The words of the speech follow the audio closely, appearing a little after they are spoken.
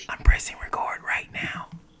I'm pressing record right now.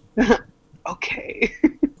 Okay.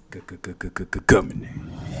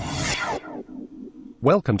 Coming.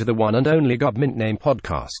 Welcome to the one and only Government Name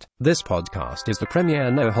Podcast. This podcast is the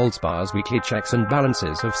premier no-holds-bars weekly checks and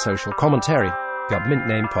balances of social commentary. Government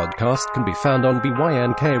Name Podcast can be found on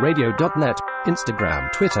bynkradio.net,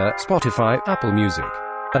 Instagram, Twitter, Spotify, Apple Music,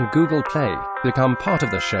 and Google Play. Become part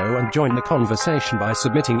of the show and join the conversation by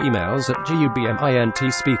submitting emails at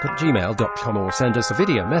gubmintspeak@gmail.com or send us a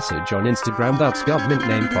video message on Instagram. That's Government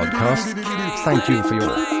Name Podcast. Thank you for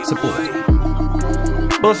your support.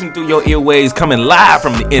 Busting through your earwaves, coming live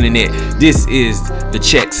from the internet. This is the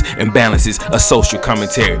Checks and Balances of Social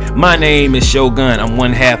Commentary. My name is Shogun. I'm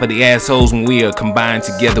one half of the assholes. When we are combined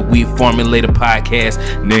together, we formulate a podcast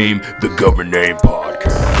named the Government Name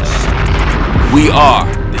Podcast. We are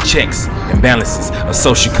the Checks and Balances of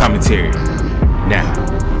Social Commentary. Now,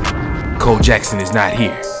 Cole Jackson is not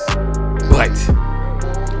here, but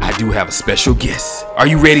I do have a special guest. Are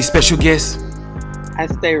you ready, special guest? I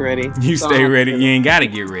stay ready. You stay ready. You ain't gotta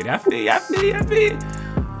get ready. I feel you.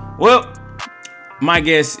 Well, my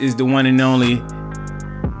guest is the one and only.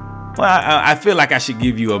 Well, I feel like I should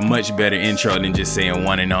give you a much better intro than just saying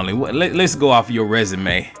one and only. Let's go off your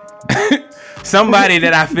resume. Somebody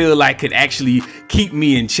that I feel like could actually keep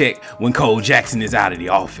me in check when Cole Jackson is out of the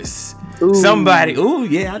office. Ooh. Somebody. Ooh,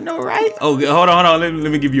 yeah, I know, right? Oh, hold on. Let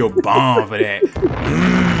me give you a bomb for that.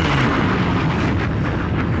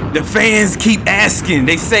 The fans keep asking.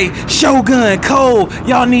 They say, Shogun, Cole,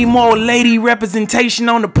 y'all need more lady representation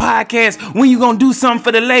on the podcast. When you gonna do something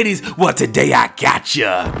for the ladies? Well, today I got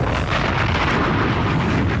ya.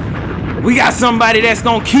 We got somebody that's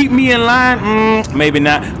gonna keep me in line. Maybe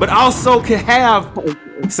not. But also could have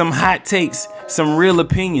some hot takes, some real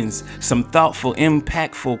opinions, some thoughtful,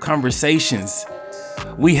 impactful conversations.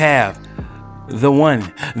 We have the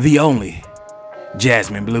one, the only,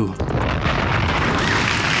 Jasmine Blue.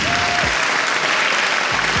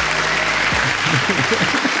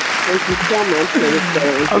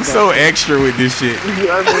 I'm so extra with this shit.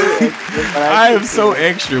 I am so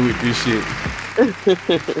extra with this shit.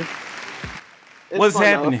 What's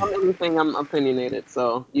happening? Everything I'm opinionated,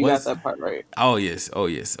 so you got that part right. Oh yes.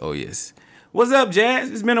 What's up, Jazz?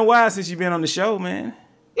 It's been a while since you've been on the show, man.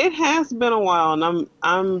 It has been a while, and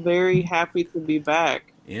I'm very happy to be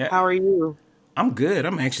back. Yeah. How are you? I'm good.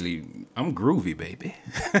 I'm groovy, baby.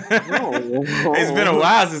 It's been a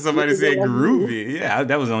while since somebody said groovy. Yeah,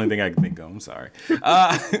 that was the only thing I could think of. I'm sorry.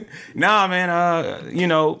 Nah, man.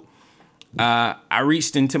 I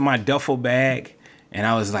reached into my duffel bag and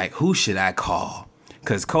I was like, who should I call?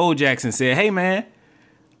 Because Cole Jackson said, hey, man,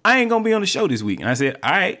 I ain't going to be on the show this week. And I said,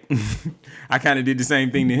 all right. I kind of did the same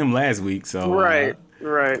thing to him last week. So Right.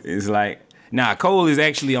 It's like, nah, Cole is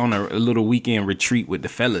actually on a little weekend retreat with the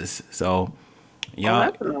fellas. So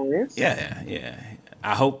y'all, that's nice. Yeah.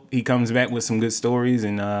 I hope he comes back with some good stories,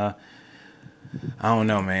 and I don't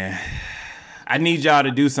know, man. I need y'all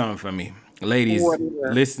to do something for me, ladies.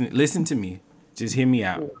 Listen to me. Just hear me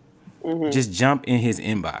out. Mm-hmm. Just jump in his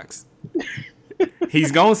inbox.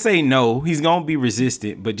 He's gonna say no. He's gonna be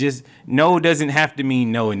resistant, but just no doesn't have to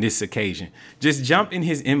mean no in this occasion. Just jump in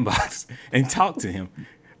his inbox and talk to him.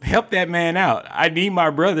 Help that man out. I need my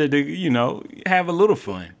brother to, have a little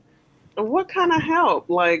fun. What kind of help?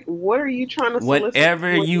 Like, what are you trying to solicit?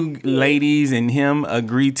 Whatever you ladies and him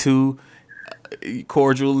agree to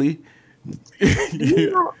cordially.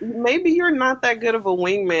 Maybe you're not that good of a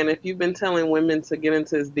wingman if you've been telling women to get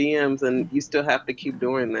into his DMs and you still have to keep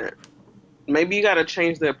doing that. Maybe you got to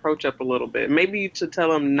change the approach up a little bit. Maybe you should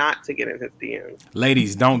tell him not to get in his DMs.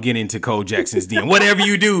 Ladies, don't get into Cole Jackson's DM. Whatever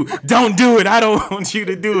you do, don't do it. I don't want you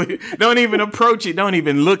to do it. Don't even approach it. Don't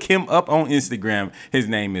even look him up on Instagram. His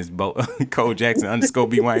name is Cole Jackson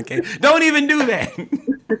 _BYNK. Don't even do that.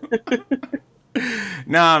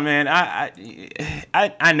 Nah, man.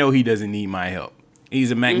 I know he doesn't need my help.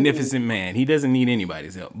 He's a magnificent man. He doesn't need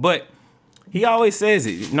anybody's help. But he always says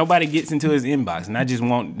it. Nobody gets into his inbox. And I just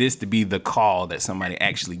want this to be the call that somebody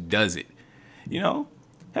actually does it. Help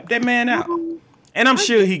that man out. And I'm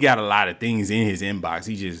sure he got a lot of things in his inbox.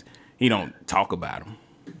 He don't talk about them.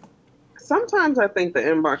 Sometimes I think the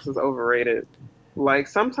inbox is overrated. Like,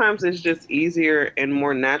 sometimes it's just easier and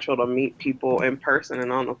more natural to meet people in person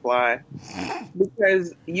and on the fly.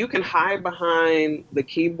 Because you can hide behind the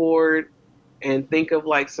keyboard and think of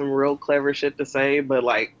like some real clever shit to say, but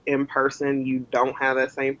like in person, you don't have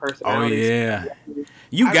that same personality. Oh yeah,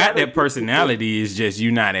 you got that personality. It's just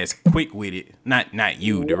you not as quick with it. Not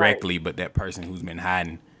you directly, but that person who's been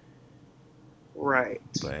hiding. Right.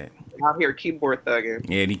 But out here keyboard thugging.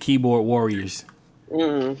 Yeah, the keyboard warriors.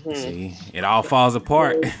 Mm-hmm. See, it all falls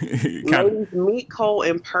apart. Kinda- Ladies, meet Cole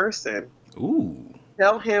in person. Ooh.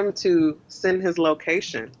 Tell him to send his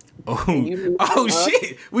location. Oh, And you meet oh him up.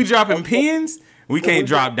 shit. We dropping Okay. pins? We And can't we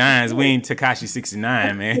drop drop dimes. We pins. ain't Takashi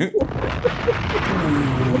 69, man.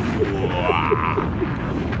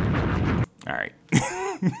 All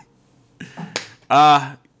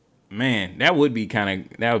right. Man, that would be kind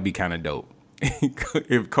of dope.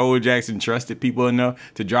 If Cole Jackson trusted people enough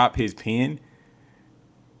to drop his pin.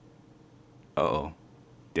 Uh-oh.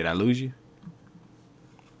 Did I lose you?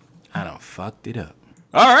 I done fucked it up.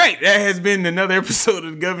 All right, that has been another episode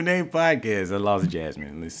of the Government Name Podcast. I lost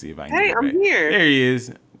Jasmine. Let's see if I can Hey, get her I'm back. here. There he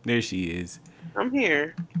is. There she is. I'm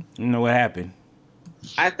here. You know what happened?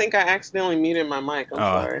 I think I accidentally muted my mic. I'm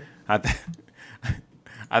sorry.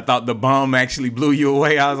 I thought the bomb actually blew you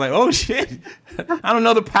away. I was like, oh shit. I don't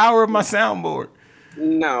know the power of my soundboard.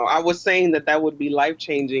 No, I was saying that would be life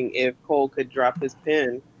changing if Cole could drop his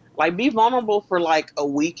pin. Like, be vulnerable for like a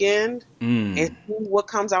weekend and see what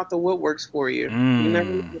comes out the woodworks for you. You never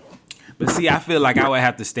know. But see, I feel like I would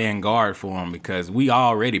have to stand guard for him because we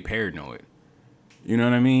already paranoid. You know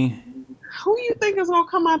what I mean? Who you think is gonna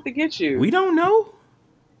come out to get you? We don't know.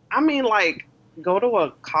 I mean, like, go to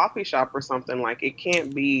a coffee shop or something. Like, it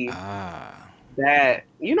can't be that.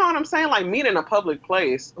 You know what I'm saying? Like, meet in a public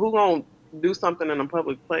place. Who gonna do something in a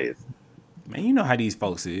public place? Man, you know how these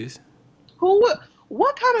folks is. Who?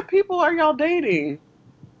 What kind of people are y'all dating?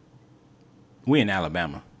 We in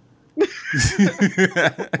Alabama.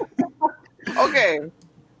 Okay,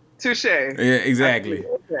 touche. Yeah, exactly.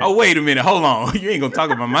 Okay. Oh, wait a minute. Hold on. You ain't gonna talk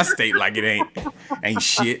about my state like it ain't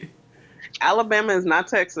shit. Alabama is not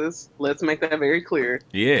Texas. Let's make that very clear.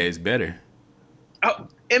 Yeah, it's better Oh,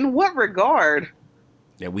 in what regard?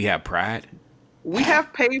 that we have pride. We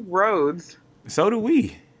have paved roads. So do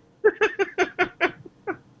we.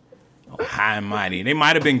 Oh, high and mighty. They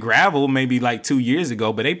might have been gravel maybe like 2 years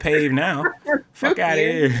ago, but they paved now. Fuck out of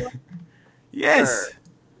here. Yes.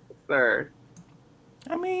 Sir,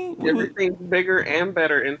 I mean, everything's bigger and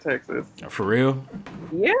better in Texas. for real?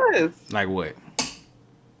 Yes, Like what?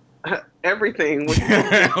 everything.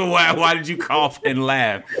 Why did you cough and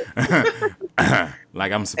laugh?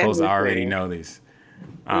 Like I'm supposed to already know this.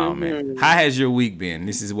 Oh, man. How has your week been?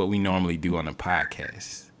 This is what we normally do on the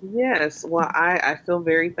podcast. Yes, well, I feel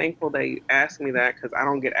very thankful that you asked me that because I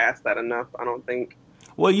don't get asked that enough. I don't think.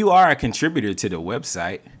 Well, you are a contributor to the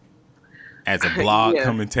website as a blog Yeah.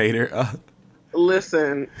 commentator.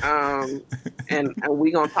 Listen, and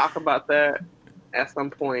we gonna talk about that at some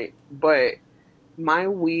point. But my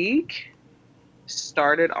week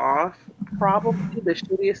started off probably the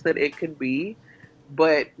shittiest that it could be,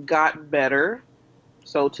 but got better.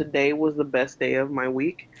 So today was the best day of my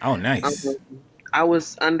week. Oh, nice. I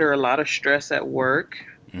was under a lot of stress at work.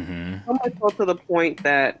 Mm-hmm. So much so to the point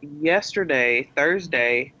that yesterday,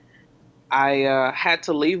 Thursday, I had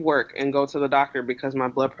to leave work and go to the doctor because my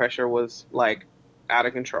blood pressure was like out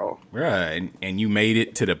of control. Bruh, and you made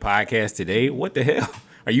it to the podcast today? What the hell?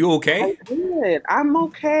 Are you okay? I did. I'm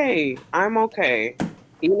okay. I'm okay.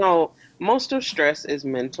 You know, most of stress is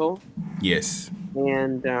mental. Yes.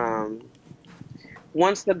 And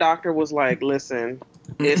once the doctor was like, listen,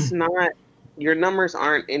 it's not, your numbers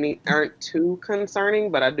aren't too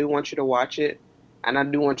concerning, but I do want you to watch it. And I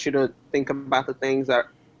do want you to think about the things that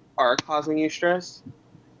are causing you stress.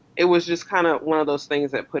 It was just kind of one of those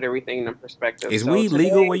things that put everything into perspective. Is So weed today-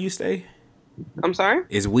 legal where you stay? I'm sorry?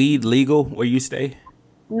 Is weed legal where you stay?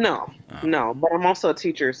 No, no. But I'm also a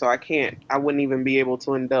teacher, so I wouldn't even be able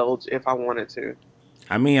to indulge if I wanted to.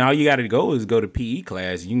 I mean, all you got to go is go to PE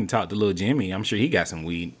class. You can talk to little Jimmy. I'm sure he got some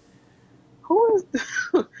weed. Who is...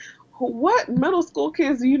 What middle school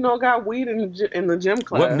kids do you know got weed in the gym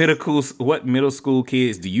class? What middle school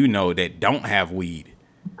kids do you know that don't have weed?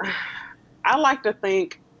 I like to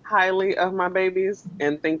think highly of my babies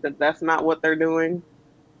and think that that's not what they're doing.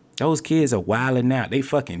 Those kids are wilding out. They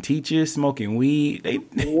fucking teachers smoking weed.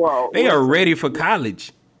 Whoa, They are ready for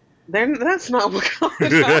college. That's not what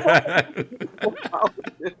college is.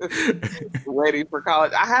 Ready for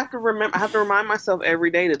college. I have to remind myself every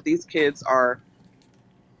day that these kids are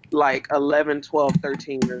like 11, 12,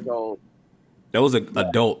 13 years old. Those are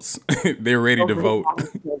adults. They're ready to vote.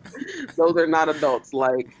 Those are not adults.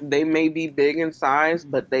 Like, they may be big in size,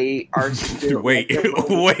 but they are still... Wait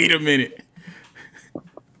a minute.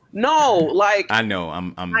 No, like... I know.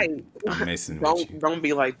 I'm messing with you. Don't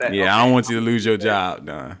be like that. Yeah, okay? I don't want you to lose your job,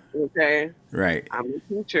 nah. Okay? Right. I'm a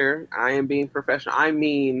teacher. I am being professional. I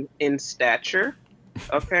mean, in stature.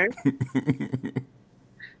 Okay?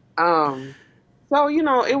 So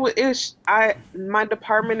my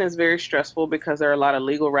department is very stressful because there are a lot of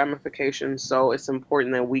legal ramifications. So it's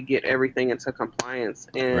important that we get everything into compliance.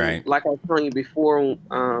 And Right. like I was telling you before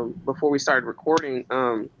we started recording,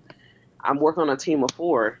 I'm working on a team of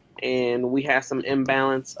 4, and we have some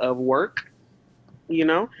imbalance of work,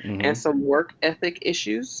 and some work ethic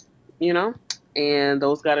issues, and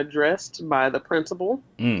those got addressed by the principal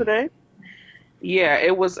today. Yeah,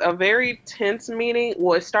 it was a very tense meeting.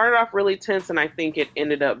 Well, it started off really tense, and I think it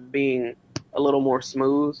ended up being a little more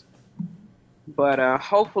smooth. But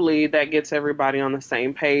hopefully that gets everybody on the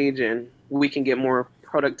same page, and we can get more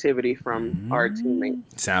productivity from our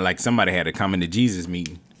teammates. Sound like somebody had a coming to Jesus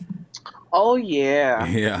meeting. Oh, yeah.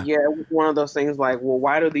 Yeah. Yeah, it was one of those things like, well,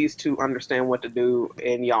 why do these 2 understand what to do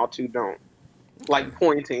and y'all 2 don't? Like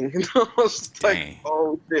pointing. I was just like, Dang.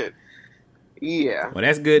 oh, shit. Yeah. Well,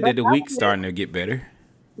 that's good that the week's starting to get better.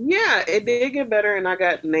 Yeah, it did get better, and I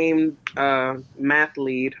got named math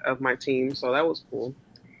lead of my team, so that was cool.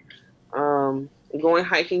 I'm going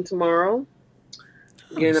hiking tomorrow.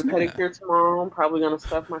 Getting a pedicure tomorrow. I'm probably gonna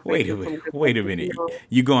stuff my face. Wait a minute.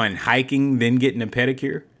 You going hiking, then getting a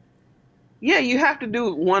pedicure? Yeah, you have to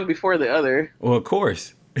do one before the other. Well, of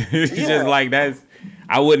course. It's just like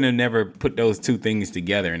I wouldn't have never put those 2 things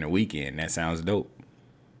together in a weekend. That sounds dope.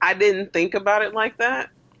 I didn't think about it like that,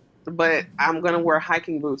 but I'm gonna wear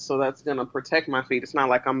hiking boots, so that's gonna protect my feet. It's not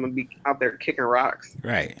like I'm gonna be out there kicking rocks.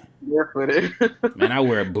 Right. Barefooted. Man, I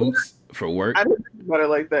wear boots for work. I didn't think about it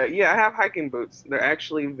like that. Yeah, I have hiking boots. They're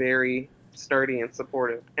actually very sturdy and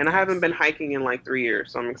supportive. And I haven't been hiking in like 3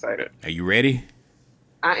 years, so I'm excited. Are you ready?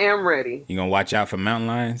 I am ready. You gonna watch out for mountain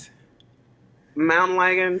lions? Mountain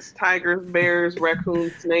lions, tigers, bears,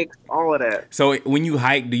 raccoons, snakes, all of that. So when you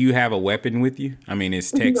hike, do you have a weapon with you? I mean, it's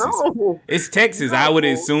Texas. No. It's Texas. No. I would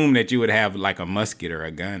assume that you would have like a musket or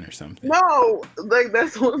a gun or something. No, like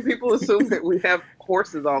that's what people assume, that we have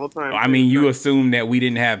horses all the time. I mean, you assume that we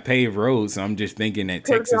didn't have paved roads, so I'm just thinking that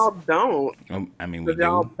Texas. Y'all don't. I mean, we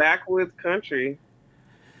y'all do. backwoods country.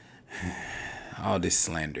 All this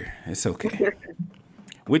slander. It's okay.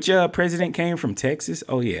 Which president came from Texas?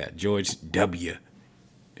 Oh yeah, George W.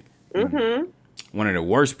 One of the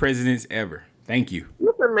worst presidents ever. Thank you.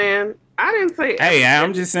 Listen, man, I didn't say. Hey,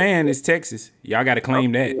 I'm just saying it's Texas. Y'all got to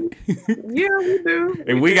claim that. Yeah, we do.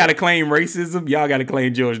 If we got to claim racism, y'all got to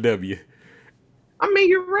claim George W. I mean,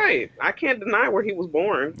 you're right. I can't deny where he was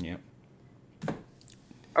born. Yeah.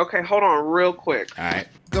 Okay, hold on real quick. All right.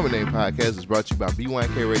 Government Name Podcast is brought to you by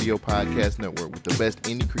B1K Radio Podcast Network, with the best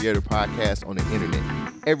indie creator podcast on the internet.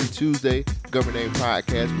 Every Tuesday, Government Name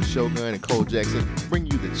Podcast with Shogun and Cole Jackson bring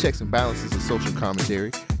you the checks and balances of social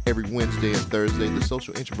commentary. Every Wednesday and Thursday, The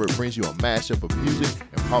Social Introvert brings you a mashup of music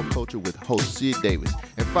and pop culture with host Sid Davis.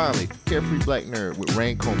 And finally, Carefree Black Nerd with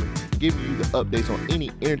Rain Coleman, giving you the updates on any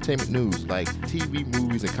entertainment news like TV,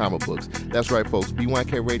 movies, and comic books. That's right, folks.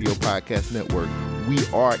 B1K Radio Podcast Network. We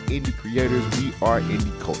are indie creators. We are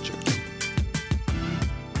indie culture.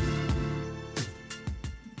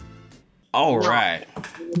 All right.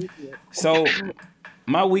 So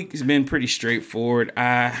my week has been pretty straightforward.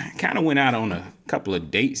 I kind of went out on a couple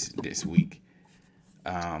of dates this week.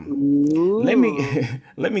 Let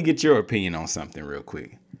me get your opinion on something real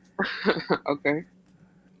quick. Okay.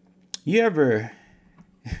 You ever?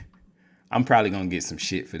 I'm probably gonna get some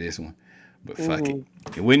shit for this one, but fuck it.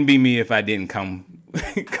 It wouldn't be me if I didn't come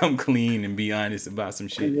clean and be honest about some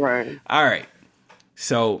shit. Right. All right.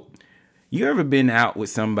 So, you ever been out with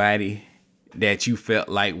somebody that you felt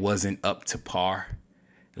like wasn't up to par?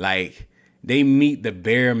 Like they meet the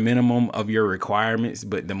bare minimum of your requirements,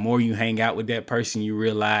 but the more you hang out with that person, you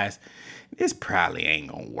realize this probably ain't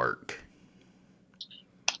gonna work.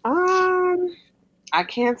 I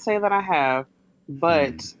can't say that I have,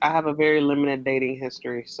 but I have a very limited dating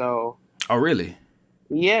history, so. Oh, really?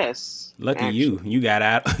 Yes. Lucky actually. you. You got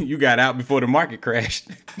out. You got out before the market crashed.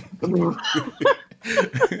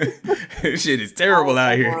 Shit is terrible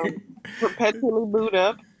out here. Perpetually boot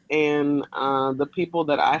up, and the people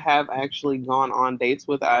that I have actually gone on dates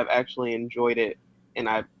with, I've actually enjoyed it, and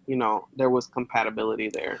there was compatibility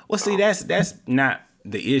there. Well, see, that's not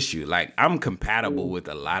the issue. Like, I'm compatible with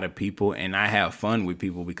a lot of people, and I have fun with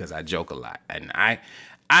people because I joke a lot, and I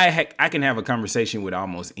can have a conversation with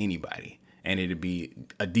almost anybody, and it'd be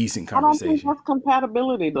a decent conversation. I don't think that's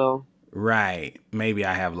compatibility, though. Right? Maybe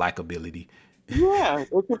I have likability. Yeah,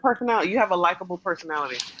 it's your personality. You have a likable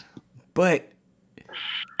personality. But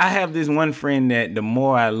I have this one friend that the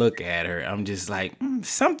more I look at her, I'm just like,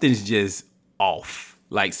 something's just off.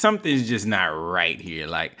 Like, something's just not right here.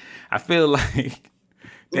 Like, I feel like,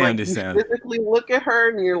 damn, like, this you sounds. physically look at her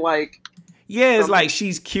and you're like, yeah, it's like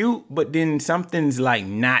she's cute, but then something's like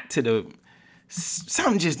not to the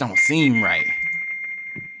something just don't seem right.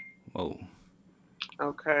 Whoa.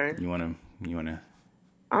 Okay. You wanna?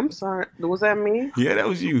 I'm sorry. Was that me? Yeah, that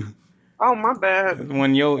was you. Oh, my bad. That's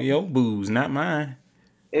one of your boos, not mine.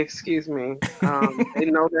 Excuse me. They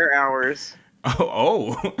know their hours.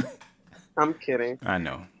 Oh. I'm kidding. I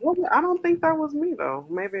know. Well, I don't think that was me though.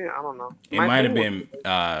 Maybe I don't know. It might have been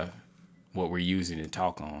what we're using to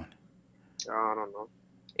talk on. I don't know.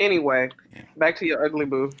 Anyway, back to your ugly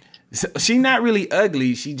boo. So, she not really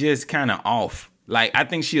ugly. She just kind of off. Like, I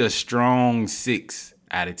think she a strong 6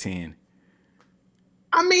 out of 10.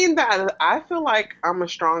 I mean, that I feel like I'm a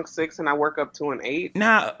strong 6 and I work up to an 8.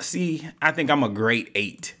 Nah, see, I think I'm a great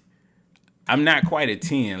 8. I'm not quite a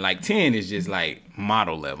 10. Like, 10 is just like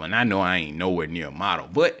model level. And I know I ain't nowhere near a model.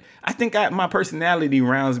 But I think my personality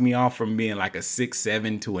rounds me off from being like a 6,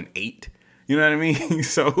 7 to an 8. You know what I mean?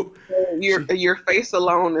 So your face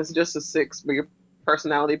alone is just a 6, but your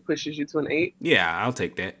personality pushes you to an 8. Yeah, I'll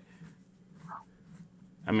take that.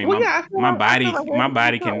 I mean, Well, my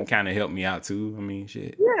body can kind of help me out too. I mean,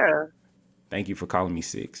 shit. Yeah. Thank you for calling me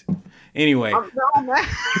 6. Anyway. No, man.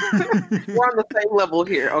 We're on the same level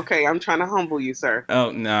here. Okay, I'm trying to humble you, sir.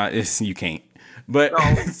 Oh no, you can't. But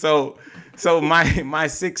so my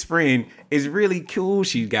 6 friend is really cool.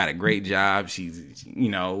 She's got a great job. She's,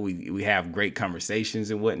 we have great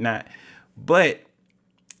conversations and whatnot. But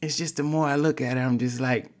it's just the more I look at her, I'm just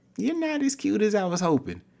like, you're not as cute as I was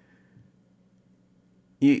hoping.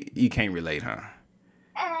 You can't relate, huh?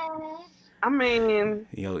 I mean,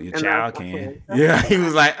 your child can. Yeah, he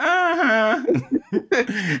was like,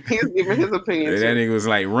 He's giving his opinion. That nigga was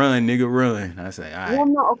like, run, nigga, run. I say, all right. Well,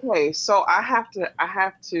 no, okay. So I have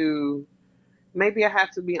to. Maybe I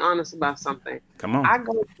have to be honest about something. Come on. I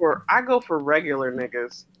go for regular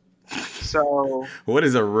niggas. So. What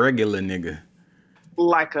is a regular nigga?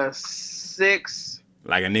 Like a 6.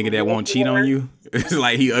 Like a nigga that won't cheat on you? It's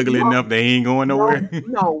like he ugly enough that he ain't going nowhere?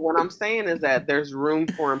 No, what I'm saying is that there's room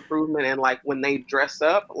for improvement, and like when they dress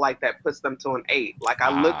up, like that puts them to an 8. Like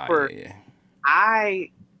I look for, yeah. I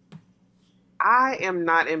am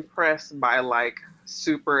not impressed by like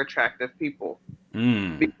super attractive people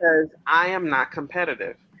because I am not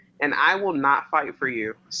competitive and I will not fight for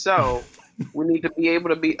you. So we need to be able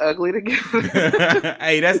to be ugly together.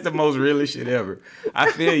 Hey, that's the most realest shit ever.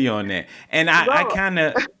 I feel you on that. And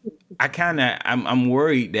I'm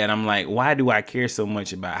worried that I'm like, why do I care so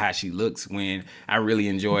much about how she looks when I really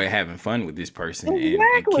enjoy having fun with this person?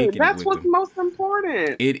 Exactly. And That's what's most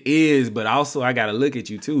important. It is, but also I got to look at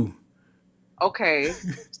you too. Okay,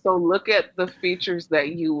 so look at the features that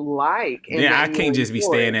you like. And I can't just be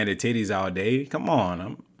staring at her titties all day. Come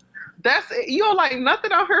on. You don't like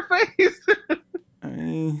nothing on her face. I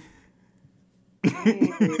mean...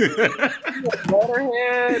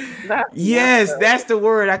 Butterhead. Yes, that's the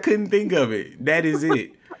word. I couldn't think of it. That is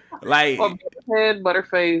it. Like butterhead,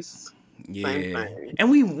 butterface. Yeah,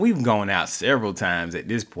 and we've gone out several times at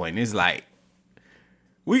this point. It's like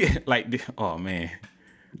oh man,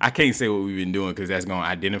 I can't say what we've been doing because that's gonna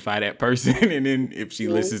identify that person. And then if she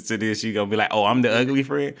listens to this, she's gonna be like, "Oh, I'm the ugly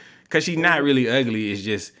friend," because she's not really ugly. It's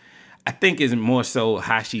just I think it's more so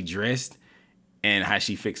how she dressed and how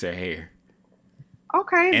she fixed her hair.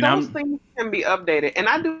 Okay, and those things can be updated. And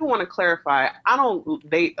I do want to clarify, I don't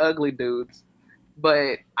date ugly dudes,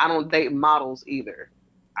 but I don't date models either.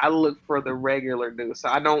 I look for the regular dudes. So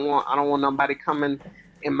I don't want nobody coming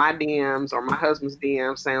in my DMs or my husband's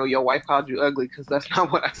DMs saying, "Oh, your wife called you ugly," because that's not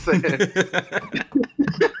what I said.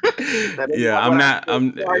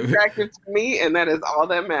 I'm attracted to me, and that is all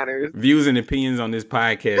that matters. Views and opinions on this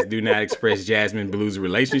podcast do not express Jasmine Blue's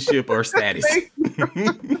relationship or status.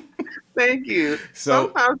 Thank you. So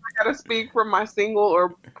sometimes I gotta speak from my single or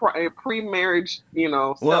pre-marriage,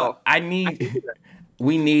 self.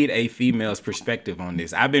 We need a female's perspective on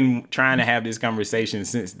this. I've been trying to have this conversation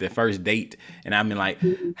since the first date, and I've been like,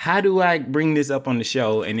 how do I bring this up on the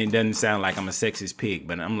show? And it doesn't sound like I'm a sexist pig,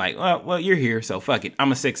 but I'm like, well, you're here, so fuck it.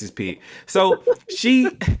 I'm a sexist pig. So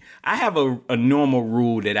I have a normal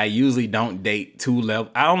rule that I usually don't date 2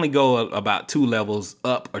 levels. I only go about 2 levels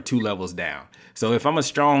up or 2 levels down. So if I'm a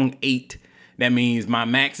strong 8, that means my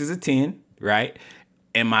max is a 10, right?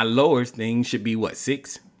 And my lowest thing should be what,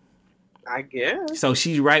 6? I guess. So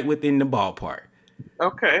she's right within the ballpark.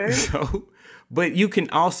 Okay. But you can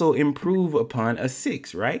also improve upon a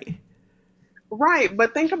 6, right? Right,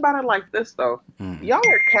 but think about it like this though. Y'all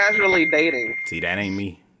are casually dating. See, that ain't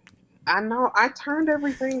me. I know. I turned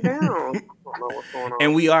everything down. I don't know what's going on.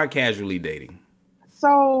 And we are casually dating.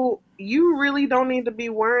 So you really don't need to be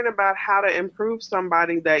worrying about how to improve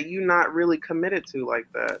somebody that you're not really committed to like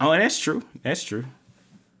that. Oh, and that's true. That's true.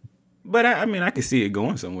 But I mean, I can see it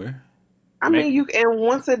going somewhere. I mean, and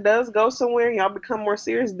once it does go somewhere, y'all become more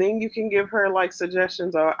serious, then you can give her like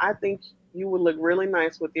suggestions. Or I think you would look really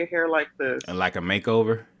nice with your hair like this. Like a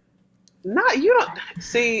makeover. Not you don't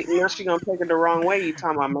see now she gonna take it the wrong way. You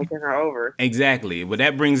talking about making her over? Exactly. But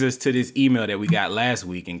that brings us to this email that we got last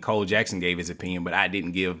week, and Cole Jackson gave his opinion, but I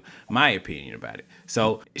didn't give my opinion about it.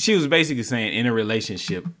 So she was basically saying, in a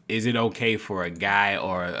relationship, is it okay for a guy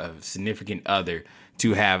or a significant other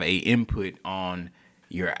to have a input on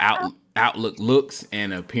your outlook, looks,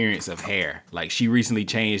 and appearance of hair? Like, she recently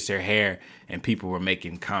changed her hair, and people were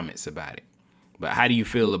making comments about it. But how do you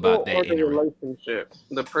feel about that in a relationship?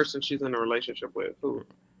 The person she's in a relationship with, who?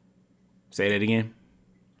 Say that again.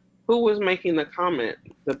 Who was making the comment?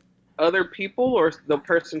 The other people or the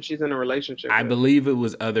person she's in a relationship with? I believe it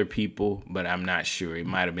was other people, but I'm not sure. It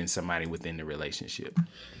might have been somebody within the relationship.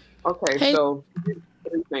 Okay, so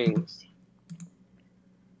 3 things.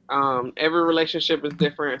 Every relationship is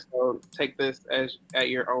different, so take this as at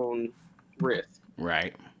your own risk.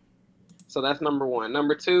 Right. So that's number 1.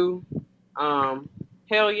 Number 2,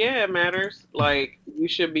 hell yeah, it matters. Like, you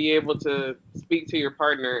should be able to speak to your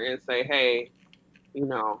partner and say, hey, you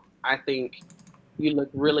know, I think you look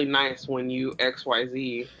really nice when you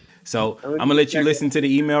XYZ. So I'm going to let you listen to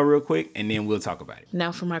the email real quick, and then we'll talk about it.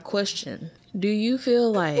 Now for my question. Do you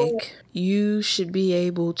feel like you should be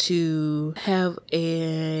able to have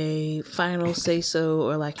a final say-so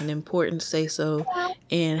or like an important say-so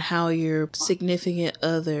in how your significant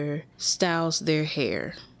other styles their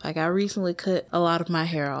hair? Like, I recently cut a lot of my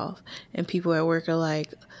hair off, and people at work are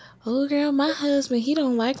like, oh girl, my husband, he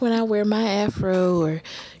don't like when I wear my afro, or,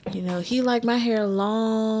 you know, he like my hair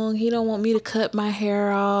long, he don't want me to cut my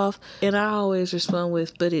hair off. And I always respond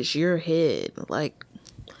with, but it's your head. Like,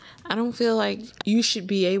 I don't feel like you should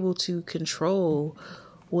be able to control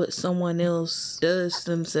what someone else does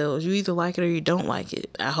to themselves. You either like it or you don't like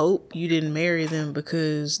it. I hope you didn't marry them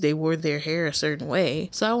because they wore their hair a certain way.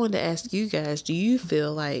 So I wanted to ask you guys, do you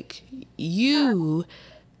feel like you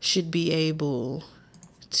should be able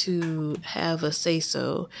to have a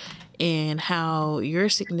say-so in how your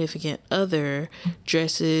significant other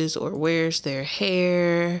dresses or wears their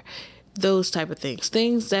hair, those type of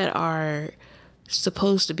things that are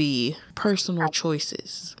supposed to be personal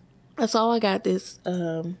choices? That's all I got this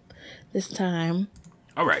time.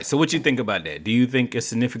 All right. So what you think about that? Do you think a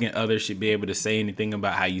significant other should be able to say anything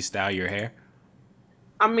about how you style your hair?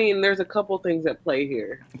 I mean, there's a couple things at play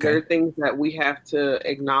here. Okay. There are things that we have to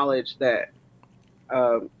acknowledge that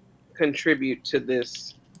contribute to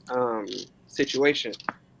this situation.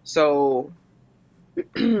 So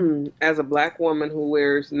as a Black woman who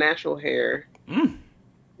wears natural hair,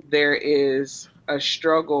 there is a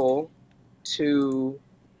struggle to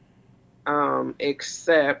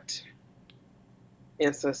accept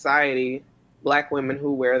in society Black women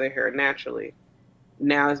who wear their hair naturally.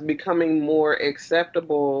 Now it's becoming more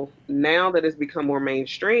acceptable now that it's become more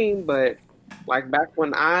mainstream, but like back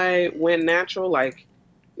when I went natural, like,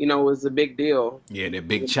 you know, it was a big deal. Yeah, the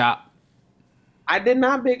big chop. I did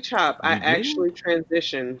not big chop. I actually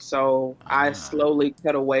transitioned, so I slowly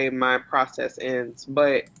cut away my process ends.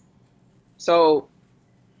 But so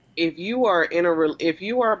if you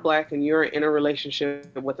are Black and you're in a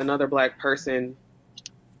relationship with another Black person,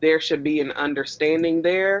 there should be an understanding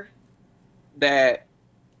there that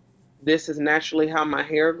this is naturally how my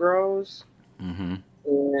hair grows. Mm-hmm.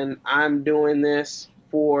 And I'm doing this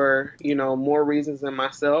for, you know, more reasons than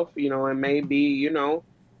myself, you know, and maybe, you know,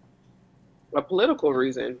 a political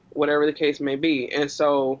reason, whatever the case may be. And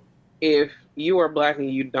so if you are Black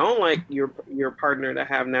and you don't like your partner to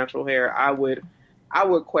have natural hair, I would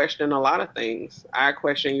question a lot of things. I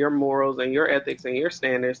question your morals and your ethics and your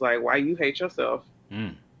standards, like why you hate yourself.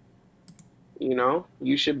 You know,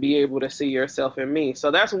 you should be able to see yourself in me.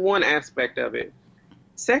 So that's one aspect of it.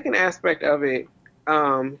 Second aspect of it,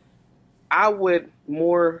 I would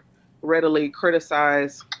more readily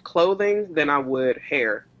criticize clothing than I would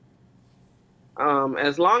hair.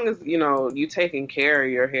 As long as, you know, you taking care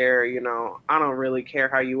of your hair, you know, I don't really care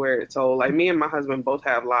how you wear it. So like me and my husband both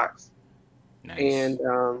have locks. Nice. And,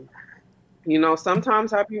 you know,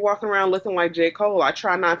 sometimes I be walking around looking like J. Cole. I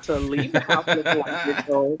try not to leave the house looking like J.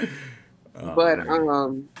 Cole. But,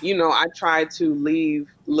 you know, I try to leave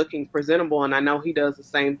looking presentable, and I know he does the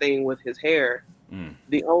same thing with his hair.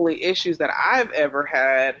 The only issues that I've ever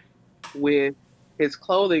had with his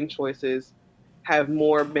clothing choices have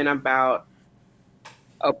more been about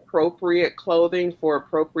appropriate clothing for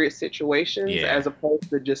appropriate situations, as opposed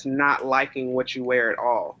to just not liking what you wear at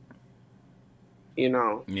all. You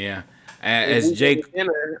know? Yeah. As Jake,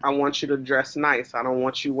 dinner, I want you to dress nice. I don't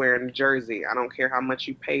want you wearing a jersey. I don't care how much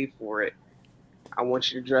you paid for it. I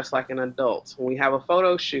want you to dress like an adult. When we have a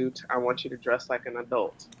photo shoot, I want you to dress like an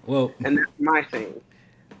adult. Well, And that's my thing.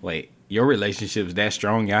 wait, your relationship's that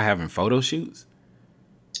strong? Y'all having photo shoots?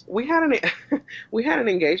 We had an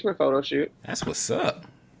engagement photo shoot. That's what's up.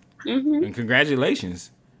 Hmm. And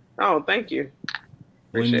congratulations. Oh, thank you.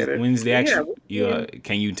 Appreciate it. When's the Yeah, actual?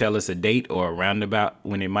 Can you tell us a date or a roundabout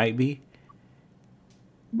when it might be?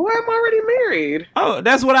 Boy, I'm already married. Oh,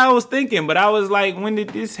 that's what I was thinking. But I was like, when did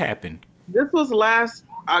this happen? This was last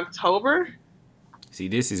October. See,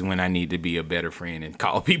 this is when I need to be a better friend and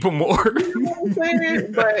call people more. You know what I'm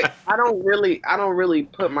saying? But I don't really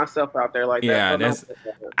put myself out there like Yeah, that.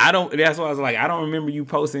 that's why I was like, I don't remember you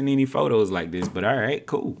posting any photos like this, but all right,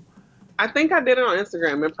 cool. I think I did it on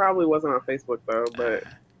Instagram. It probably wasn't on Facebook though, but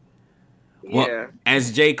Well, yeah.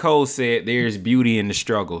 as J. Cole said, there's beauty in the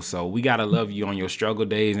struggle. So we gotta love you on your struggle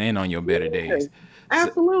days and on your better days.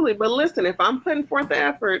 Absolutely. But listen, if I'm putting forth the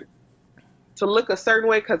effort to look a certain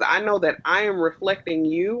way, because I know that I am reflecting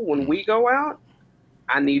you when we go out,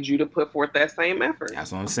 I need you to put forth that same effort.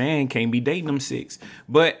 That's what I'm saying. Can't be dating them 6.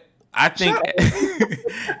 But I think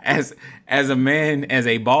as a man, as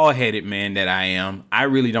a bald-headed man that I am, I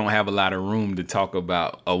really don't have a lot of room to talk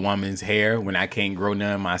about a woman's hair when I can't grow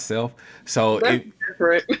none myself. So That's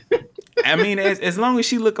different. I mean, as long as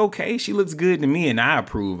she look okay, she looks good to me, and I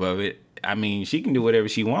approve of it. I mean, she can do whatever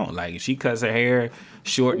she wants. Like if she cuts her hair,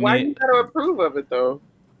 shorten Why it, you gotta approve of it though?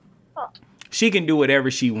 she can do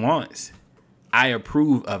whatever she wants. I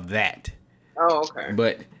approve of that. Oh, okay.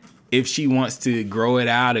 But if she wants to grow it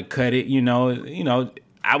out or cut it,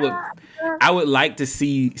 I would like to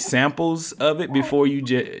see samples of it before you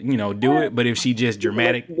just, do it. But if she just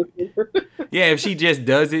dramatic, yeah, if she just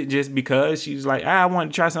does it just because she's like, I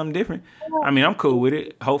want to try something different. I mean, I'm cool with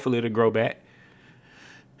it. Hopefully it'll grow back.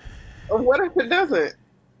 What if it doesn't?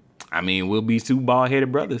 I mean, we'll be 2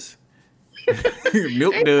 bald-headed brothers.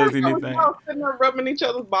 Milk does anything. Sitting there rubbing each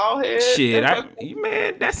other's bald heads. Shit,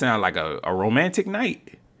 man, that sounds like a romantic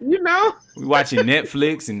night. You know? We watching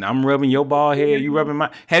Netflix and I'm rubbing your bald head, you rubbing my.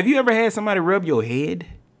 Have you ever had somebody rub your head?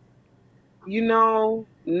 You know,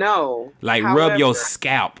 no. Like However, rub your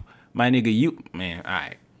scalp, my nigga. All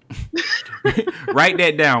right. Write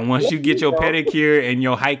that down. Once you get your pedicure and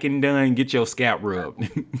your hiking done, get your scalp rubbed.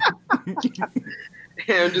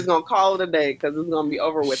 I'm just gonna call it a day because it's gonna be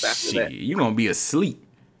over with after that. You're gonna be asleep.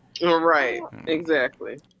 Right,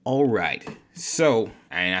 exactly. All right. So,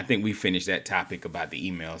 and I think we finished that topic about the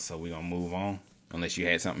email, so we're gonna move on. Unless you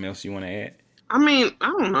had something else you want to add. I mean, I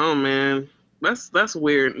don't know, man. That's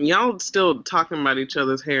weird. Y'all still talking about each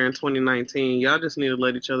other's hair in 2019. Y'all just need to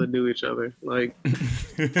let each other do each other. Like,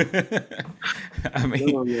 I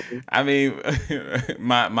mean,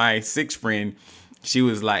 my 6th friend, she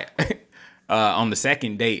was like, on the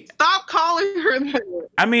second date. Stop calling her that.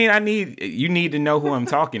 I mean, you need to know who I'm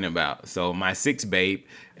talking about. So my 6th babe,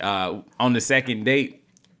 on the second date,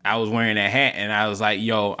 I was wearing a hat and I was like,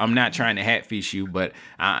 yo, I'm not trying to hatfish you, but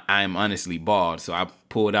I'm honestly bald. So I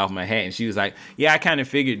pulled off my hat and she was like, yeah, I kind of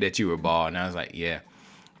figured that you were bald. And I was like, yeah.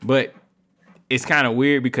 But it's kind of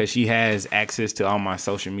weird because she has access to all my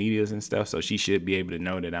social medias and stuff. So she should be able to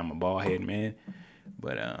know that I'm a bald head man.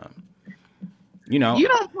 But, you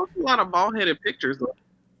don't post a lot of bald-headed pictures, though.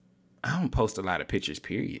 I don't post a lot of pictures,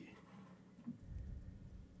 period.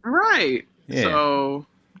 Right. Yeah. So,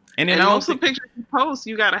 and then most of the pictures you post,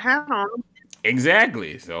 you got a hat on them.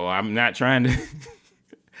 Exactly. So I'm not trying to.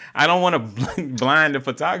 I don't want to blind the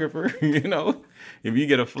photographer. If you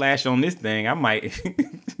get a flash on this thing, I might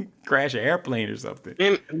crash an airplane or something.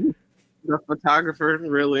 And the photographer,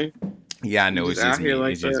 really. Yeah, I know. It's just me.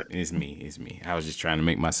 Like it's me. I was just trying to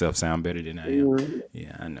make myself sound better than I am. Mm-hmm.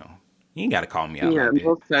 Yeah, I know. You ain't got to call me out. Yeah, like that.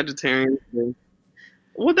 most Sagittarians do.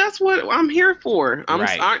 Well, that's what I'm here for.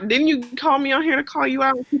 Didn't you call me on here to call you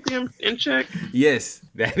out and keep you in check? Yes,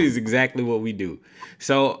 that is exactly what we do.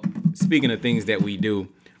 So, speaking of things that we do,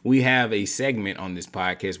 we have a segment on this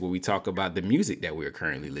podcast where we talk about the music that we're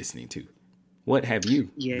currently listening to. What have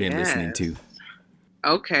you been listening to?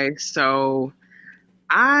 Okay, so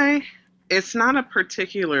it's not a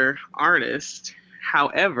particular artist.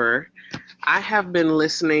 However, I have been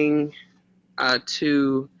listening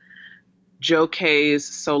to Joe K's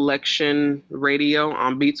Selection Radio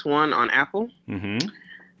on Beats One on Apple. Mm-hmm.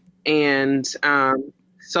 And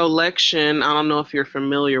Selection, I don't know if you're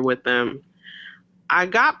familiar with them. I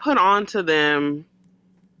got put onto them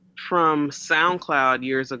from SoundCloud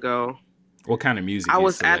years ago. What kind of music? I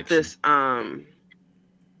was at this.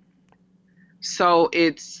 So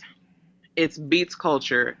it's beats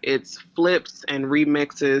culture. It's flips and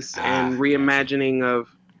remixes and reimagining of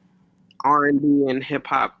R&B and hip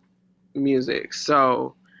hop music.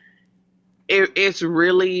 So it's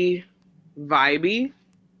really vibey.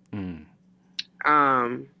 And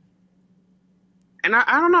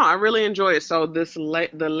I don't know, I really enjoy it. So the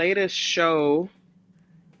latest show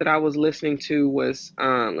that I was listening to was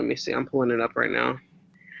let me see, I'm pulling it up right now.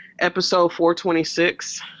 Episode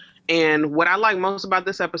 426. And what I like most about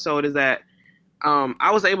this episode is that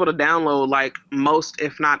I was able to download like most,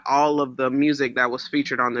 if not all, of the music that was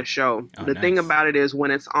featured on this show. The thing about it is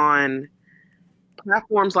when it's on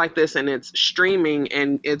platforms like this and it's streaming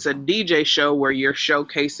and it's a DJ show where you're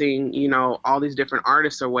showcasing, you know, all these different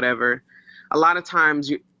artists or whatever, a lot of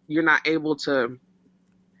times you're not able to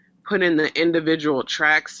put in the individual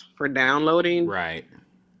tracks for downloading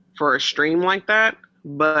for a stream like that.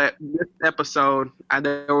 But this episode,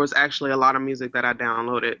 there was actually a lot of music that I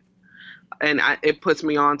downloaded, and it puts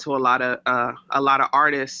me on to a lot of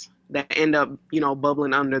artists that end up, you know,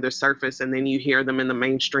 bubbling under the surface, and then you hear them in the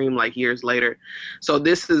mainstream like years later. So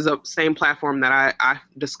this is the same platform that I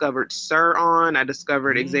discovered Sir on. I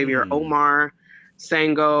discovered Xavier Omar,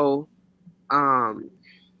 Sango,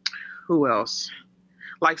 who else?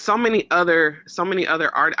 Like so many other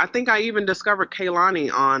art. I think I even discovered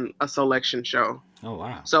Kehlani on a selection show. Oh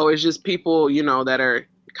wow! So it's just people, you know, that are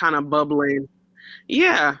kind of bubbling.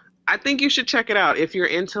 Yeah, I think you should check it out if you're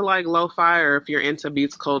into like lo-fi or if you're into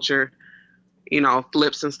beats culture, you know,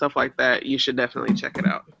 flips and stuff like that. You should definitely check it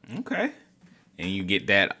out. Okay, and you get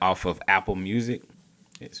that off of Apple Music.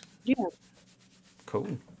 Yeah.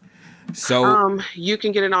 Cool. So you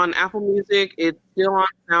can get it on Apple Music. It's still on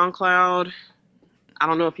SoundCloud. I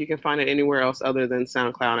don't know if you can find it anywhere else other than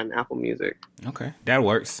SoundCloud and Apple Music. Okay, that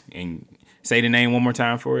works. And say the name one more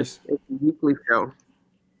time for us. It's a weekly show.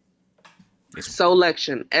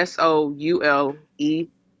 Soulection. SOULECTION.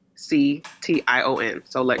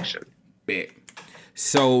 Soulection. Bet.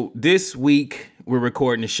 So this week we're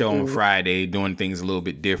recording the show on Friday, doing things a little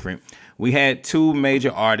bit different. We had 2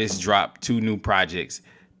 major artists drop 2 new projects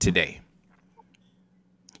today.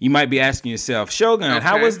 You might be asking yourself, Shogun,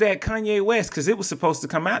 how was that Kanye West? Because it was supposed to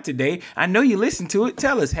come out today. I know you listened to it.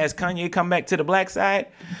 Tell us, has Kanye come back to the black side?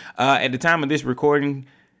 At the time of this recording,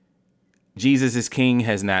 Jesus is King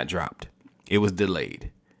has not dropped. It was delayed.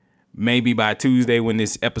 Maybe by Tuesday when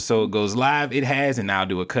this episode goes live, it has, and I'll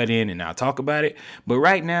do a cut in and I'll talk about it. But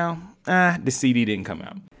right now, the CD didn't come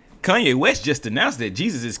out. Kanye West just announced that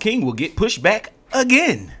Jesus is King will get pushed back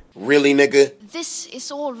again. Really, nigga? This is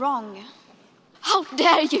all wrong. How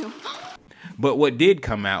dare you? But what did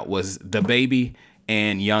come out was DaBaby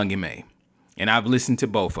and Young M.A. And I've listened to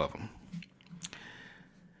both of them.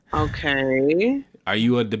 Okay. Are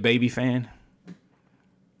you a DaBaby fan?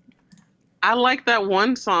 I like that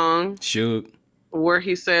one song. Shoot. Where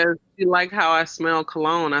he says, "You like how I smell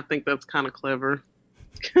cologne." I think that's kind of clever.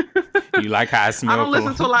 You like how I smell cologne? I don't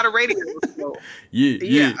listen to a lot of radio. So.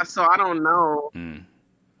 Yeah, so I don't know.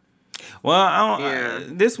 Well,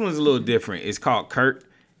 this one's a little different. It's called Kurt.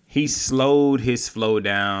 He slowed his flow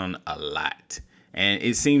down a lot. And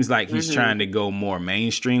it seems like he's trying to go more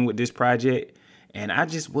mainstream with this project. And I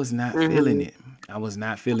just was not feeling it. I was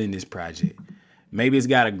not feeling this project. Maybe it's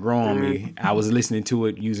got to grow on me. I was listening to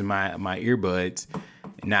it using my earbuds,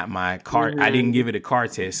 not my car. I didn't give it a car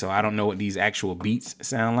test, so I don't know what these actual beats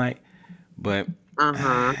sound like. But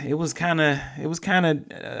it was kind of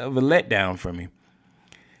of a letdown for me.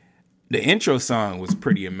 The intro song was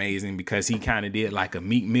pretty amazing because he kind of did like a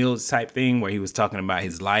Meek Mill type thing where he was talking about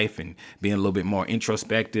his life and being a little bit more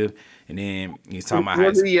introspective. And then he's talking about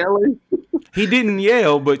was he yelling? He didn't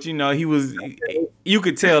yell, but you know, you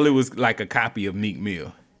could tell it was like a copy of Meek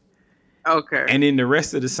Mill. Okay. And then the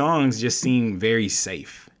rest of the songs just seem very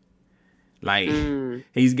safe. Like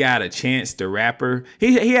he's got a Chance the Rapper.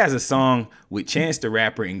 He has a song with Chance the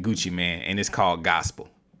Rapper and Gucci Mane, and it's called Gospel.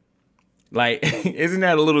 Like, isn't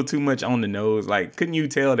that a little too much on the nose? Like, couldn't you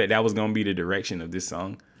tell that was going to be the direction of this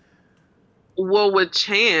song? Well, with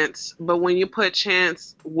Chance, but when you put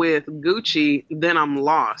Chance with Gucci, then I'm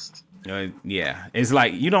lost. Yeah. It's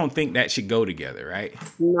like, you don't think that should go together, right?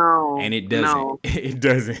 No. And it doesn't. No. It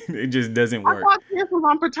doesn't. It just doesn't work. I thought Chance was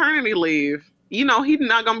on paternity leave. You know, he's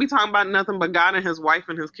not going to be talking about nothing but God and his wife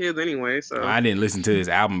and his kids anyway, so. I didn't listen to his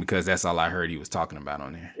album because that's all I heard he was talking about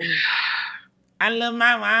on there. I love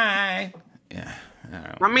my wife. Yeah.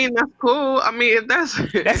 I mean, that's cool. I mean, if that's...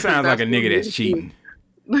 That sounds like a nigga that's cheating.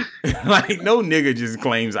 Like, no nigga just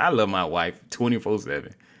claims, I love my wife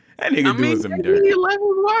 24/7. That nigga doing some dirt. He loved his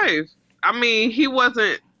wife. I mean, he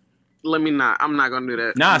wasn't... I'm not going to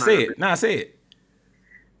do that. Say it.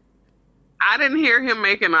 I didn't hear him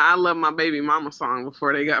making a I Love My Baby Mama song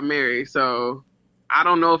before they got married, so I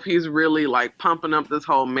don't know if he's really, like, pumping up this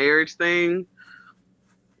whole marriage thing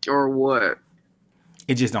or what.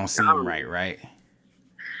 It just don't seem right?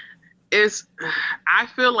 I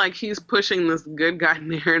feel like he's pushing this good guy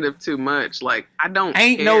narrative too much. Like, I don't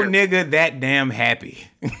Ain't care. no nigga that damn happy.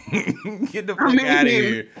 Get the fuck out of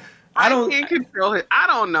here. I can't control it. I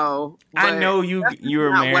don't know. I know you're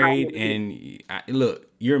not what I married, would and look,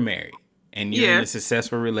 you're married, and you're in a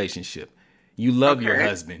successful relationship. You love your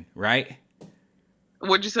husband, right?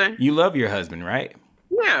 What'd you say? You love your husband, right?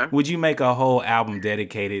 Yeah. Would you make a whole album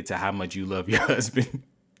dedicated to how much you love your husband?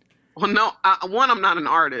 Well, no. One, I'm not an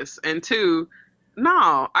artist, and two,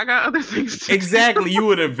 no, I got other things to do. Exactly. You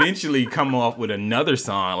would eventually come off with another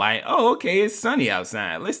song like, oh, okay, it's sunny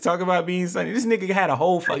outside. Let's talk about being sunny. This nigga had a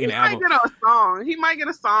whole fucking album. He might get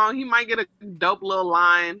a song. He might get a dope little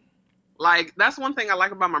line. Like, that's one thing I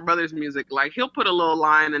like about my brother's music. Like, he'll put a little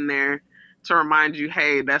line in there to remind you,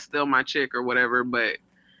 hey, that's still my chick or whatever. But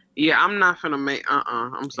yeah, I'm not finna make.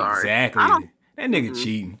 I'm sorry. Exactly. That nigga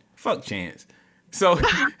cheating. Fuck Chance. So,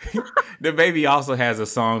 the baby also has a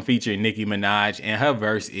song featuring Nicki Minaj, and her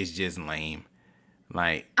verse is just lame.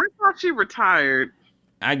 Like, I thought she retired.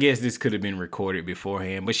 I guess this could have been recorded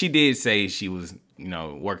beforehand, but she did say she was,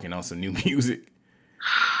 working on some new music.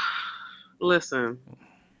 Listen,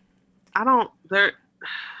 I don't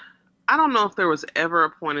know if there was ever a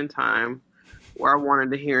point in time where I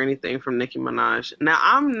wanted to hear anything from Nicki Minaj. Now,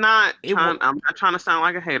 I'm not trying to sound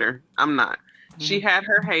like a hater. I'm not. Mm-hmm. She had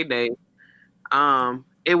her heyday.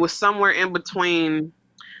 It was somewhere in between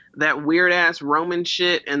that weird ass Roman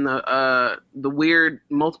shit and the weird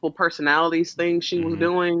multiple personalities thing she was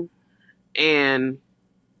doing, and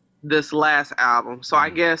this last album. So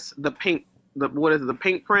I guess the pink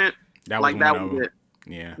print? That was it.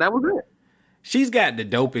 Yeah, that was it. She's got the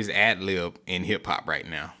dopest ad lib in hip hop right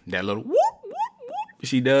now. That little whoop whoop whoop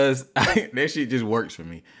she does. That shit just works for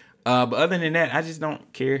me. But other than that, I just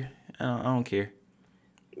don't care. I don't care.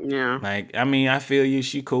 Yeah. Like, I mean, I feel you.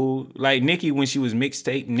 She cool. Like Nicki, when she was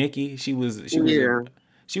mixtape Nicki, she was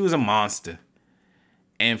a monster.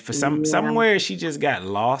 And for somewhere she just got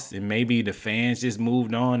lost, and maybe the fans just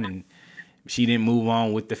moved on, and she didn't move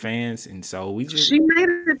on with the fans, and so she made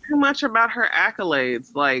it too much about her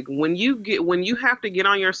accolades. Like, when you have to get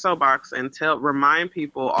on your soapbox and remind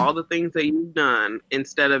people all the things that you've done,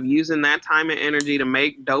 instead of using that time and energy to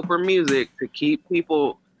make doper music to keep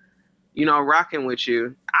people, rocking with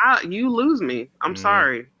you, you lose me. I'm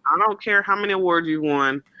sorry. I don't care how many awards you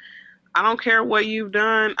won. I don't care what you've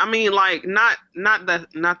done. I mean, like, not that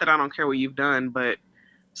I don't care what you've done, but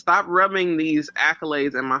stop rubbing these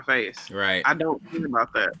accolades in my face. Right. I don't care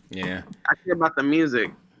about that. Yeah. I care about the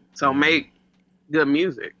music. So make good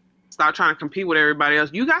music. Stop trying to compete with everybody else.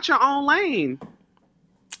 You got your own lane.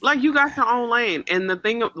 Like, you got your own lane. And the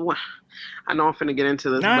thing of, I know I'm finna get into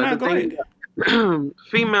this, but the thing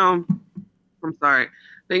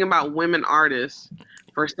thing about women artists,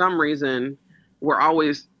 for some reason, we're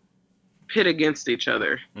always pit against each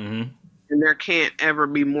other. Mm-hmm. And there can't ever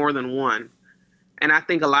be more than one. And I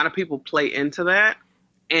think a lot of people play into that,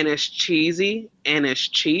 and it's cheesy and it's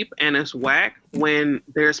cheap and it's whack when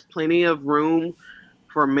there's plenty of room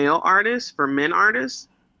for male artists, for men artists.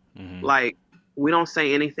 Mm-hmm. Like, we don't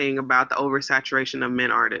say anything about the oversaturation of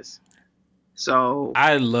men artists. So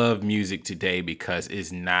I love music today because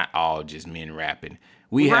it's not all just men rapping.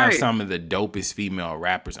 We have some of the dopest female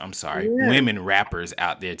rappers. Women rappers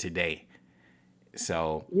out there today.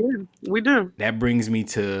 So yeah, we do. That brings me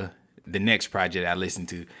to the next project I listened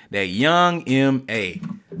to, that Young M.A.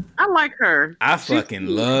 I like her. I fucking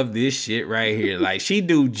love this shit right here. Like, she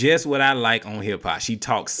do just what I like on hip hop. She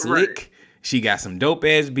talks slick. Right. She got some dope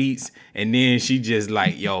ass beats, and then she just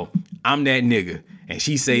like, yo, I'm that nigga. And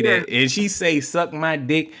she say that, and she say suck my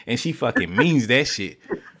dick, and she fucking means that shit.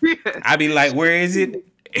 Yeah. I be like, where is it?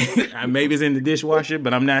 Maybe it's in the dishwasher,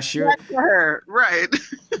 but I'm not sure. That's her, right?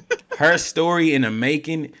 Her story in the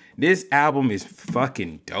making. This album is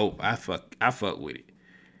fucking dope. I fuck with it.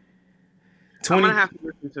 I'm gonna have to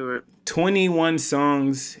listen to it. 21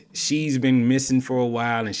 songs. She's been missing for a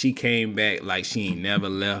while, and she came back like she ain't never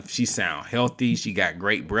left. She sound healthy. She got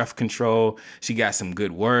great breath control. She got some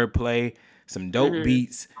good wordplay, some dope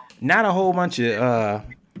beats. Not a whole bunch of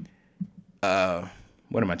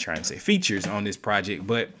what am I trying to say? Features on this project,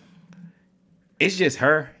 but it's just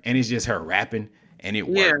her, and it's just her rapping, and it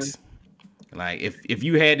works. Like, if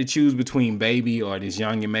you had to choose between Baby or this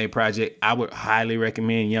Young M.A. project, I would highly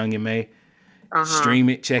recommend Young M.A. Stream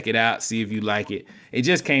it, check it out, see if you like it. It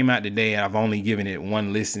just came out today, and I've only given it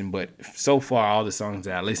one listen, but so far all the songs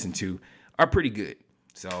that I listened to are pretty good.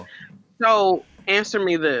 So answer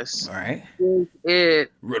me this. All right.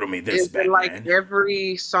 Riddle me this, Batman. Like,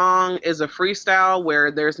 every song is a freestyle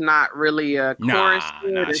where there's not really a chorus?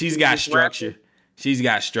 Nah. She's got structure. She's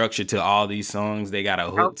got structure to all these songs. They got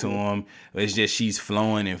a hook to them. It's just she's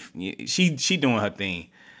flowing and she doing her thing.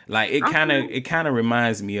 Like it kind of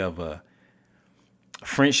reminds me of a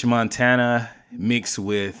French Montana mixed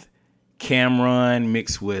with Cameron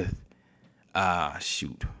mixed with French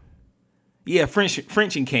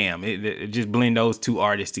and Cam. It just blend those two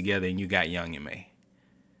artists together and you got Young M.A.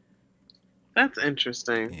 That's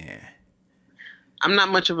interesting. Yeah. I'm not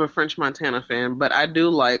much of a French Montana fan, but I do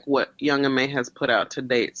like what Young M.A. has put out to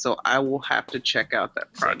date, so I will have to check out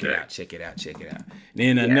that project. Check it out.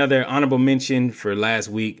 Then another honorable mention for last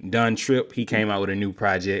week, Don Tripp. He came out with a new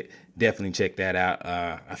project. Definitely check that out.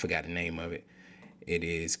 I forgot the name of it. It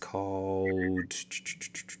is called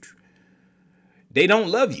They Don't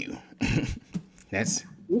Love You. That's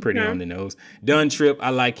pretty on the nose. Don Tripp,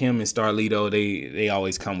 I like him, and Starlito. They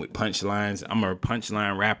always come with punchlines. I'm a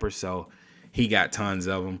punchline rapper, so he got tons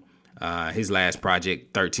of them. His last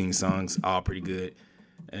project, 13 songs, all pretty good.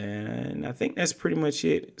 And I think that's pretty much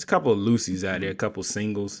it. There's a couple of Lucy's out there, a couple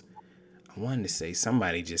singles. I wanted to say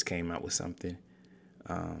somebody just came out with something.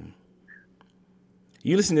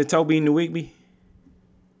 You listen to Toby and the Wigby?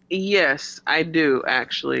 Yes, I do,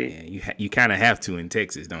 actually. Yeah, you kind of have to in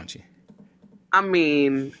Texas, don't you? I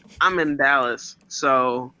mean, I'm in Dallas,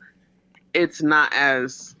 so it's not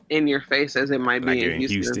as in your face as it might Like be you're in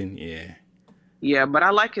Houston. Yeah. Yeah, but I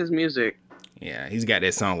like his music. Yeah, he's got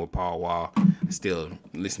that song with Paul Wall. Still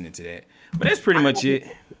listening to that. But that's pretty much it.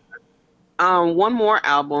 One more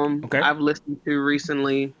album Okay. I've listened to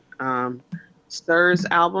recently, Stir's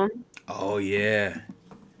album. Oh, yeah.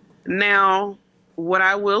 Now, what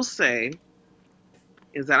I will say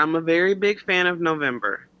is that I'm a very big fan of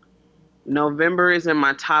November. November is in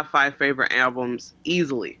my top 5 favorite albums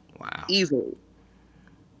easily. Wow. Easily.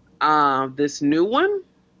 This new one,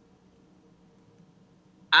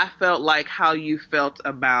 I felt like how you felt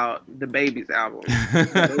about the Baby's album.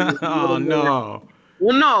 Oh, no.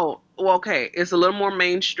 Well, no. Well, okay. It's a little more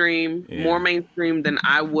mainstream, more mainstream than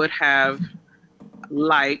I would have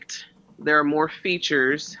liked. There are more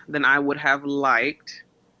features than I would have liked.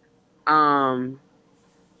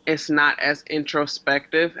 It's not as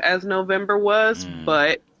introspective as November was,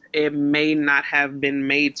 but it may not have been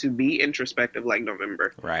made to be introspective like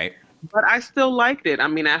November. Right. But I still liked it. I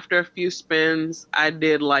mean, after a few spins, I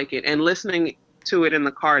did like it. And listening to it in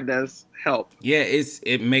the car does help. Yeah,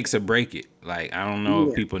 it makes or break it. Like, I don't know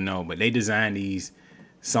if people know, but they designed these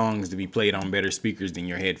songs to be played on better speakers than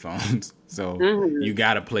your headphones. So you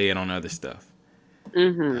got to play it on other stuff.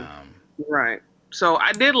 Right. So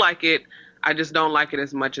I did like it. I just don't like it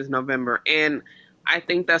as much as November. And I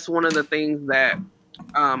think that's one of the things that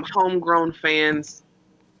homegrown fans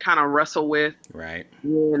kind of wrestle with. Right.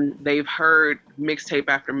 When they've heard mixtape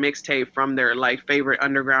after mixtape from their like favorite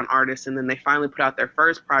underground artists, and then they finally put out their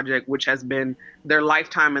first project, which has been their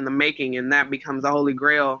lifetime in the making, and that becomes the holy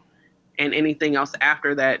grail, and anything else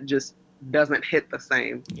after that just doesn't hit the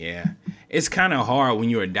same. Yeah. It's kind of hard when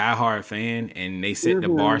you're a diehard fan and they set the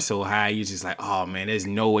bar so high, you're just like, oh man, there's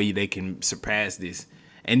no way they can surpass this.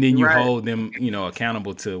 And then you hold them,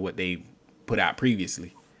 accountable to what they put out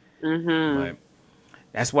previously. But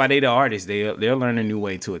that's why they the artists. They'll learn a new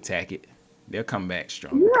way to attack it. They'll come back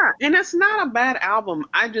strong. Yeah, and it's not a bad album.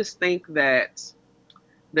 I just think that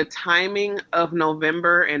the timing of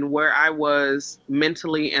November and where I was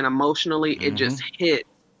mentally and emotionally, it just hit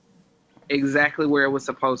exactly where it was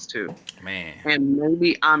supposed to. Man. And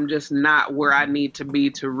maybe I'm just not where I need to be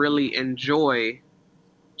to really enjoy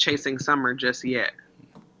Chasing Summer just yet.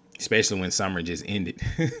 Especially when summer just ended.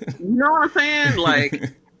 You know what I'm saying?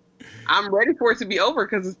 Like, I'm ready for it to be over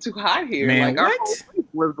because it's too hot here. Man, like, our what? whole week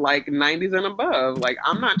was like 90s and above. Like,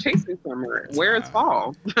 I'm not chasing summer. Where is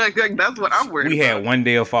fall? like that's what I'm worried We about. had one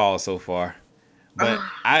day of fall so far. But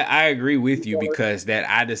I agree with you because that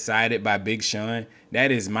I Decided by Big Sean,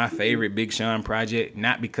 that is my favorite Big Sean project.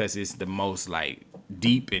 Not because it's the most like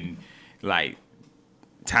deep and like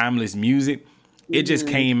timeless music. It just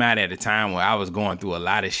came out at a time where I was going through a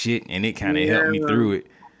lot of shit and it kind of helped me through it.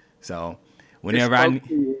 So whenever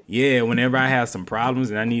whenever I have some problems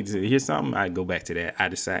and I need to hear something, I go back to that. I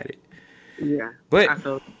Decided. Yeah. But I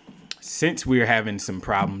feel since we're having some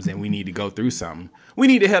problems and we need to go through something, we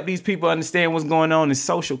need to help these people understand what's going on in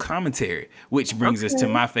social commentary, which brings us to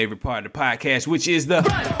my favorite part of the podcast, which is the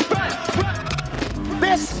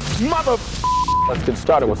This mother. Let's get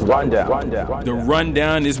started with the rundown. The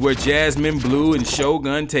rundown is where Jasmine Blue and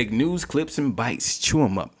Shogun take news clips and bites, chew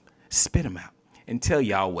them up, spit them out, and tell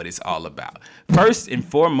y'all what it's all about. First and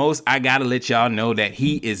foremost, I gotta let y'all know that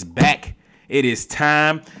he is back. It is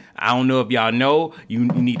time. I don't know if y'all know, you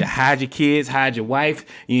need to hide your kids, hide your wife.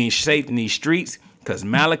 You ain't safe in these streets. because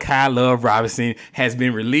Malachi Love Robinson has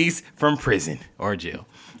been released from prison or jail.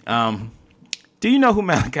 Do you know who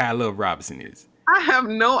Malachi Love Robinson is? I have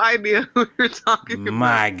no idea who you're talking about.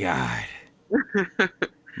 My God.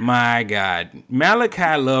 My God.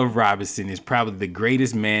 Malachi Love Robinson is probably the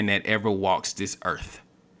greatest man that ever walks this earth.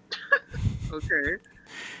 Okay.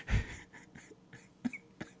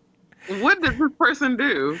 What did this person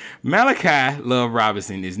do? Malachi Love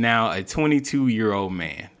Robinson is now a 22-year-old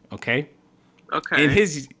man, okay? Okay. In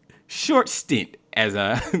his short stint as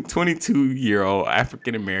a 22-year-old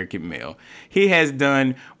African-American male, he has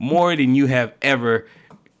done more than you have ever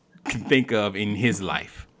can think of in his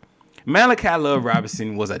life. Malachi Love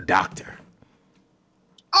Robinson was a doctor.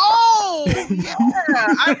 Oh, yeah.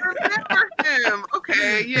 I remember him.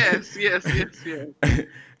 Okay, yes.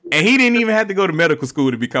 And he didn't even have to go to medical school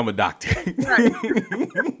to become a doctor. Right.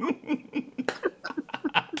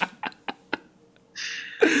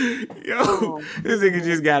 Yo, this nigga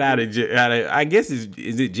just got out of jail. I guess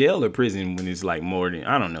is it jail or prison when it's like more than,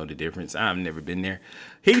 I don't know the difference. I've never been there.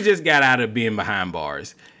 He just got out of being behind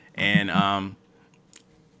bars. And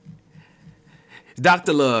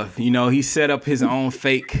Dr. Love, you know, he set up his own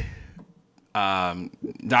fake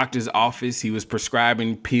doctor's office. He was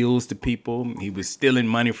prescribing pills to people. He was stealing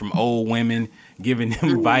money from old women, giving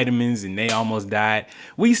them vitamins, and they almost died.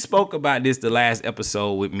 We spoke about this the last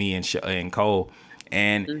episode with me and Cole,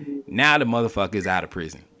 and now the motherfucker is out of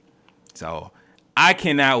prison. So I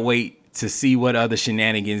cannot wait to see what other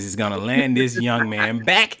shenanigans is gonna land this young man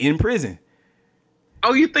back in prison.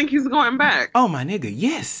 Oh, you think he's going back? Oh, my nigga,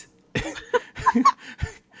 yes.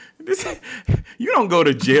 You don't go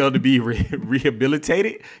to jail to be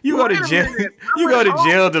rehabilitated. You go to jail. You go to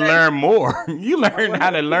jail to learn more. You learn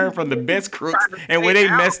how to learn from the best crooks and where they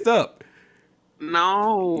messed up.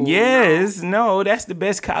 No. Yes, no, that's the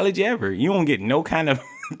best college ever. You don't get no kind of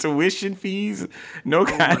tuition fees, no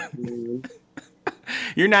kind of.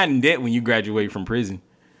 You're not in debt when you graduate from prison.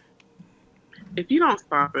 If you don't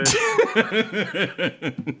stop it.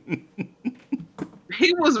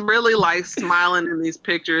 He was really like smiling in these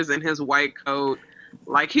pictures in his white coat.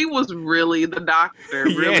 Like he was really the doctor,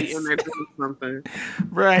 really Yes. in there doing something.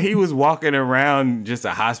 Bruh, he was walking around just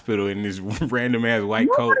a hospital in this random ass white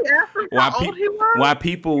coat. Nobody asked him how old he was. While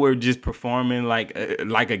people were just performing like a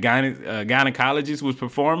gynecologist was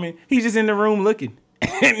performing, he's just in the room looking.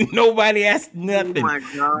 And nobody asked nothing. Oh my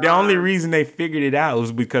God. The only reason they figured it out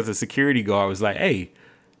was because a security guard was like, hey,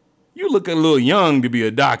 you look a little young to be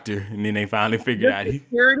a doctor. And then they finally figured out The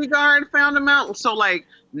security guard found him out. So like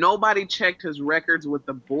nobody checked his records with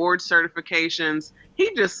the board certifications.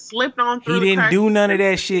 He just slipped on through. he the didn't cracks. do none of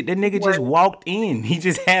that shit. That nigga just What? walked in. He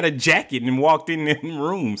just had a jacket and walked in them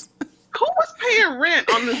rooms. Who was paying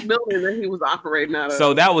rent on this building that he was operating out of?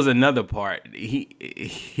 So that was another part.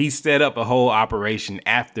 He set up a whole operation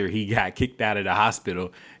after he got kicked out of the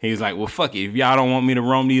hospital. He was like, well, fuck it. If y'all don't want me to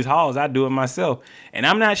roam these halls, I'll do it myself. And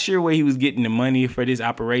I'm not sure where he was getting the money for this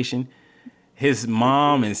operation. His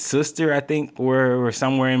mom and sister, I think, were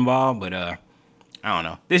somewhere involved. But I don't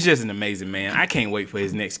know. This is just an amazing man. I can't wait for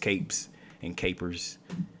his next capes and capers.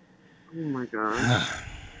 Oh my God.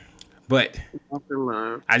 But Dr.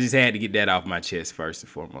 Love. I just had to get that off my chest first and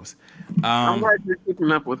foremost. I'm glad you're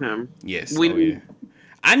keeping up with him. Yes. We oh, need- yeah.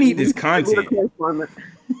 I need this content. Correspondent.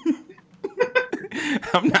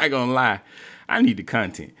 I'm not gonna lie. I need the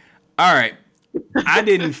content. All right. I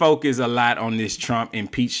didn't focus a lot on this Trump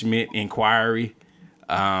impeachment inquiry.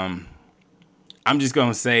 I'm just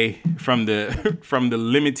gonna say from the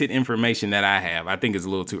limited information that I have, I think it's a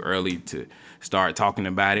little too early to start talking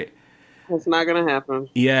about it. It's not gonna happen.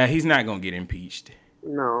 Yeah, he's not gonna get impeached.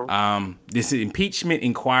 No. This impeachment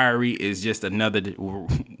inquiry is just another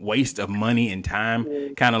waste of money and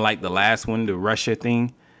time, kind of like the last one, the Russia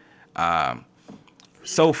thing.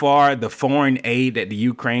 So far, the foreign aid that the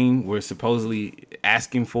Ukraine were supposedly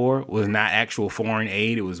asking for was not actual foreign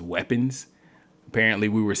aid; it was weapons. Apparently,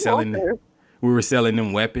 we were selling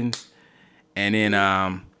them weapons, and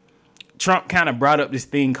then Trump kind of brought up this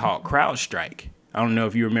thing called CrowdStrike. I don't know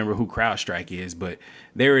if you remember who CrowdStrike is, but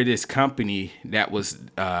they were this company that was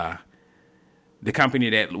the company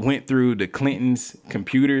that went through the Clintons'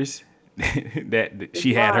 computers that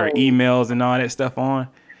she had her emails and all that stuff on.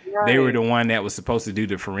 Right. They were the one that was supposed to do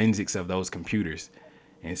the forensics of those computers.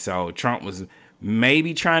 And so Trump was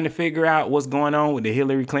maybe trying to figure out what's going on with the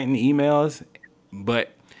Hillary Clinton emails.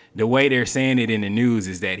 But the way they're saying it in the news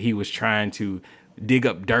is that he was trying to dig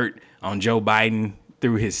up dirt on Joe Biden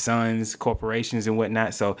through his son's corporations and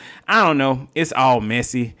whatnot. So I don't know. It's all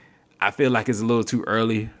messy. I feel like it's a little too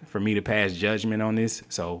early for me to pass judgment on this.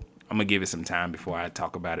 So I'm going to give it some time before I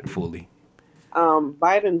talk about it fully.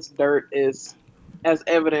 Biden's dirt is as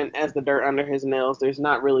evident as the dirt under his nails. There's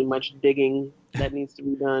not really much digging that needs to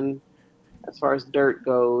be done as far as dirt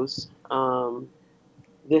goes.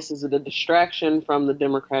 This is a distraction from the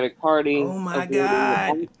Democratic Party. Oh my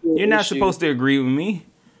God. You're not supposed to agree with me.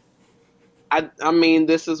 I mean,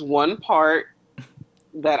 this is one part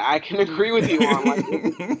that I can agree with you on. Like,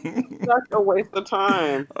 it's such a waste of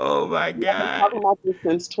time. Oh my God. I've been talking about this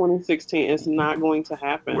since 2016. It's not going to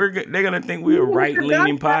happen. They're going to think we're a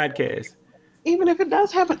right-leaning podcast. Even if it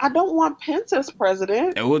does happen, I don't want Pence as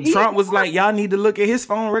president. Well, Trump was like, y'all need to look at his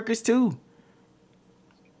phone records too.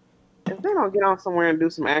 If they don't get on somewhere and do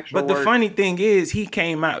some actual But the work. funny thing is, he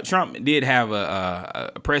came out. Trump did have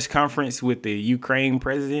a press conference with the Ukraine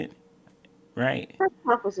president, right? Press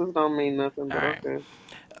conferences don't mean nothing. But Right. okay.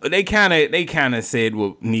 They kind of said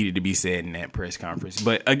what needed to be said in that press conference.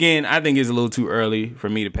 But again, I think it's a little too early for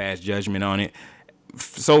me to pass judgment on it.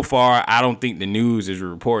 So far, I don't think the news is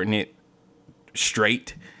reporting it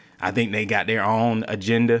straight. I think they got their own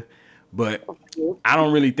agenda. But I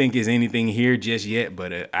don't really think there's anything here just yet.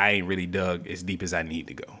 But I ain't really dug as deep as I need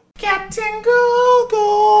to go. Captain Google.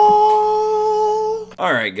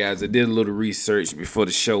 All right, guys, I did a little research before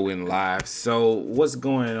the show went live. So what's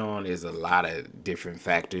going on is a lot of different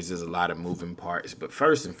factors. There's a lot of moving parts. But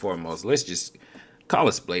first and foremost, let's just call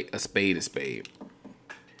a spade a spade.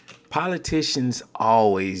 Politicians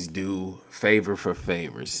always do favor for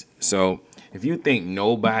favors. So if you think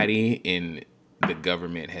nobody in the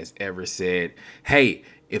government has ever said, hey,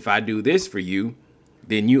 if I do this for you,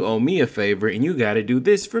 then you owe me a favor and you got to do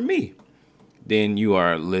this for me, then you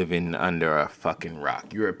are living under a fucking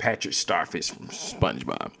rock. You're a Patrick Starfish from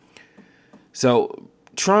SpongeBob. So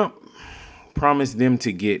Trump promised them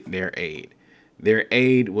to get their aid. Their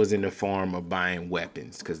aid was in the form of buying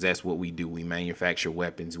weapons, because that's what we do. We manufacture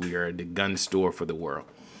weapons. We are the gun store for the world.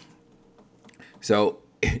 So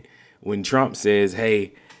when Trump says,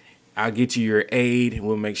 hey, I'll get you your aid,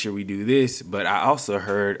 we'll make sure we do this. But I also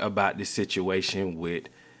heard about the situation with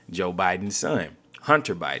Joe Biden's son,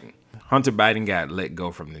 Hunter Biden. Hunter Biden got let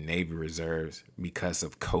go from the Navy Reserves because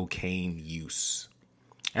of cocaine use.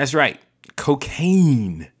 That's right,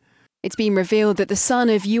 cocaine. It's been revealed that the son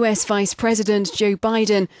of US Vice President Joe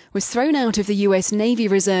Biden was thrown out of the US Navy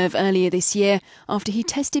Reserve earlier this year after he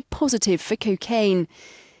tested positive for cocaine.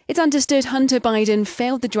 It's understood Hunter Biden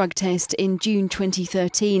failed the drug test in June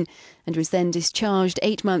 2013 and was then discharged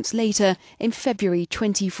 8 months later in February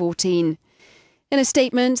 2014. In a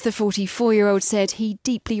statement, the 44-year-old said he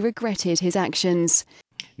deeply regretted his actions.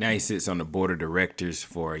 Now he sits on the board of directors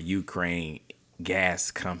for a Ukraine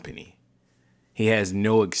gas company. He has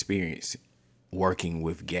no experience working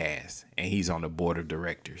with gas, and he's on the board of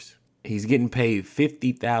directors. He's getting paid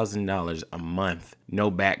 $50,000 a month,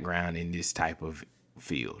 no background in this type of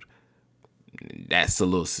field. That's a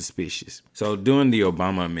little suspicious. So during the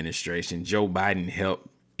Obama administration, Joe Biden helped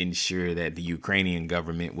ensure that the Ukrainian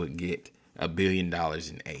government would get $1 billion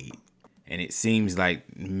in aid. And it seems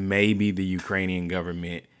like maybe the Ukrainian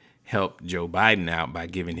government helped Joe Biden out by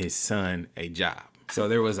giving his son a job. So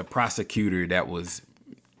there was a prosecutor that was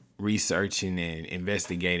researching and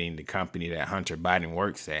investigating the company that Hunter Biden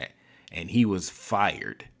works at, and he was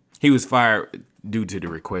fired. He was fired due to the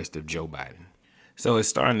request of Joe Biden. So it's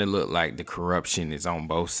starting to look like the corruption is on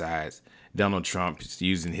both sides. Donald Trump is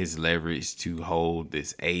using his leverage to hold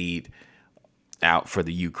this aid out for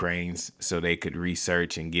the Ukrainians so they could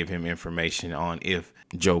research and give him information on if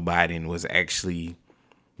Joe Biden was actually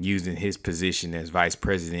using his position as vice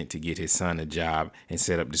president to get his son a job and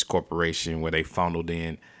set up this corporation where they funneled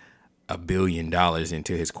in $1 billion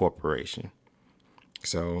into his corporation.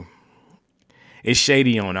 So it's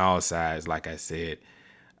shady on all sides. Like I said,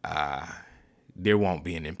 there won't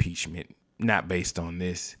be an impeachment, not based on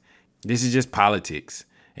this. This is just politics.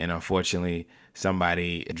 And unfortunately,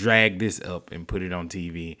 somebody dragged this up and put it on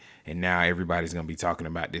TV. And now everybody's going to be talking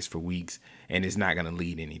about this for weeks. And it's not going to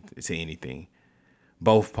lead to anything.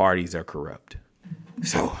 Both parties are corrupt.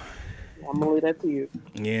 So I'm going to leave that to you.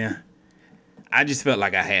 Yeah. I just felt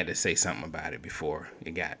like I had to say something about it before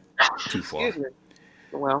it got too far. Excuse me.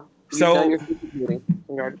 Well, you've done your duty.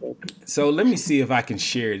 Congratulations. So let me see if I can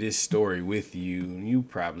share this story with you. You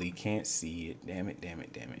probably can't see it. Damn it.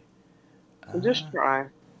 Just try.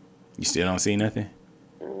 You still don't see nothing?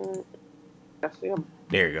 I see him.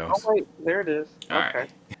 There it goes. Oh, wait. There it is. All okay. right.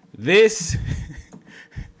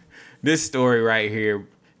 This story right here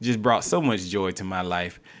just brought so much joy to my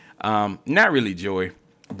life. Not really joy,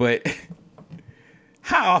 but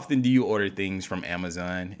how often do you order things from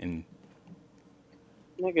Amazon? And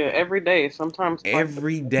Nigga, every day. Sometimes twice.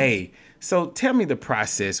 every day. So tell me the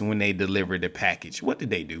process when they deliver the package. What did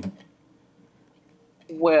they do?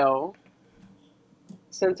 Well,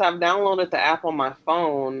 since I've downloaded the app on my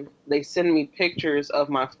phone, they send me pictures of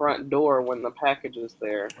my front door when the package is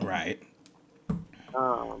there. Right.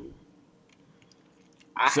 I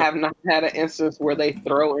have not had an instance where they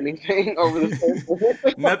throw anything over the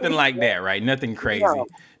fence. Nothing like that, right? Nothing crazy. No,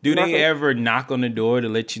 Do nothing. they ever knock on the door to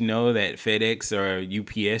let you know that FedEx or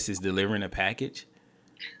UPS is delivering a package?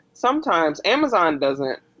 Sometimes Amazon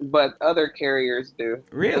doesn't, but other carriers do.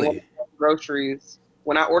 Really? Groceries.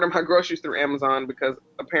 When I order my groceries through Amazon, because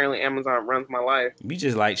apparently Amazon runs my life. We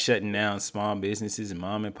just like shutting down small businesses and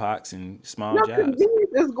mom and pops and small No, jobs.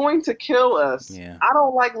 convenience is going to kill us. Yeah. I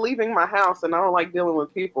don't like leaving my house, and I don't like dealing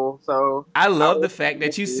with people. So I love the fact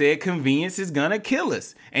that you said convenience is gonna kill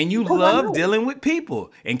us, and you love dealing with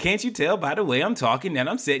people. And can't you tell by the way I'm talking that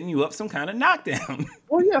I'm setting you up some kind of knockdown?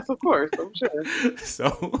 Well, yes, of course, I'm sure.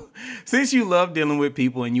 So, since you love dealing with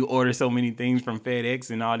people and you order so many things from FedEx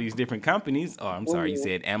and all these different companies, oh, I'm sorry, you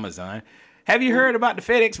said Amazon. Have you heard about the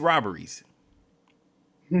FedEx robberies?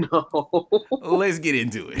 No. Let's get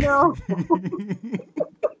into it. No.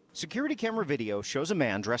 Security camera video shows a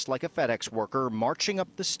man dressed like a FedEx worker marching up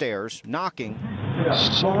the stairs, knocking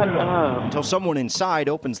Shut up. until someone inside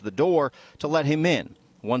opens the door to let him in.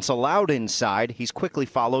 Once allowed inside, he's quickly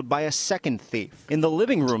followed by a second thief. In the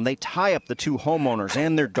living room, they tie up the two homeowners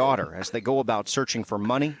and their daughter as they go about searching for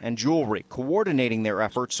money and jewelry, coordinating their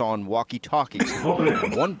efforts on walkie-talkies.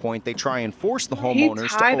 At one point, they try and force the homeowners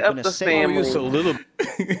to tied open up a the safe. family.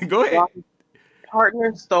 Go ahead.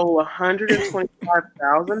 Partner stole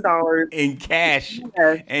 $125,000 In cash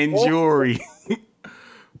Yes. and jewelry.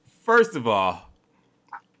 First of all,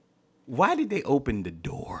 why did they open the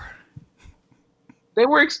door? They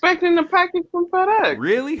were expecting the package from FedEx.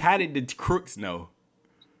 Really? How did the crooks know?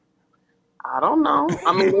 I don't know.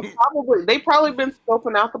 I mean, they probably been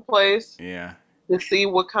scoping out the place Yeah. to see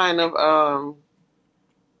what kind of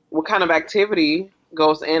activity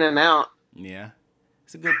goes in and out. Yeah.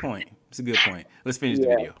 It's a good point. Let's finish the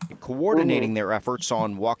video. Coordinating their efforts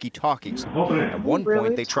on walkie-talkies. At one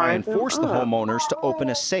point, they try and force the homeowners to open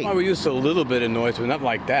a safe. Well, we're used to a little bit of noise, but not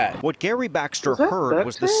like that. What Gary Baxter that heard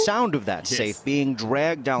was the duct tape? sound of that safe being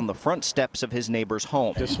dragged down the front steps of his neighbor's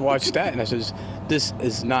home. Just watched that, and I says, this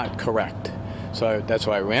is not correct. So that's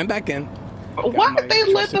why I ran back in. But why did they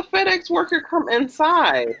let the FedEx worker come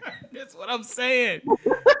inside? That's what I'm saying.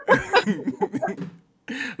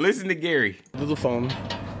 Listen to Gary. Little phone.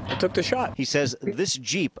 I took the shot. He says this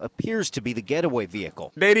Jeep appears to be the getaway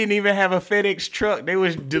vehicle. They didn't even have a FedEx truck. They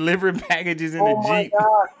was delivering packages in Oh a my Jeep.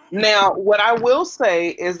 God. Now, what I will say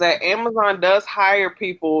is that Amazon does hire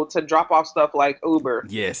people to drop off stuff like Uber.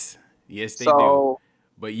 Yes, they do. So,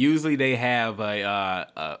 But usually they have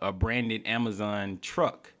a branded Amazon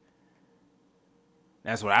truck.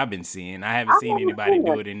 That's what I've been seeing. I haven't seen anybody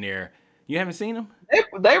do it in there. You haven't seen them?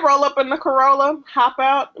 they roll up in the Corolla, hop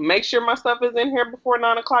out, make sure my stuff is in here before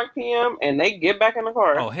 9:00 p.m., and they get back in the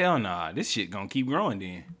car. Oh, hell nah. This shit gonna keep growing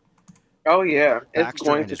then. Oh yeah, it's Baxter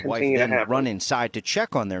going and to his wife continue to then happen. run inside to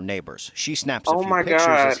check on their neighbors. She snaps a Oh few my pictures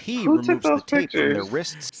God. as he Who took removes the those tape from their pictures?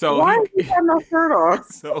 wrists. So Why does he have no shirt on?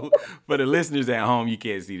 So for the listeners at home, you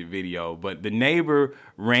can't see the video, but the neighbor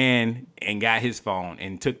ran and got his phone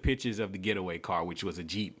and took pictures of the getaway car, which was a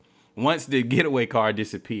Jeep. Once the getaway car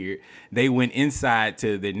disappeared, they went inside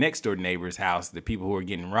to the next door neighbor's house, the people who were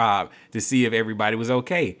getting robbed, to see if everybody was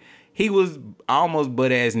okay. He was almost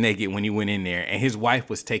butt-ass naked when he went in there, and his wife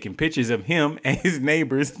was taking pictures of him and his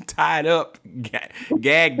neighbors tied up,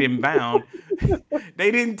 gagged and bound.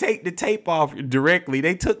 They didn't take the tape off directly.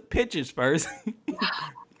 They took pictures first.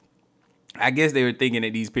 I guess they were thinking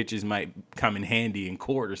that these pictures might come in handy in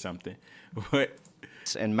court or something. But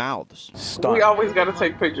And mouths. Stop. We always got to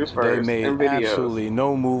take pictures They first made and videos. absolutely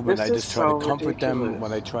no movement. This I is just try to so comfort them ridiculous.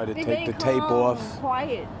 when I try to take the tape off.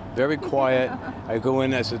 Quiet. Very quiet. I go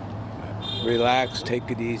in, I said, relax, take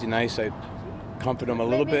it easy, nice. I comfort them a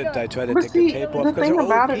little bit. I try to But take see, the tape off the because thing they're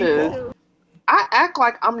old about it people. is, I act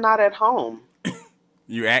like I'm not at home.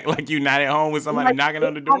 you act like you're not at home with somebody Like, knocking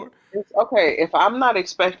on the door? It's okay, if I'm not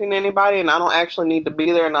expecting anybody and I don't actually need to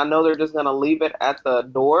be there and I know they're just going to leave it at the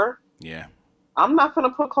door, Yeah. I'm not going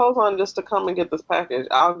to put clothes on just to come and get this package.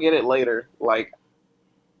 I'll get it later. Like,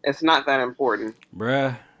 it's not that important.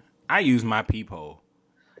 Bruh, I use my peephole.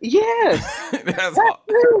 Yes, That's that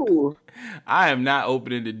all. too. I am not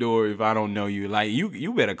opening the door if I don't know you. Like,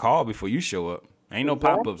 you better call before you show up. Ain't no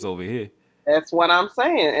Exactly. pop-ups over here. That's what I'm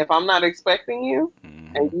saying. If I'm not expecting you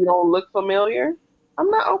and you don't look familiar, I'm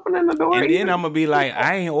not opening the door. And then either. I'm going to be like,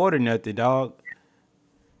 I ain't ordered nothing, dog.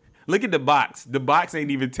 Look at the box. The box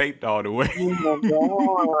ain't even taped all the way. Oh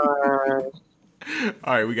my gosh.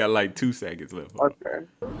 All right, we got like 2 seconds left. Okay.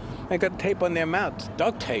 They got tape on their mouths,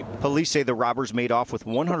 duct tape. Police say the robbers made off with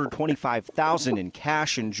 $125,000 in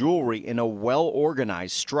cash and jewelry in a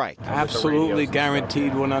well-organized strike. Absolutely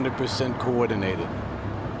guaranteed, 100% coordinated.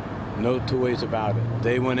 No two ways about it.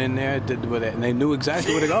 They went in there, did with it, and they knew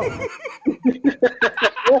exactly where to go.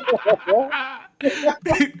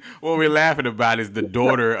 What we're laughing about is the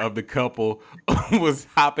daughter of the couple was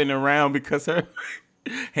hopping around because her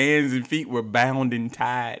hands and feet were bound and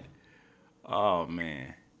tied. Oh,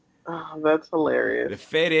 man. Oh, that's hilarious. The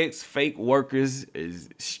FedEx fake workers is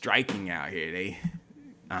striking out here. They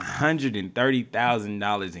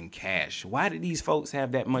 $130,000 in cash. Why do these folks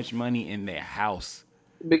have that much money in their house?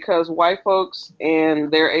 Because white folks,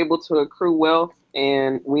 and they're able to accrue wealth,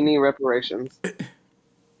 and we need reparations.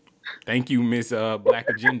 Thank you, Miss Black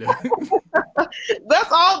Agenda.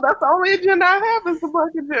 That's all. That's the only agenda I have is the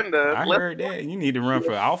Black Agenda. I heard that. You need to run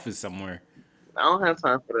for office somewhere. I don't have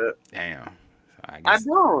time for that. Damn. So I I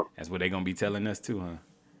don't. That's what they're going to be telling us too, huh?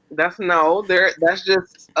 That's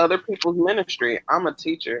just other people's ministry. I'm a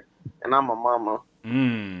teacher, and I'm a mama.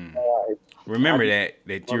 Remember that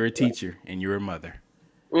you're a teacher and you're a mother.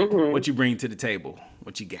 Mm-hmm. What you bring to the table?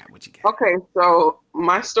 What you got? Okay, so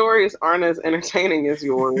my stories aren't as entertaining as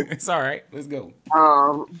yours. It's all right. Let's go.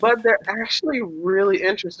 But they're actually really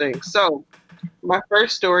interesting. So my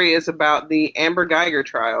first story is about the Amber Geiger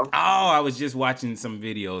trial. Oh, I was just watching some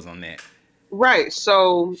videos on that. Right.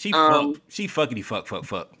 So she fuckity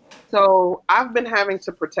fuck. So I've been having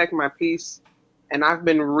to protect my peace, and I've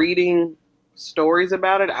been reading stories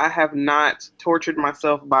about it. I have not tortured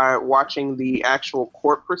myself by watching the actual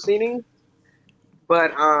court proceedings.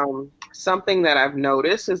 But something that I've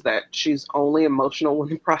noticed is that she's only emotional when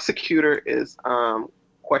the prosecutor is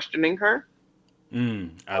questioning her.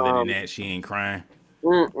 Other than that, she ain't crying.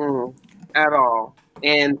 At all.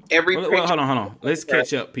 And every hold on. Let's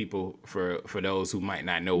catch up, people, for those who might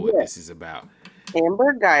not know what this is about.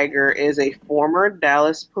 Amber Geiger is a former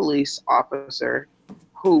Dallas police officer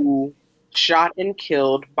who shot and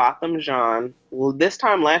killed Botham Jean. Well, this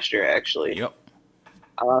time last year, actually. Yep.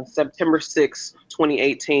 September 6,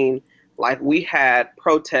 2018. Like, we had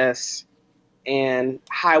protests and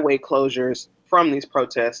highway closures from these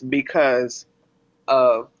protests because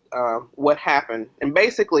of what happened. And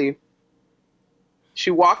basically,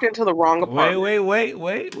 she walked into the wrong apartment.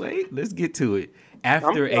 Wait. Let's get to it.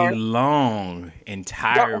 After a long and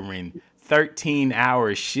tiring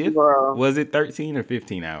 13-hour shift. Bro. Was it 13 or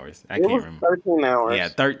 15 hours? I can't remember. 13 hours. Yeah,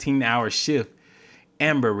 13-hour shift.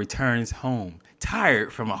 Amber returns home,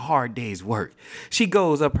 tired from a hard day's work. She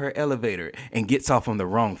goes up her elevator and gets off on the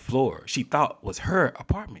wrong floor she thought was her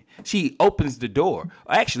apartment. She opens the door.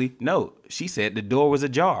 Actually, no, she said the door was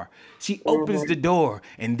ajar. She opens the door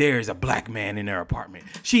and there's a black man in her apartment.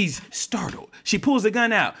 She's startled. She pulls a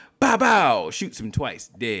gun out. Bow, bow, shoots him twice,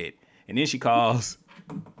 dead. And then she calls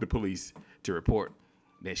the police to report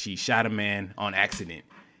that she shot a man on accident.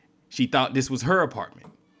 She thought this was her apartment.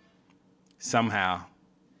 Somehow,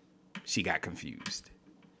 she got confused.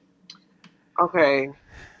 Okay.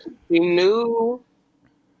 She knew.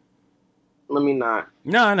 Let me not.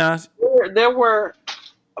 No. There were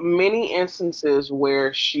many instances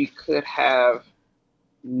where she could have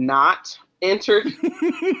not entered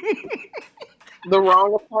the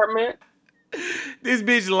wrong apartment. This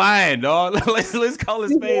bitch lying, dog. Let's call a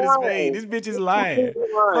spade a spade. This bitch is lying.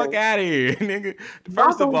 Fuck out of here, nigga.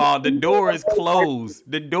 First of all, the door is closed.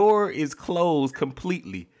 The door is closed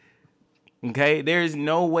completely. Okay? There is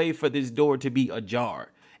no way for this door to be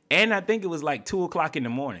ajar. And I think it was like 2:00 in the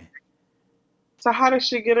morning. So how did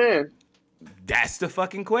she get in? That's the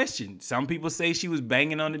fucking question. Some people say she was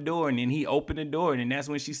banging on the door and then he opened the door and then that's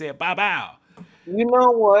when she said, bow, bow. You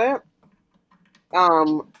know what?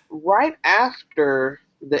 Right after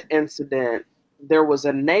the incident, there was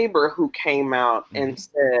a neighbor who came out and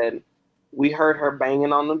said, we heard her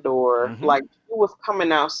banging on the door. Like, she was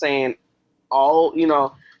coming out saying all,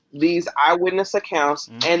 these eyewitness accounts,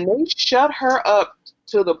 and they shut her up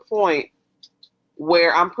to the point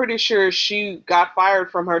where I'm pretty sure she got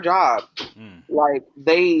fired from her job. Like,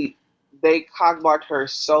 they cockblocked her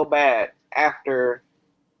so bad after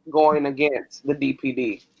going against the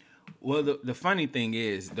DPD. Well, the funny thing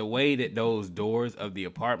is, the way that those doors of the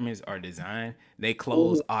apartments are designed, they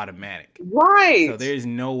close automatic. Right. So there's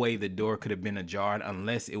no way the door could have been ajar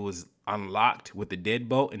unless it was unlocked with the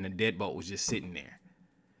deadbolt and the deadbolt was just sitting there.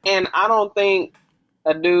 And I don't think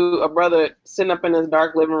a brother sitting up in his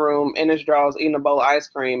dark living room in his drawers eating a bowl of ice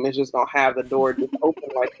cream is just going to have the door just open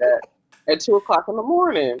like that at 2:00 in the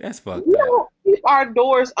morning. That's fucked We up. don't keep our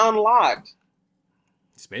doors unlocked.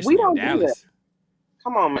 Especially in Dallas.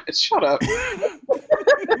 Come on, man. Shut up.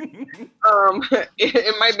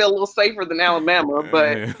 It might be a little safer than Alabama,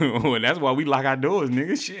 but well, that's why we lock our doors,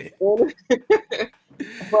 nigga. Shit.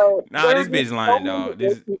 but Nah, this there's bitch lying, dog.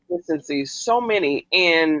 This inconsistencies, so many,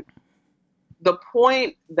 and the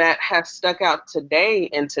point that has stuck out today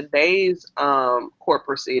in today's court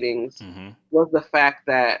proceedings was the fact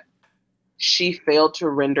that she failed to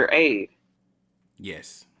render aid.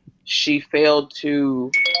 Yes. She failed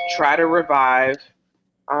to try to revive,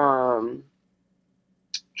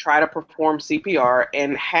 try to perform CPR.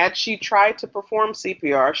 And had she tried to perform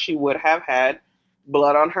CPR, she would have had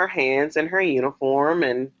blood on her hands and her uniform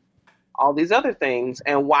and all these other things.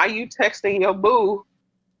 And why you texting your boo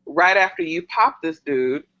right after you pop this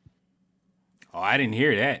dude? Oh, I didn't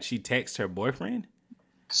hear that. She texted her boyfriend?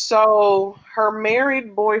 So her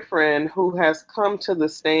married boyfriend, who has come to the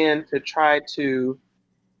stand to try to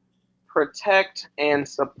protect and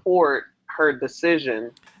support her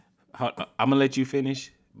decision. I'm gonna let you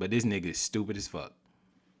finish, but this nigga is stupid as fuck.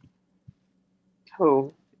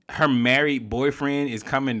 Who? Her married boyfriend is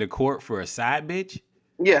coming to court for a side bitch?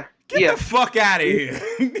 Yeah. Get the fuck out of here.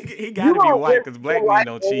 He gotta be white because black men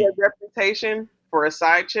don't cheat. Reputation for a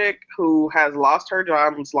side chick who has lost her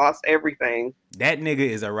job, who's lost everything. That nigga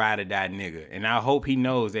is a ride or die nigga. And I hope he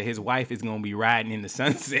knows that his wife is gonna be riding in the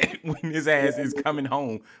sunset when his ass is coming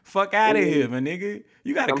home. Fuck out of here, my nigga.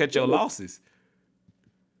 You gotta cut your losses.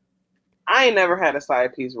 I ain't never had a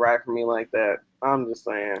side piece ride for me like that. I'm just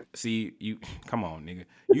saying. See, you come on, nigga.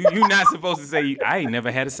 You not supposed to say I ain't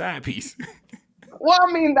never had a side piece. Well,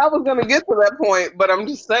 I mean, I was gonna get to that point, but I'm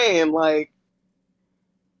just saying, like,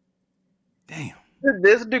 damn. To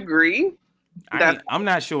this degree, I'm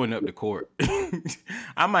not showing up to court.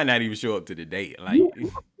 I might not even show up to the date. Like,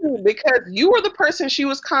 because you were the person she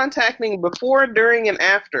was contacting before, during, and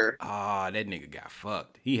after. Oh, that nigga got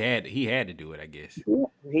fucked. He had to do it, I guess. Yeah,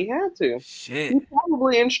 he had to. Shit. He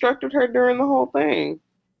probably instructed her during the whole thing.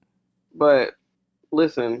 But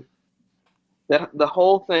listen, the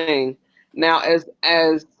whole thing now, as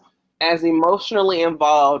emotionally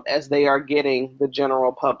involved as they are getting the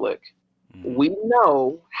general public. We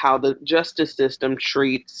know how the justice system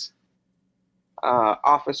treats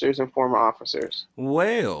officers and former officers.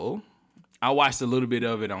 Well, I watched a little bit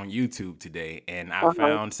of it on YouTube today, and I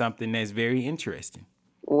found something that's very interesting.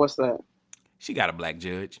 What's that? She got a black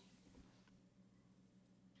judge.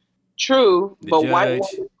 True, but white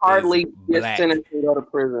women hardly get sentenced to go to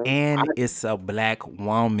prison. And it's a black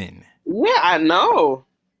woman. Yeah, I know.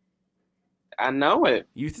 I know it.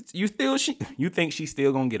 You think she's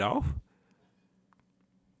still gonna get off?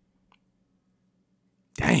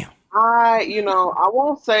 Damn. I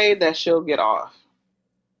won't say that she'll get off,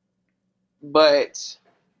 but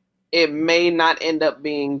it may not end up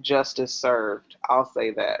being justice served. I'll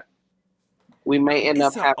say that. We may end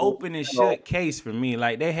up having an open and shut case for me.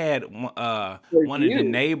 Like they had one of the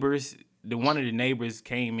neighbors. One of the neighbors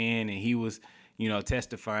came in and he was,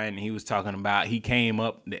 testifying, and he was talking about he came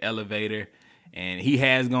up the elevator and he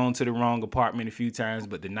has gone to the wrong apartment a few times,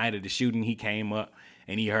 but the night of the shooting he came up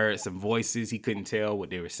and he heard some voices. He couldn't tell what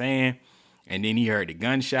they were saying. And then he heard the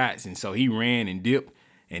gunshots. And so he ran and dipped.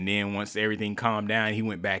 And then once everything calmed down, he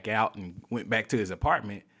went back out and went back to his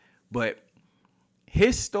apartment. But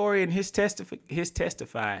his story and his testimony,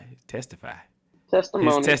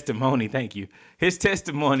 thank you. His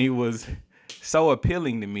testimony was so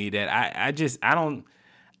appealing to me that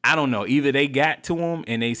I don't know. Either they got to him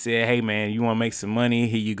and they said, hey man, you want to make some money?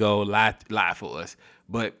 Here you go, lie for us.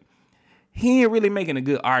 But he ain't really making a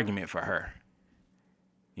good argument for her.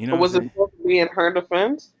 Was it supposed to be in her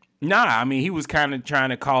defense? Nah, I mean, he was kind of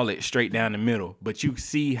trying to call it straight down the middle. But you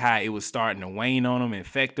see how it was starting to wane on him and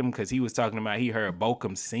affect him, because he was talking about he heard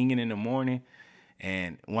Bokum singing in the morning.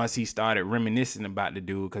 And once he started reminiscing about the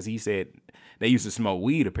dude, because he said they used to smoke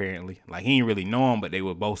weed apparently. Like, he didn't really know him, but they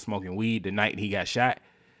were both smoking weed the night he got shot.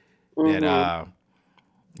 That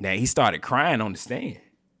he started crying on the stand.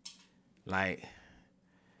 Like,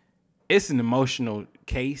 it's an emotional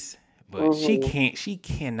case, but she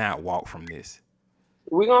cannot walk from this.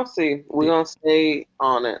 We're going to see. We're going to stay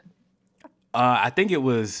on it. I think it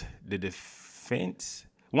was the defense.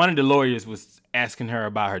 One of the lawyers was asking her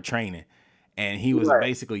about her training, and he was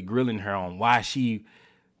basically grilling her on why she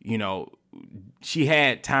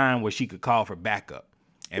had time where she could call for backup,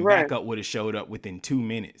 and backup would have showed up within 2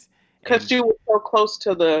 minutes. Because she was so close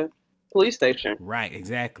to the police station. Right,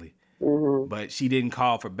 exactly. Mm-hmm. But she didn't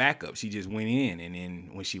call for backup. She just went in, and then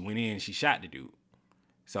when she went in, she shot the dude.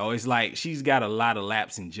 So it's like she's got a lot of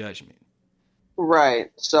lapse in judgment.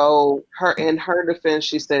 Right. So in her defense,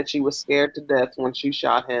 she said she was scared to death when she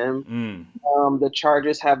shot him. The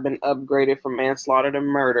charges have been upgraded from manslaughter to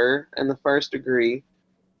murder in the first degree.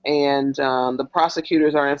 And the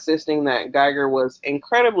prosecutors are insisting that Geiger was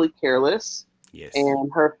incredibly careless. Yes. And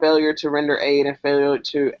her failure to render aid and failure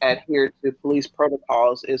to adhere to police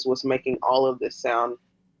protocols is what's making all of this sound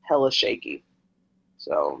hella shaky.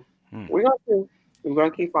 So we're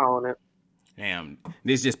gonna keep following it. Damn,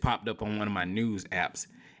 this just popped up on one of my news apps.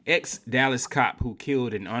 Ex-Dallas cop who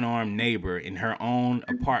killed an unarmed neighbor in her own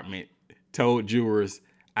apartment told jurors,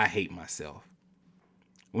 "I hate myself."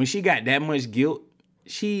 When she got that much guilt,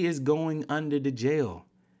 she is going under the jail.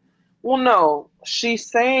 Well, no, she's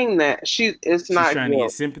saying that she's not trying to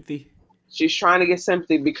get sympathy. She's trying to get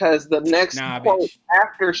sympathy because the next quote bitch.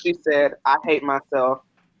 after she said, "I hate myself,"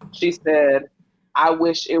 she said, "I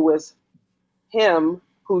wish it was him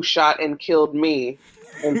who shot and killed me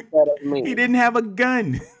instead of me." He didn't have a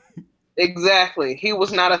gun. Exactly. He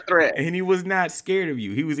was not a threat. And he was not scared of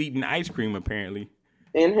you. He was eating ice cream, apparently.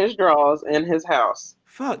 In his drawers, in his house.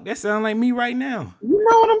 Fuck, that sounds like me right now. You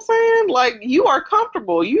know what I'm saying? Like, you are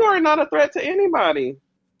comfortable. You are not a threat to anybody.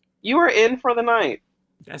 You are in for the night.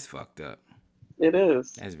 That's fucked up. It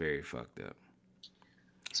is. That's very fucked up.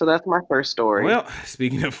 So that's my first story. Well,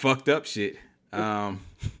 speaking of fucked up shit, oh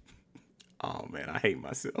man, I hate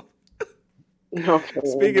myself. Okay.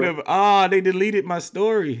 Speaking of, they deleted my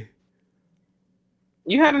story.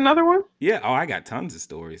 You had another one? Yeah. Oh, I got tons of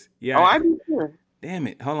stories. Yeah. I do too. Damn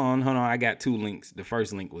it. Hold on. I got 2 links. The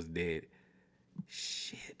first link was dead.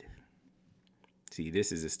 Shit. See,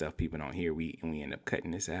 this is the stuff people don't hear. We end up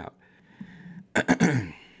cutting this out.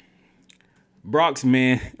 A Bronx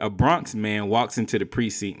man walks into the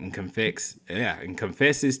precinct and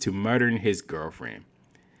confesses to murdering his girlfriend.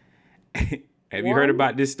 Have you heard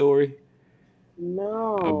about this story?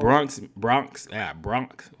 No. A Bronx.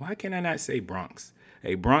 Why can I not say Bronx?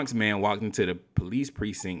 A Bronx man walked into the police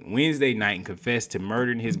precinct Wednesday night and confessed to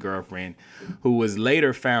murdering his girlfriend, who was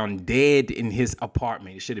later found dead in his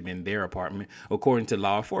apartment. It should have been their apartment, according to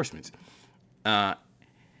law enforcement.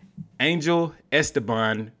 Angel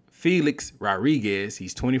Esteban Felix Rodriguez,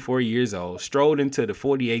 he's 24 years old, strolled into the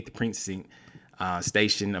 48th precinct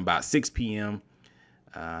station about 6 p.m.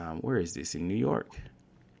 Where is this, in New York?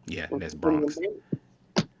 Yeah, that's Bronx.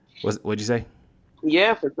 What'd you say?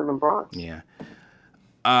 Yeah, if it's in the Bronx. Yeah.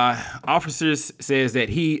 Officers says that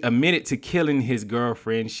he admitted to killing his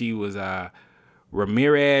girlfriend. She was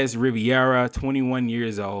Ramirez Riviera, 21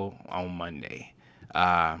 years old, on Monday.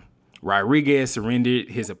 Rodriguez surrendered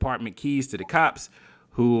his apartment keys to the cops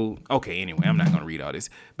anyway, I'm not going to read all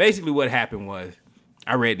this. Basically what happened was,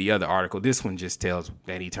 I read the other article. This one just tells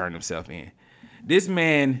that he turned himself in. This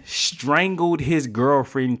man strangled his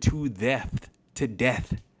girlfriend to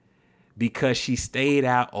death because she stayed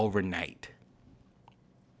out overnight.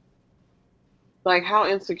 Like, how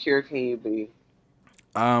insecure can you be?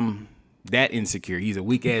 That insecure. He's a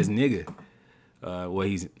weak ass nigga. Well,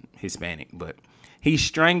 he's Hispanic, but he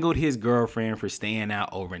strangled his girlfriend for staying out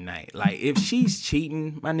overnight. Like, if she's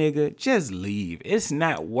cheating, my nigga, just leave. It's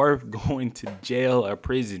not worth going to jail or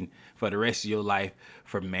prison for the rest of your life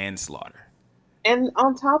for manslaughter. And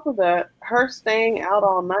on top of that, her staying out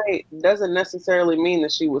all night doesn't necessarily mean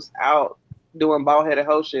that she was out doing bald-headed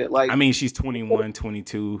hoe shit. Like, I mean, she's 21,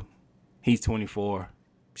 22. He's 24.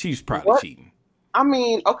 She's probably cheating. I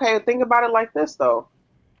mean, okay, think about it like this, though.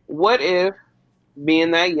 What if,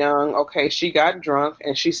 being that young, okay, she got drunk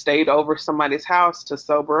and she stayed over somebody's house to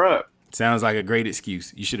sober up? Sounds like a great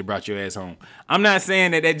excuse. You should have brought your ass home. I'm not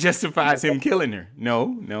saying that justifies him killing her.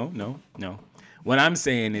 No. What I'm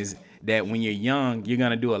saying is that when you're young, you're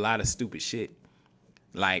going to do a lot of stupid shit.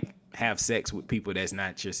 Like have sex with people that's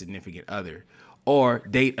not your significant other. Or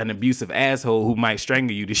date an abusive asshole who might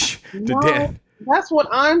strangle you to death. That's what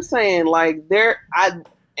I'm saying. Like,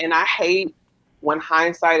 I hate when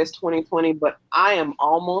hindsight is 20/20, but I am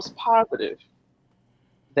almost positive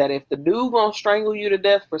that if the dude gonna strangle you to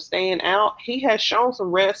death for staying out, he has shown some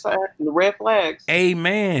red flags.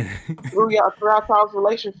 Amen. throughout y'all's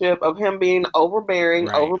relationship of him being overbearing,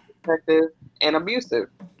 overprotective, and abusive.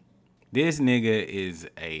 This nigga is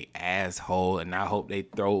a asshole, and I hope they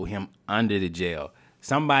throw him under the jail.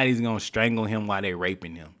 Somebody's gonna strangle him while they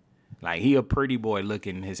raping him. Like, he a pretty boy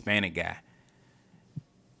looking Hispanic guy.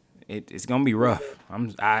 It's gonna be rough.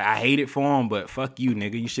 I hate it for him, but fuck you,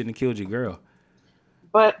 nigga. You shouldn't have killed your girl.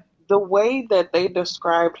 But the way that they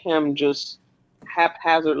described him just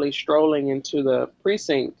haphazardly strolling into the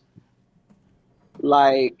precinct,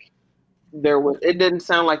 like, it didn't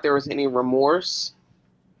sound like there was any remorse.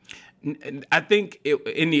 I think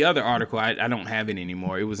in the other article, I don't have it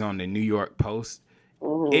anymore. It was on the New York Post.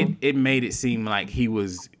 Mm-hmm. It made it seem like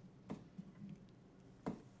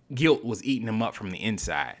guilt was eating him up from the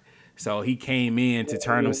inside. So he came in to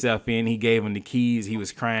turn himself in. He gave him the keys. He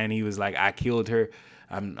was crying. He was like, I killed her.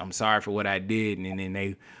 I'm sorry for what I did. And then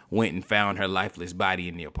they went and found her lifeless body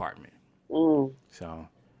in the apartment. So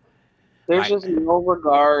there's just no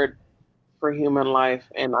regard for human life.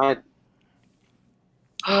 And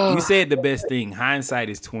you said the best thing. Hindsight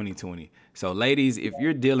is 20/20. So ladies, if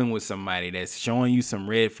you're dealing with somebody that's showing you some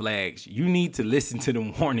red flags, you need to listen to the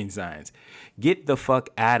warning signs. Get the fuck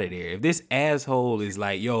out of there. If this asshole is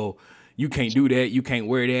like, yo, you can't do that, you can't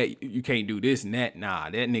wear that, you can't do this and that, nah,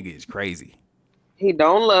 that nigga is crazy. He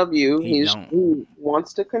don't love you. He He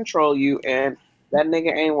wants to control you, and that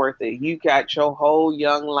nigga ain't worth it. You got your whole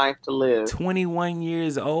young life to live. 21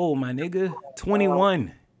 years old, my nigga.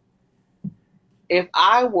 21. If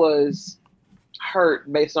I was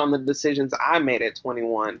hurt based on the decisions I made at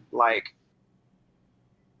 21, like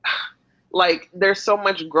there's so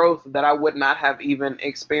much growth that I would not have even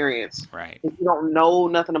experienced. Right. If you don't know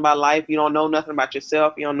nothing about life, you don't know nothing about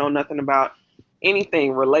yourself, you don't know nothing about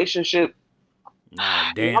anything, relationship.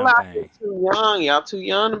 Nah, damn Y'all out thing. here too young. Y'all too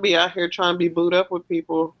young to be out here trying to be booed up with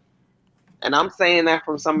people. And I'm saying that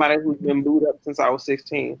from somebody who's been booed up since I was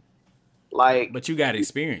 16. But you got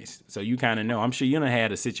experience, so you kind of know. I'm sure you done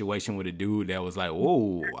had a situation with a dude that was like,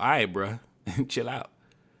 whoa, all right, bro, chill out.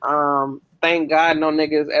 Thank God no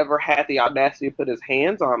niggas ever had the audacity to put his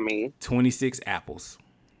hands on me. 26 apples.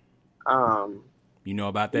 You know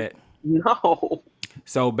about that? No.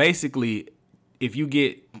 So basically, if you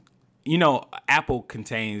get, apple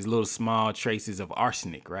contains little small traces of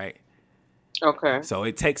arsenic, right? Okay. So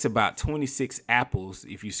it takes about 26 apples.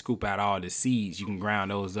 If you scoop out all the seeds, you can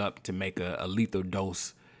ground those up to make a lethal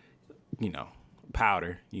dose,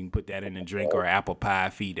 powder. You can put that in a drink or apple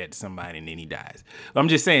pie, feed that to somebody, and then he dies. But I'm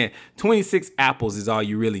just saying, 26 apples is all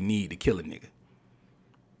you really need to kill a nigga.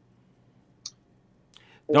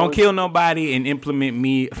 Don't kill nobody and implement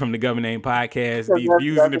me from the Government Name Podcast. These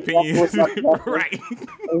views and opinions. Right.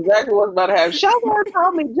 Exactly what's about to happen. Sugar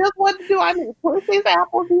told me just what to do. I need to put these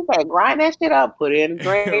apples. You said grind that shit up, put it in a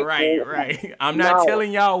drink. Right. I'm not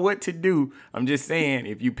telling y'all what to do. I'm just saying,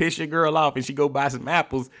 if you piss your girl off and she go buy some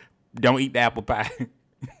apples, don't eat the apple pie.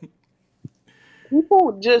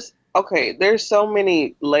 People just, okay, there's so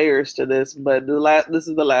many layers to this, but this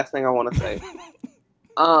is the last thing I want to say.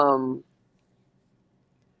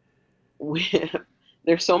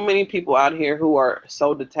 There's so many people out here who are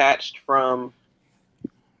so detached from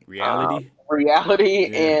reality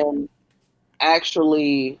and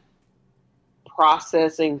actually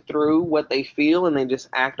processing through what they feel, and they just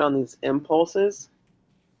act on these impulses,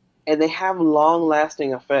 and they have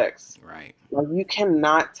long-lasting effects. Right. Like, you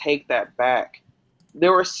cannot take that back.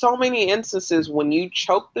 There were so many instances when you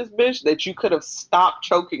choked this bitch that you could have stopped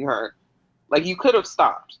choking her. Like, you could have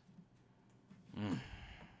stopped.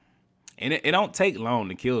 And it don't take long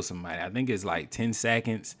to kill somebody. I think it's like 10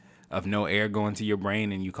 seconds of no air going to your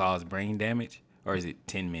brain and you cause brain damage. Or is it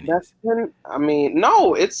 10 minutes?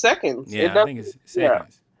 No, it's seconds. Yeah, I think it's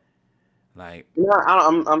seconds. Yeah. Like,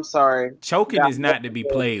 I'm sorry. Choking is not to be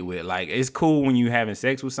played with. Like, it's cool when you having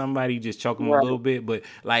sex with somebody, you just choke them a little bit, but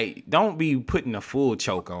like, don't be putting a full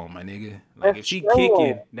choke on, my nigga. Like, if she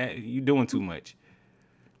kicking, that you doing too much.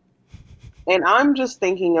 And I'm just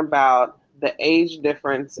thinking about the age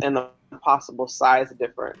difference and the possible size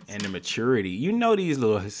difference and the maturity. These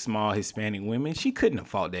little small Hispanic women, she couldn't have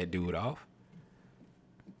fought that dude off.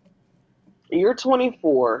 You're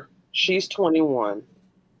 24, she's 21,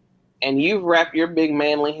 and you've wrapped your big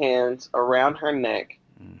manly hands around her neck,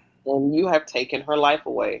 and you have taken her life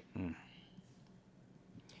away.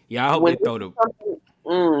 Yeah, I hope they throw the.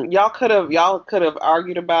 Y'all could have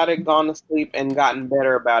argued about it, gone to sleep, and gotten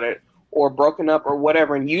better about it, or broken up, or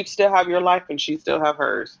whatever, and you'd still have your life, and she'd still have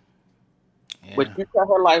hers. Yeah. But you cut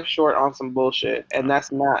her life short on some bullshit, and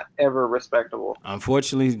that's not ever respectable.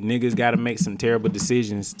 Unfortunately, niggas got to make some terrible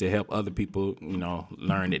decisions to help other people,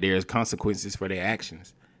 learn that there's consequences for their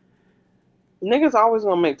actions. Niggas always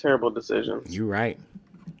gonna make terrible decisions. You right.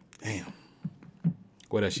 Damn.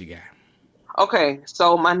 What else you got? Okay,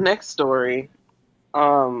 so my next story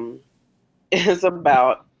is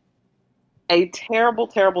about a terrible,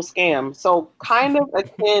 terrible scam. So kind of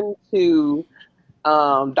akin to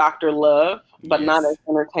Dr. Love, but not as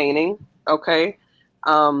entertaining. Okay.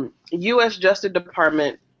 U.S. Justice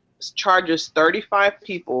Department charges 35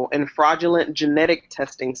 people in fraudulent genetic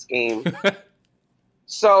testing scheme.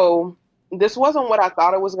 So this wasn't what I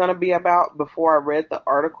thought it was going to be about before I read the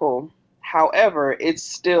article. However, it's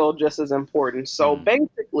still just as important. So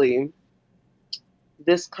basically,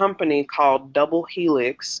 this company called Double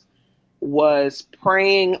Helix was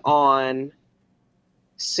preying on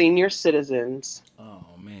senior citizens. Oh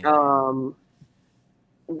man.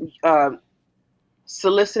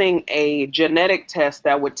 Soliciting a genetic test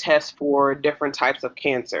that would test for different types of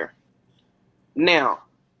cancer. Now,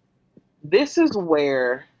 this is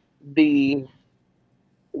where the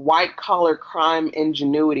white collar crime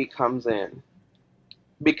ingenuity comes in.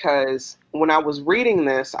 Because when I was reading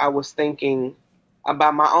this, I was thinking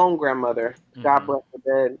about my own grandmother, God bless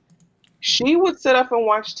her dead. She would sit up and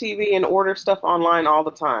watch TV and order stuff online all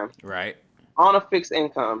the time. Right. On a fixed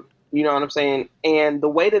income. You know what I'm saying? And the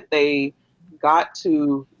way that they got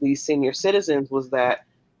to these senior citizens was that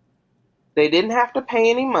they didn't have to pay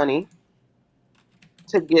any money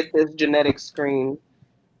to get this genetic screen.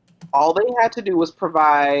 All they had to do was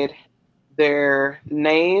provide their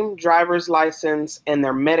name, driver's license, and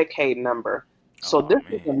their Medicaid number. So this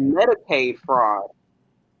is a Medicaid fraud.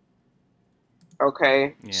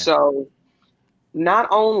 Okay? Yeah. So not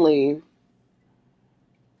only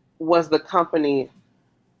was the company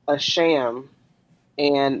a sham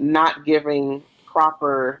and not giving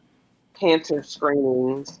proper cancer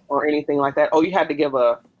screenings or anything like that. Oh, you had to give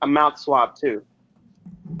a mouth swab too.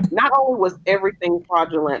 Not only was everything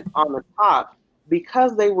fraudulent on the top,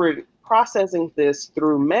 because they were processing this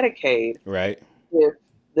through Medicaid, right? If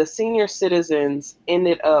the senior citizens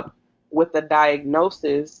ended up with a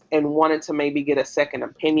diagnosis and wanted to maybe get a second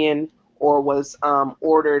opinion or was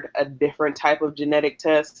ordered a different type of genetic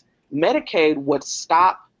test, Medicaid would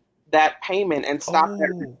stop that payment and stop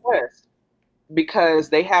that request because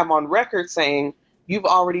they have on record saying, you've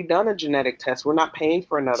already done a genetic test. We're not paying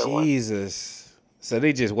for another one. Jesus. So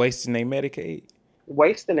they just wasting their Medicaid?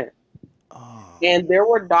 Wasting it. And there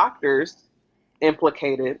were doctors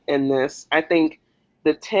implicated in this. I think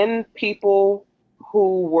the 10 people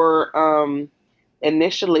who were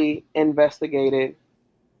initially investigated,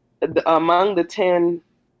 among those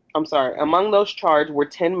charged were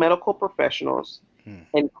 10 medical professionals,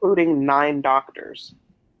 including 9 doctors.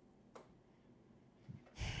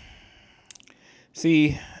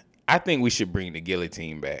 See, I think we should bring the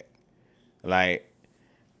guillotine back. Like,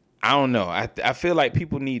 I don't know. I feel like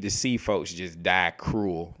people need to see folks just die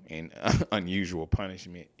cruel and unusual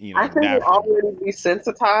punishment. You know, I think we're already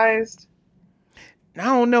desensitized. I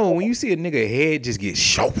don't know. When you see a nigga head just get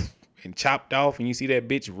shot and chopped off and you see that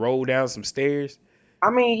bitch roll down some stairs.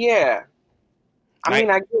 I mean, yeah. I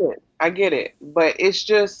get it. But it's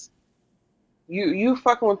just, you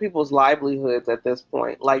fucking with people's livelihoods at this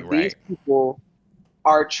point. Like, these people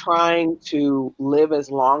are trying to live as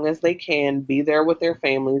long as they can, be there with their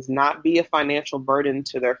families, not be a financial burden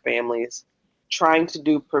to their families, trying to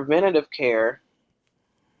do preventative care.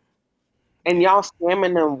 And y'all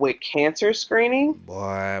scamming them with cancer screening?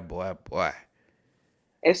 Boy.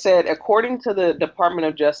 It said, according to the Department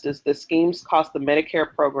of Justice, the schemes cost the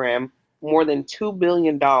Medicare program more than $2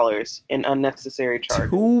 billion in unnecessary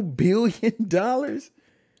charges. $2 billion?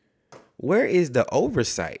 Where is the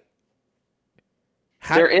oversight?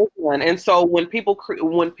 There is one. And so when people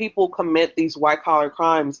commit these white collar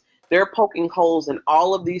crimes, they're poking holes in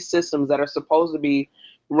all of these systems that are supposed to be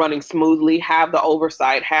running smoothly, have the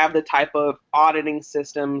oversight, have the type of auditing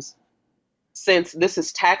systems, since this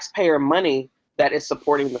is taxpayer money that is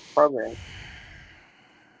supporting the program.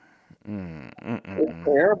 It's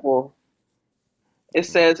terrible. It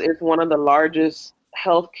says it's one of the largest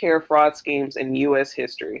healthcare fraud schemes in U.S.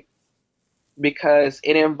 history, because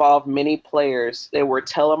it involved many players. There were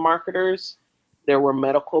telemarketers, there were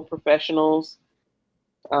medical professionals.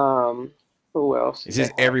 Who else? It's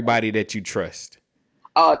just everybody that you trust.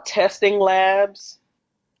 Testing labs.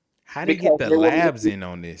 How do you get the labs in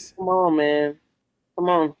on this? Come on, man. Come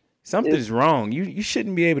on. Something's wrong. You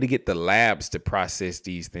shouldn't be able to get the labs to process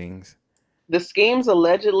these things. The schemes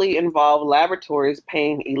allegedly involve laboratories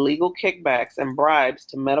paying illegal kickbacks and bribes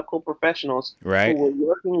to medical professionals who were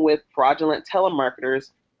working with fraudulent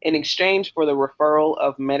telemarketers in exchange for the referral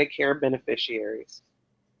of Medicare beneficiaries.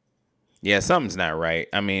 Yeah, something's not right.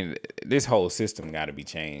 I mean, this whole system got to be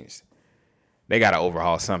changed. They got to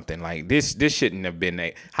overhaul something. Like, this shouldn't have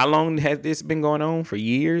been. How long has this been going on? For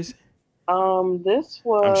years? This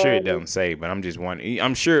was... I'm sure it doesn't say, but I'm just wondering.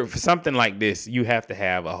 I'm sure for something like this, you have to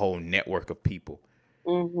have a whole network of people.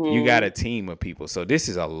 Mm-hmm. You got a team of people. So this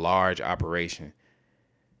is a large operation.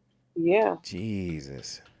 Yeah.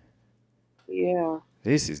 Jesus. Yeah.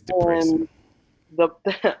 This is depressing.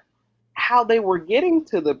 And how they were getting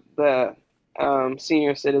to the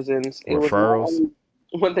senior citizens. Referrals?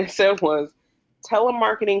 What they said was,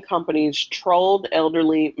 telemarketing companies trolled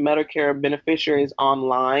elderly Medicare beneficiaries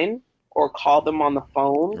online or called them on the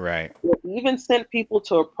phone. Right. Or even sent people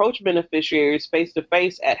to approach beneficiaries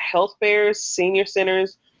face-to-face at health fairs, senior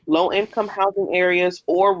centers, low-income housing areas,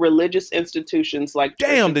 or religious institutions like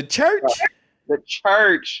Damn, the church? The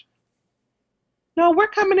church. No, we're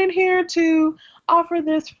coming in here to offer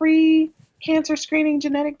this free cancer screening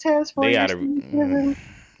genetic test for They your gotta citizens.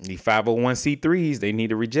 the 501c3s. They need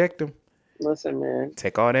to reject them. Listen, man.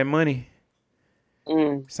 Take all that money.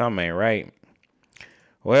 Mm. Something ain't right.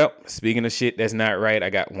 Well, speaking of shit that's not right, I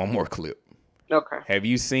got one more clip. Okay. Have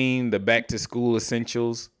you seen the Back to School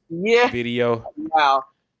Essentials video? Wow.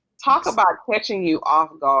 Talk about catching you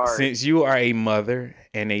off guard. Since you are a mother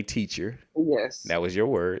and a teacher, yes, that was your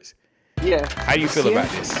words. Yeah. How do you feel about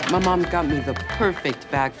this? My mom got me the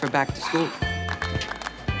perfect bag for back to school.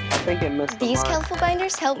 I think it missed the These mark. colorful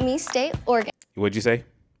binders help me stay organized. What'd you say?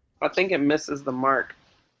 I think it misses the mark.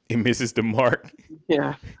 It misses the mark.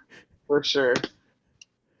 Yeah, for sure.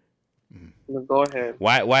 Go ahead.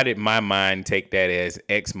 Why did my mind take that as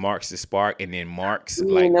X marks the spark and then marks? I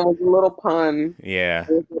mean, there was a little pun. Yeah.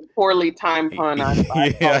 It was a poorly timed pun.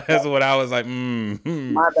 Yeah, that's what I was like.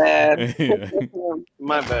 My bad.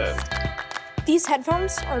 My bad. These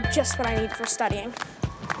headphones are just what I need for studying.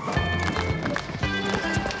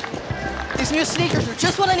 These new sneakers are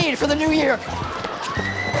just what I need for the new year.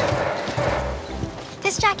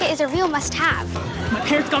 This jacket is a real must-have. My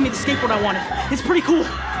parents got me the skateboard I wanted. It's pretty cool.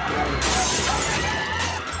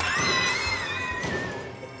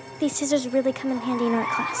 These scissors really come in handy in art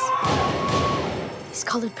class. These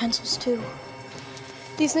colored pencils, too.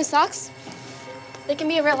 These new socks, they can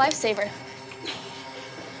be a real lifesaver.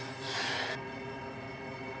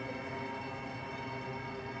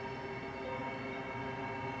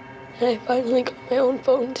 I finally got my own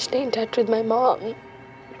phone to stay in touch with my mom.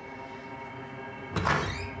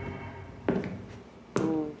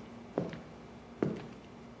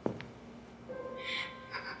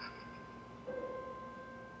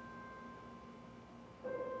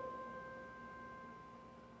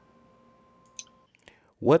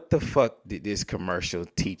 What the fuck did this commercial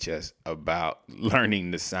teach us about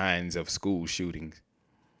learning the signs of school shootings?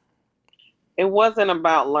 It wasn't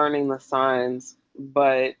about learning the signs,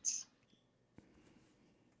 but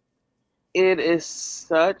it is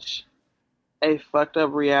such a fucked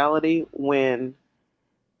up reality when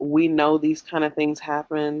we know these kind of things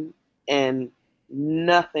happen and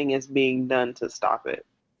nothing is being done to stop it.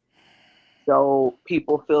 So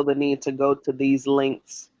people feel the need to go to these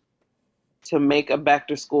lengths to make a back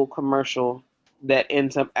to school commercial that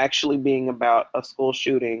ends up actually being about a school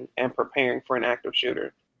shooting and preparing for an active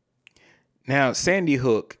shooter. Now, Sandy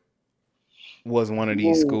Hook was one of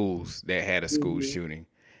these schools that had a school shooting.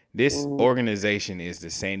 This organization is the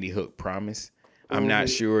Sandy Hook Promise. I'm not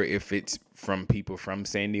sure if it's from people from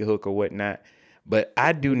Sandy Hook or whatnot, but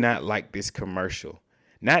I do not like this commercial.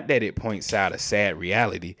 Not that it points out a sad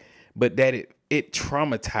reality, but that it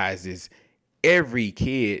traumatizes every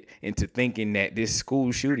kid into thinking that this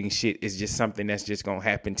school shooting shit is just something that's just gonna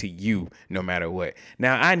happen to you no matter what.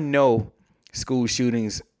 Now, I know school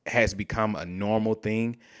shootings has become a normal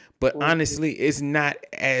thing, but honestly, it's not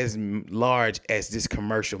as large as this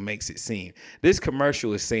commercial makes it seem. This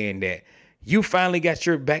commercial is saying that you finally got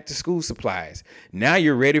your back to school supplies. Now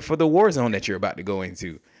you're ready for the war zone that you're about to go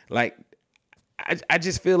into. Like, I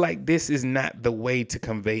just feel like this is not the way to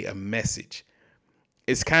convey a message.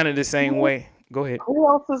 It's kind of the same way. Go ahead. Who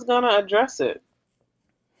else is going to address it?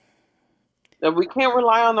 If we can't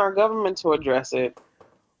rely on our government to address it,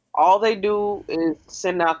 all they do is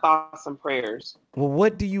send out thoughts and prayers. Well,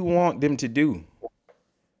 what do you want them to do?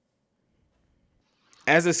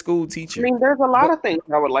 As a school teacher. I mean, there's a lot of things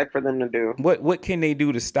I would like for them to do. What can they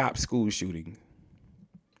do to stop school shooting?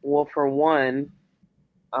 Well, for one,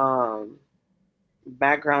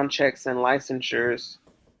 background checks and licensures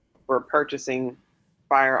for purchasing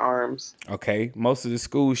firearms. Okay, most of the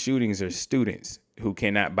school shootings are students who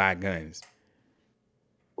cannot buy guns.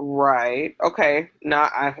 Right. Okay. Now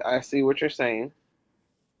I see what you're saying.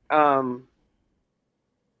 So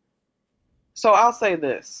I'll say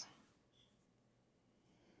this.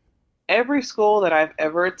 Every school that I've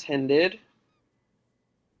ever attended,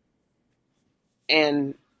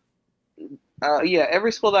 and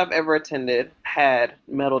every school that I've ever attended had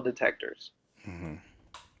metal detectors. Mm-hmm.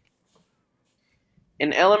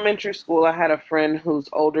 In elementary school, I had a friend whose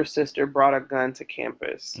older sister brought a gun to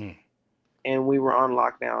campus, and we were on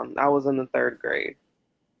lockdown. I was in the 3rd grade.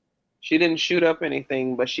 She didn't shoot up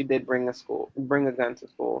anything, but she did bring a gun to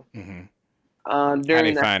school. Mm-hmm. How did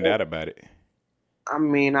they find out about it? I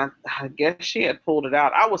mean, I guess she had pulled it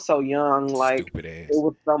out. I was so young, like Stupid ass. there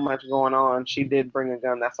was so much going on. She did bring a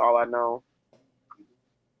gun. That's all I know.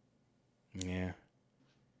 Yeah.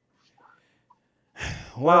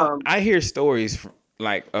 Well, I hear stories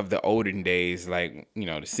like of the olden days, like, you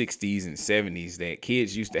know, the 60s and 70s, that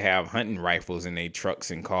kids used to have hunting rifles in their trucks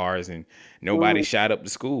and cars, and nobody shot up the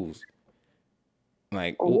schools.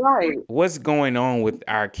 Like, right. What's going on with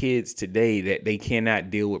our kids today that they cannot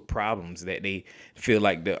deal with problems, that they feel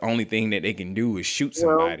like the only thing that they can do is shoot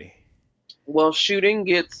somebody? Well, shooting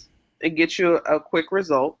gets you a quick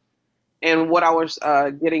result. And what I was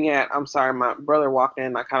getting at, I'm sorry, my brother walked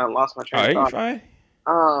in. I kind of lost my train of thought. Are you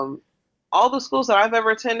fine? All the schools that I've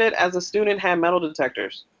ever attended as a student had metal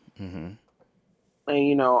detectors. Mm-hmm. And,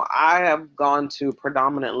 you know, I have gone to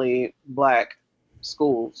predominantly black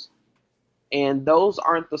schools. And those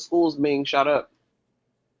aren't the schools being shut up.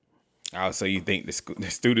 Oh, so you think the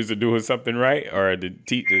students are doing something right, or the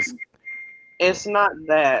teachers? It's not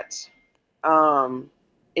that.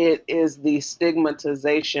 It is the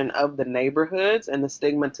stigmatization of the neighborhoods and the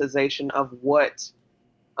stigmatization of what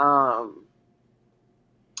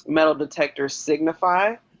metal detectors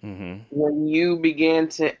signify. Mm-hmm. When you begin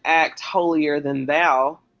to act holier than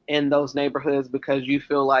thou in those neighborhoods because you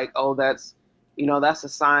feel like, oh, that's a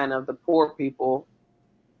sign of the poor people.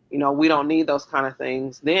 You know, we don't need those kind of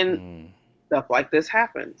things. Then stuff like this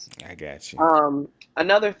happens. I got you.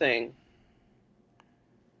 Another thing,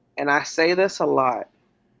 and I say this a lot,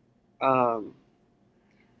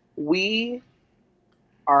 we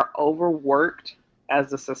are overworked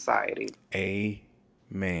as a society.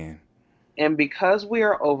 Amen. And because we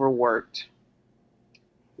are overworked,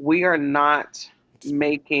 we are not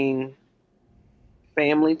making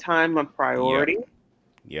family time a priority.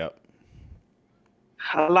 Yep.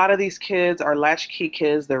 A lot of these kids are latchkey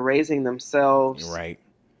kids. They're raising themselves. Right.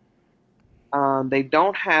 They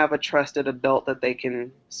don't have a trusted adult that they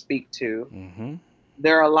can speak to. Mm-hmm.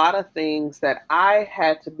 There are a lot of things that I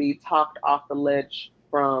had to be talked off the ledge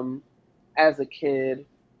from as a kid,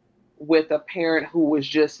 with a parent who was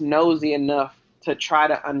just nosy enough to try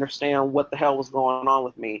to understand what the hell was going on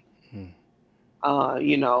with me.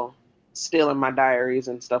 You know, stealing my diaries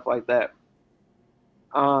and stuff like that.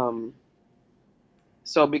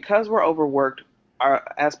 So because we're overworked,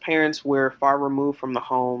 as parents, we're far removed from the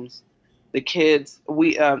homes. The kids,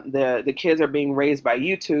 the kids are being raised by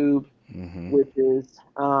YouTube, which is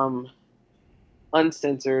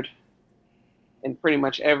uncensored in pretty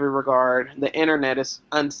much every regard. The internet is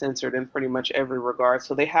uncensored in pretty much every regard.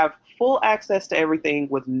 So they have full access to everything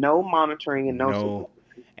with no monitoring and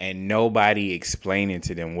and nobody explaining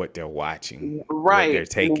to them what they're watching, right? What they're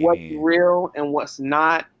taking and what's in. real and what's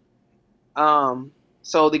not.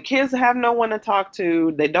 So the kids have no one to talk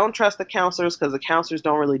to. They don't trust the counselors because the counselors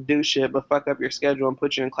don't really do shit but fuck up your schedule and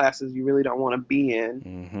put you in classes you really don't want to be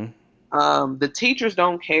in. The teachers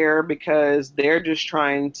don't care because they're just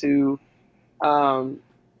trying to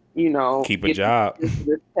you know, keep a job,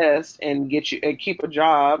 this test and keep a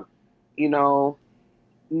job. You know,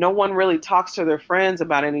 no one really talks to their friends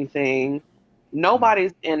about anything.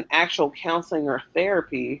 Nobody's in actual counseling or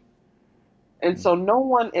therapy. And so no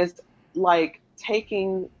one is like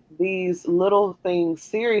taking these little things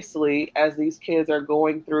seriously as these kids are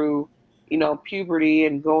going through, you know, puberty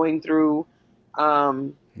and going through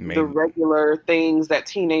the regular things that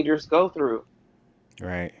teenagers go through.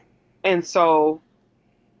 Right. And so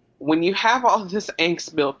when you have all this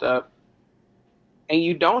angst built up and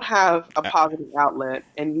you don't have a positive outlet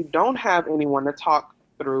and you don't have anyone to talk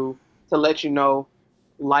through to let you know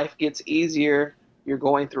life gets easier, you're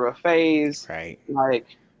going through a phase, right? Like,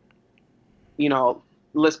 you know,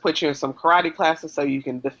 let's put you in some karate classes so you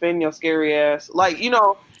can defend your scary ass. Like, you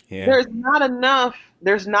know, there's not enough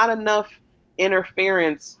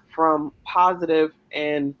interference from positive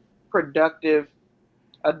and productive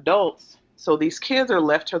adults. So these kids are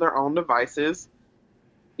left to their own devices.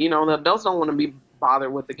 You know, the adults don't want to be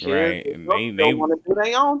bothered with the kids. Right. They want to do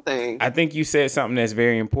their own thing. I think you said something that's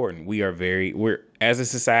very important. We're as a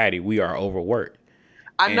society, we are overworked.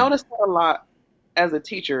 I noticed that a lot as a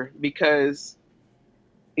teacher because,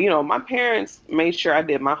 you know, my parents made sure I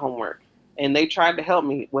did my homework and they tried to help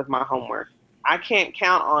me with my homework. I can't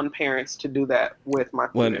count on parents to do that with my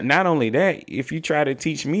students. Well, not only that, if you try to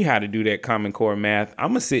teach me how to do that Common Core math, I'm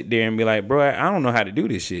going to sit there and be like, bro, I don't know how to do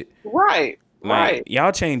this shit. Right. Like,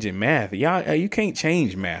 y'all changing math. You can't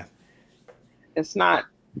change math.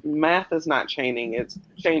 Math is not changing. It's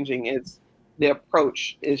changing. It's the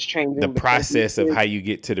approach is changing. The process of how you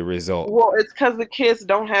get to the result. Well, it's because the kids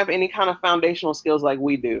don't have any kind of foundational skills like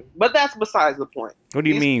we do. But that's besides the point. What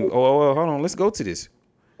do you mean? Oh, hold on. Let's go to this.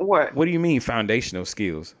 What? What do you mean foundational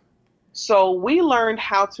skills? So we learned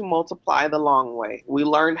how to multiply the long way. We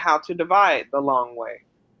learned how to divide the long way.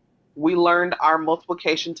 We learned our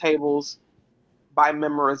multiplication tables by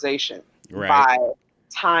memorization, by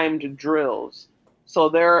timed drills. So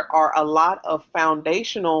there are a lot of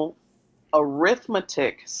foundational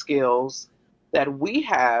arithmetic skills that we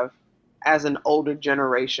have as an older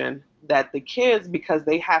generation that the kids, because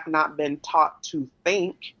they have not been taught to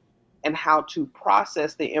think and how to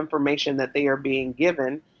process the information that they are being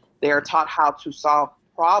given, they are taught how to solve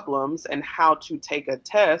problems and how to take a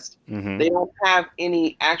test. Mm-hmm. They don't have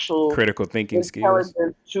any actual critical thinking skills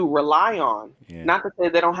to rely on. Yeah. Not to say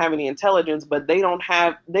they don't have any intelligence, but they don't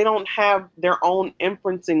have their own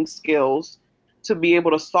inferencing skills to be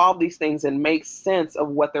able to solve these things and make sense of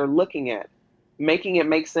what they're looking at, making it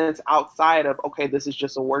make sense outside of, okay, this is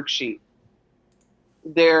just a worksheet.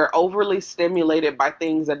 They're overly stimulated by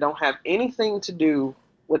things that don't have anything to do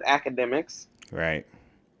with academics. Right.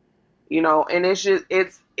 You know, and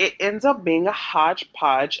it ends up being a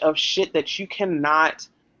hodgepodge of shit that you cannot,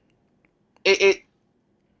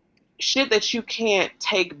 shit that you can't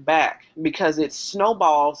take back because it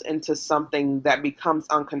snowballs into something that becomes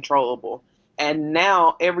uncontrollable. And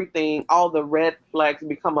now everything, all the red flags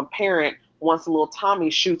become apparent once little Tommy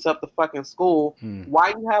shoots up the fucking school. Why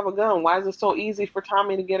you have a gun? Why is it so easy for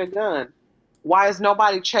Tommy to get a gun? Why is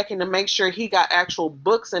nobody checking to make sure he got actual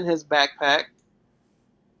books in his backpack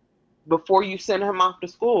before you send him off to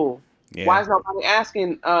school? Yeah. Why is nobody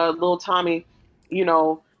asking little Tommy, you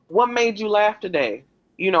know, what made you laugh today?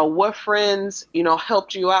 You know, what friends, you know,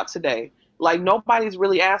 helped you out today? Like, nobody's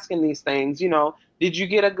really asking these things. You know, did you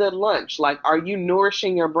get a good lunch? Like, are you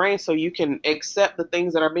nourishing your brain so you can accept the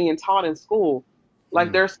things that are being taught in school?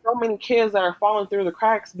 Like, there's so many kids that are falling through the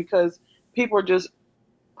cracks because people are just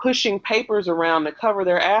pushing papers around to cover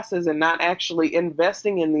their asses and not actually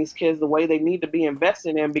investing in these kids the way they need to be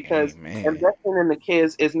invested in, because investing in the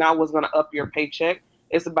kids is not what's going to up your paycheck.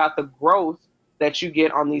 It's about the growth that you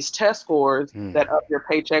get on these test scores that up your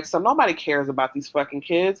paycheck. So nobody cares about these fucking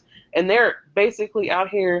kids. And they're basically out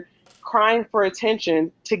here crying for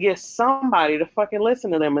attention to get somebody to fucking listen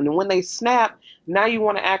to them. And when they snap, now you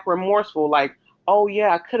want to act remorseful. Like, oh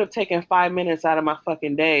yeah, I could have taken 5 minutes out of my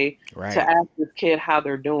fucking day to ask this kid how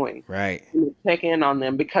they're doing. Right. And check in on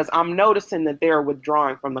them, because I'm noticing that they're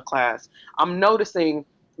withdrawing from the class. I'm noticing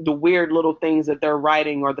the weird little things that they're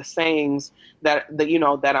writing or the sayings that you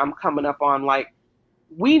know, that I'm coming up on. Like,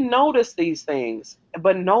 we notice these things,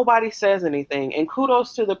 but nobody says anything. And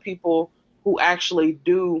kudos to the people who actually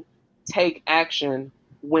do take action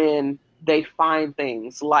when they find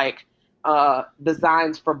things like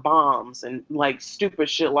designs for bombs and like stupid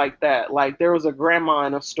shit like that. Like, there was a grandma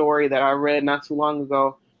in a story that I read not too long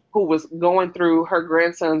ago who was going through her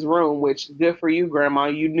grandson's room, which, good for you, grandma.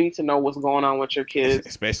 You need to know what's going on with your kids.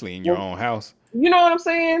 Especially in your own house. You know what I'm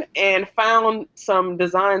saying? And found some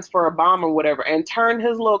designs for a bomb or whatever and turned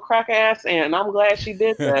his little crack ass in. And I'm glad she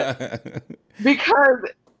did that because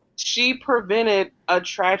she prevented a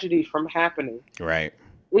tragedy from happening. Right.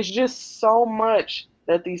 It's just so much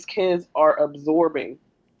that these kids are absorbing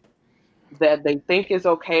that they think is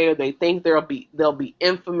okay, or they think they'll be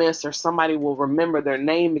infamous, or somebody will remember their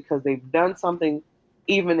name because they've done something,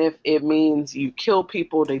 even if it means you kill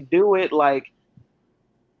people. They do it. Like,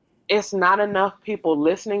 it's not enough people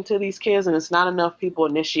listening to these kids, and it's not enough people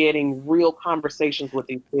initiating real conversations with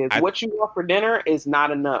these kids. What you want for dinner is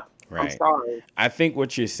not enough. Right. I'm sorry. I think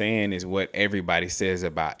what you're saying is what everybody says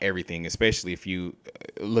about everything, especially if you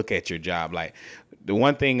look at your job. Like, the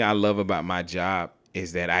one thing I love about my job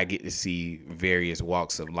is that I get to see various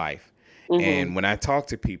walks of life. Mm-hmm. And when I talk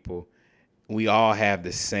to people, we all have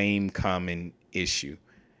the same common issue.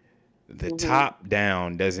 The top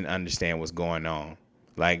down doesn't understand what's going on.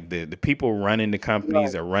 Like, the people running the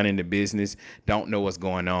companies or running the business don't know what's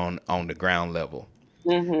going on the ground level.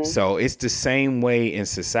 Mm-hmm. So it's the same way in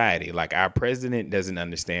society. Like, our president doesn't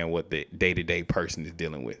understand what the day-to-day person is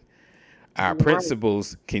dealing with. Our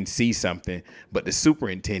principals can see something, but the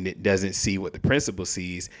superintendent doesn't see what the principal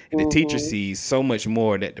sees. And the teacher sees so much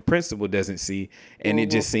more that the principal doesn't see. And it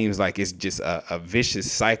just seems like it's just a vicious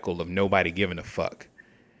cycle of nobody giving a fuck.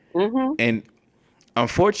 Mm-hmm. And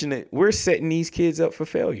unfortunately, we're setting these kids up for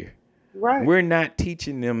failure. Right. We're not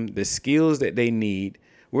teaching them the skills that they need.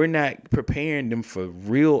 We're not preparing them for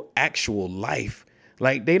real, actual life.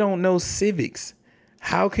 Like, they don't know civics.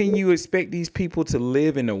 How can you expect these people to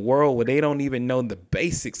live in a world where they don't even know the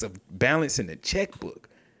basics of balancing a checkbook?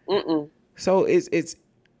 So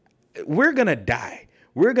we're going to die.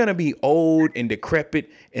 We're going to be old and decrepit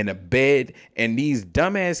in a bed. And these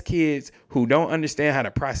dumbass kids who don't understand how to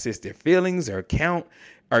process their feelings or count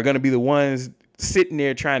are going to be the ones sitting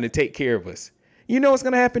there trying to take care of us. You know what's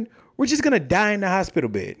going to happen? We're just going to die in the hospital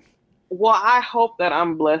bed. Well, I hope that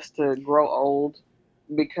I'm blessed to grow old,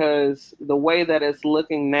 because the way that it's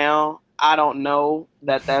looking now, I don't know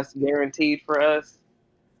that that's guaranteed for us,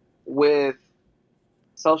 with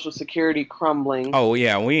Social Security crumbling. Oh,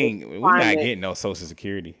 yeah, we're not getting no Social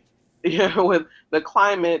Security. Yeah, with the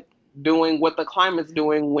climate doing what the climate's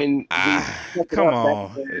doing when come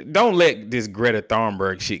on. Don't let this Greta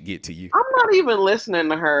Thunberg shit get to you. I'm not even listening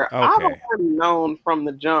to her. Okay. I've already known from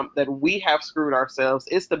the jump that we have screwed ourselves.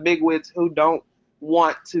 It's the bigwigs who don't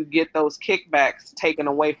want to get those kickbacks taken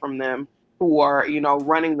away from them, who are,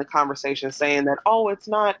 running the conversation, saying that, oh, it's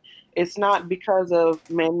not because of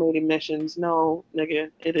man-made emissions. No, nigga,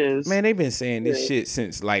 it is. Man, they've been saying this shit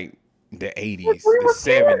since like the 80s, the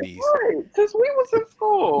 70s. Right, since we was in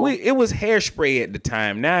school. It was hairspray at the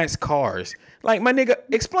time. Now it's cars. Like, my nigga,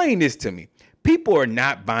 explain this to me. People are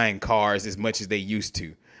not buying cars as much as they used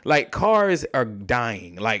to. Like, cars are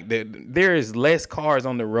dying. Like, there is less cars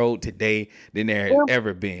on the road today than there has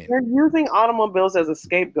ever been. They're using automobiles as a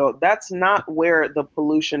scapegoat. That's not where the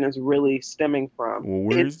pollution is really stemming from. Well,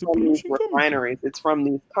 where's the pollution from? Refineries. It's from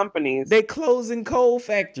these companies. They closing coal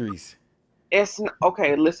factories.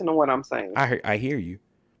 Okay, listen to what I'm saying. I hear you.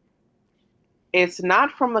 It's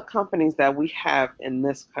not from the companies that we have in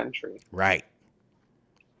this country. Right.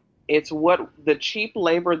 It's what the cheap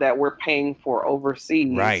labor that we're paying for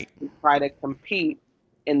overseas, right, to try to compete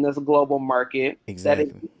in this global market, exactly,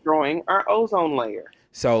 that is destroying our ozone layer.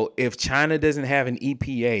 So if China doesn't have an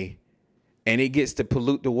EPA and it gets to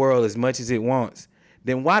pollute the world as much as it wants,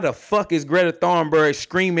 then why the fuck is Greta Thunberg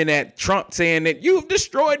screaming at Trump saying that you've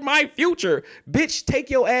destroyed my future? Bitch, take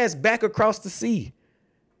your ass back across the sea.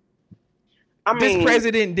 This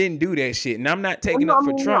president didn't do that shit, and I'm not taking up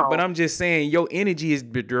for Trump, but I'm just saying your energy is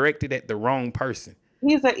directed at the wrong person.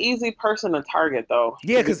 He's an easy person to target, though.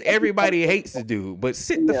 Yeah, because everybody hates the dude, but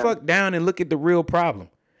sit the fuck down and look at the real problem.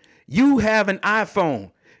 You have an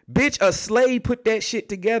iPhone. Bitch, a slave put that shit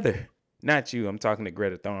together. Not you, I'm talking to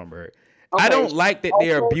Greta Thunberg. Okay. I don't like that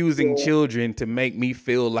they're abusing children to make me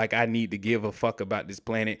feel like I need to give a fuck about this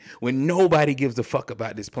planet when nobody gives a fuck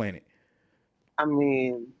about this planet. I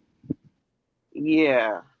mean,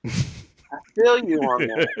 yeah. I feel you on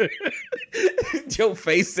that. Your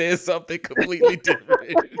face says something completely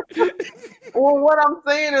different. Well, what I'm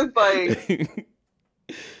saying is like,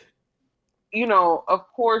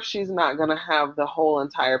 of course she's not going to have the whole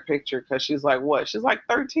entire picture because she's like, what? She's like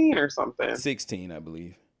 13 or something. 16, I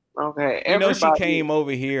believe. Okay. She came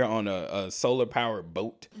over here on a solar-powered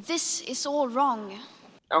boat. This is all wrong.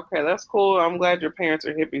 Okay, that's cool. I'm glad your parents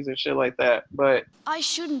are hippies and shit like that, but I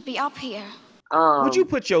shouldn't be up here. Would you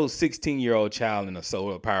put your 16-year-old child in a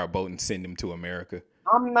solar-powered boat and send him to America?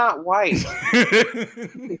 I'm not white.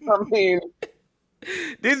 I mean,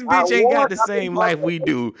 this bitch ain't got the same life we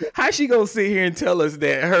do. How she gonna sit here and tell us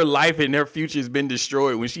that her life and her future has been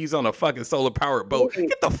destroyed when she's on a fucking solar-powered boat?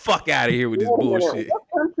 Get the fuck out of here with this bullshit.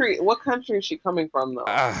 What country is she coming from, though?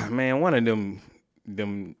 Man, one of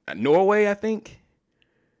them Norway, I think.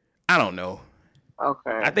 I don't know.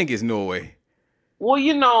 Okay. I think it's Norway.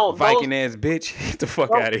 Well, Viking ass bitch, get the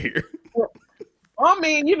fuck out of here. I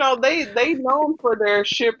mean, they known for their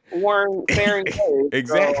ship wearing faring days.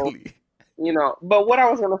 Exactly. So, but what I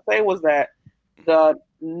was gonna say was that the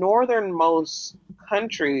northernmost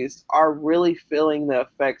countries are really feeling the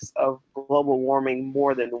effects of global warming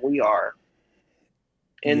more than we are.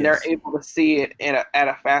 And they're able to see it at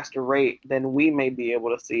a faster rate than we may be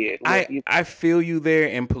able to see it. I feel you there,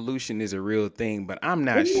 and pollution is a real thing, but I'm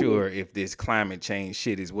not sure if this climate change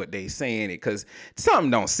shit is what they saying it, because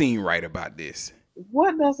something don't seem right about this.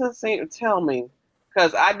 What doesn't seem? Tell me,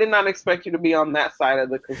 because I did not expect you to be on that side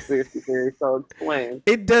of the conspiracy theory. So explain.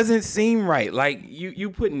 It doesn't seem right. Like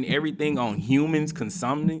you putting everything on humans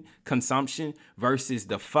consumption versus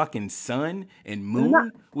the fucking sun and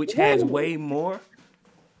moon, which has way more.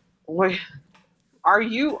 Wait, are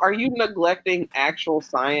you neglecting actual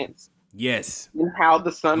science? Yes. And how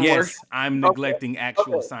the sun works? Yes, I'm neglecting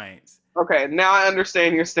actual science. Okay, now I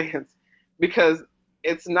understand your stance, because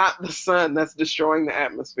it's not the sun that's destroying the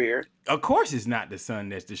atmosphere. Of course it's not the sun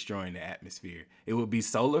that's destroying the atmosphere. It would be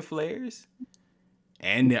solar flares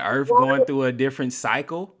and the earth going through a different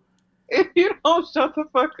cycle. If you don't shut the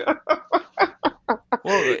fuck up.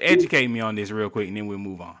 Well, educate me on this real quick and then we'll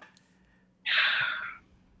move on.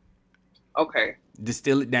 Okay.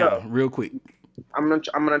 Distill it down real quick. I'm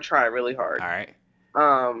gonna try really hard. All right.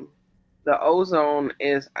 The ozone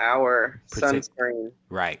is our sunscreen.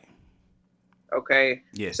 Right. Okay.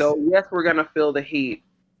 Yes. So yes, we're gonna feel the heat,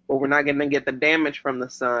 but we're not going to get the damage from the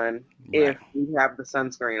sun if we have the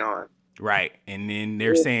sunscreen on. Right. And then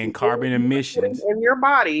they're saying carbon emissions in your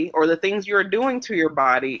body, or the things you're doing to your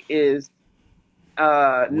body, is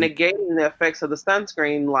negating the effects of the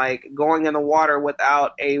sunscreen, like going in the water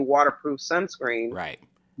without a waterproof sunscreen. Right.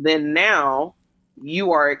 Then now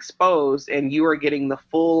you are exposed and you are getting the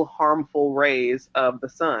full harmful rays of the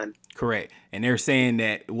sun. Correct. And they're saying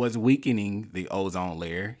that what's weakening the ozone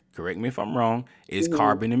layer, correct me if I'm wrong, is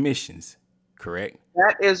carbon emissions. Correct?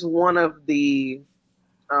 That is one of the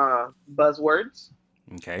buzzwords.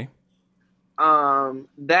 Okay.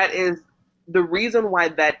 That is the reason why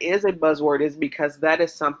that is a buzzword, is because that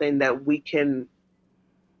is something that we can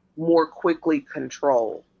more quickly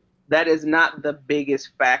control. That is not the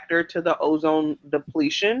biggest factor to the ozone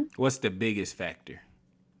depletion. What's the biggest factor?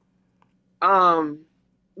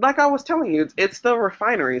 Like I was telling you, it's the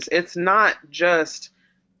refineries. It's not just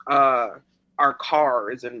our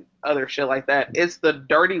cars and other shit like that. It's the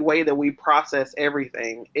dirty way that we process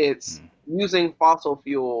everything. It's using fossil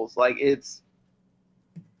fuels. Like it's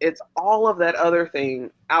all of that other thing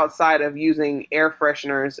outside of using air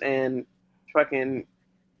fresheners and fucking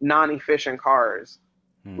non-efficient cars.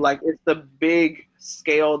 Like it's the big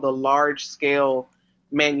scale, the large scale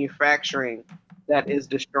manufacturing that is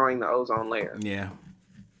destroying the ozone layer. Yeah.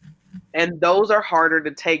 And those are harder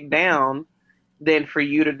to take down than for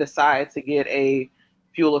you to decide to get a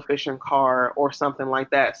fuel efficient car or something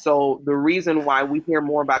like that. So the reason why we hear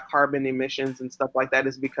more about carbon emissions and stuff like that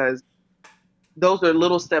is because those are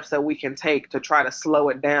little steps that we can take to try to slow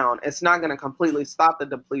it down. It's not going to completely stop the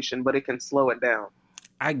depletion, but it can slow it down.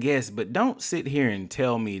 I guess, but don't sit here and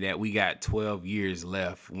tell me that we got 12 years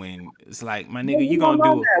left when it's like, my nigga, you're going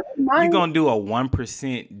to do a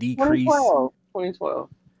 1% decrease. 2012.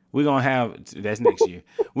 We're going to have, that's next year.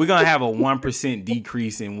 We're going to have a 1%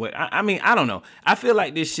 decrease in what, I mean, I don't know. I feel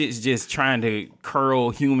like this shit's just trying to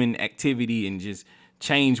curl human activity and just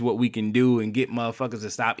change what we can do and get motherfuckers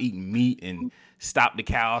to stop eating meat and stop the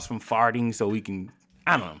cows from farting so we can,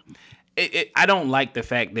 I don't know. I don't like the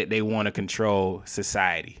fact that they want to control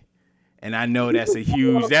society. And I know that's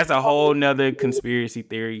a whole nother conspiracy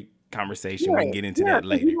theory conversation. We can get into that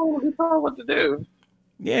later. You know what to do.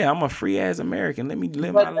 Yeah, I'm a free ass American. Let me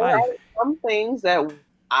live my life. There are some things that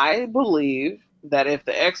I believe that if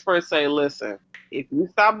the experts say, listen, if you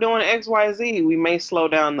stop doing X, Y, Z, we may slow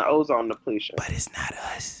down the ozone depletion. But it's not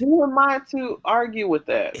us. Who am I to argue with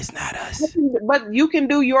that? It's not us. But you can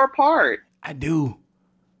do your part. I do.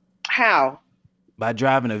 How? By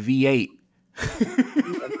driving a V8.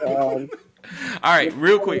 All right,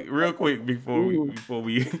 real quick before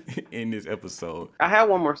we end this episode. I have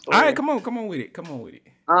one more story. All right, come on with it.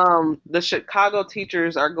 The Chicago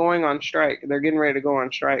teachers are going on strike. They're getting ready to go on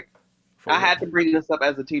strike. I had to bring this up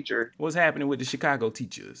as a teacher. What's happening with the Chicago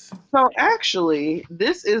teachers? So actually,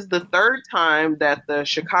 this is the third time that the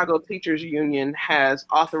Chicago Teachers Union has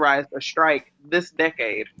authorized a strike this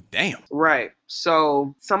decade. Damn. Right.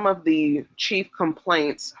 So some of the chief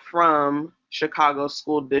complaints from Chicago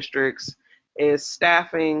school districts is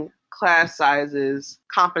staffing, class sizes,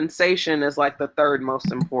 compensation is like the third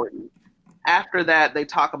most important. After that, they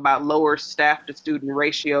talk about lower staff to student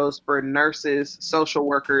ratios for nurses, social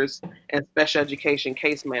workers, and special education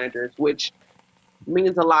case managers, which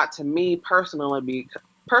means a lot to me personally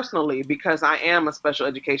because I am a special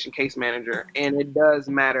education case manager, and it does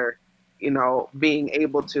matter, being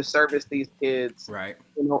able to service these kids, right?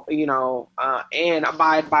 And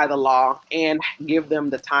abide by the law and give them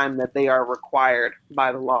the time that they are required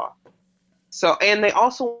by the law. So, and they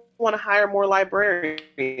also want to hire more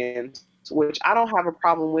librarians, which I don't have a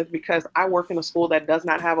problem with because I work in a school that does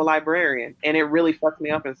not have a librarian, and it really fucks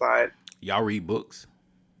me up inside. Y'all read books?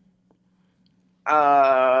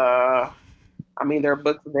 I mean, there are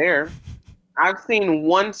books there. I've seen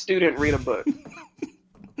one student read a book.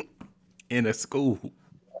 In a school.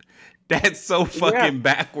 That's so fucking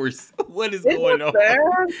backwards. What is going on?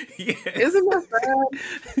 Yes. Isn't that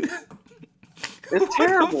sad? It's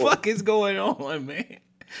terrible. What the fuck is going on, man?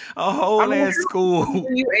 A whole ass school. How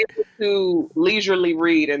were you able to leisurely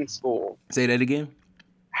read in school? Say that again.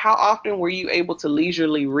 How often were you able to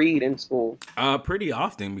leisurely read in school? Pretty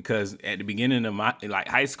often, because at the beginning of my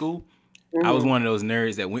high school, I was one of those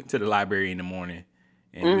nerds that went to the library in the morning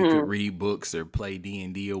and we could read books or play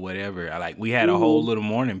D&D or whatever. We had a whole little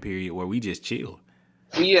morning period where we just chilled.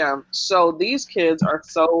 Yeah. So these kids are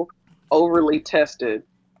so overly tested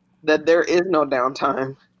that there is no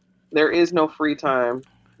downtime. There is no free time.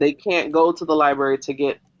 They can't go to the library to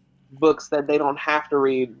get books that they don't have to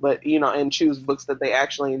read, but and choose books that they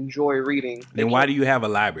actually enjoy reading. Then why do you have a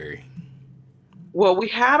library? Well, we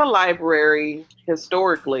had a library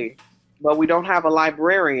historically, but we don't have a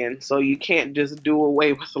librarian, so you can't just do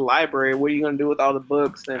away with the library. What are you going to do with all the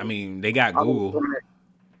books? And I mean, they got all the Google. internet?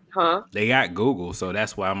 Huh? They got Google, so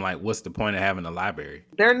that's why I'm like, what's the point of having a library?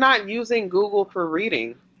 They're not using Google for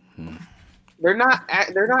reading. They're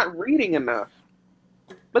not reading enough.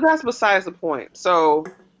 But that's besides the point. So,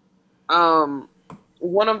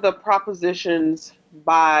 one of the propositions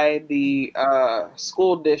by the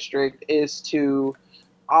school district is to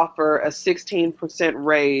offer a 16%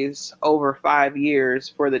 raise over 5 years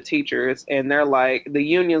for the teachers, and they're like, the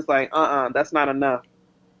union's like, that's not enough,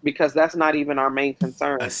 because that's not even our main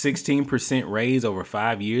concern. A 16% raise over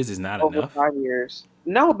 5 years is not Over enough? 5 years.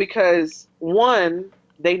 No, because one,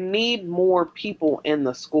 they need more people in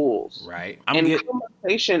the schools. Right.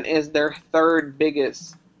 Compensation is their third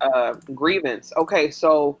biggest grievance. Okay,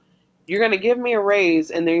 so you're going to give me a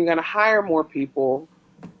raise and then you're going to hire more people.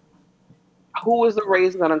 Who is the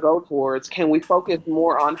raise going to go towards? Can we focus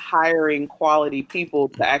more on hiring quality people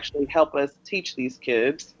to actually help us teach these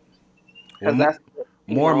kids? Because that's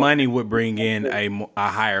more money would bring in a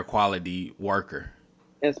higher quality worker.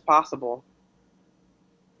 It's possible.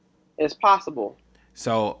 It's possible.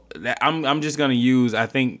 So I'm just gonna use. I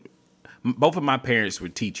think both of my parents were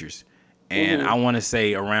teachers, and I want to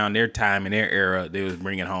say around their time in their era, they was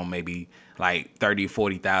bringing home maybe like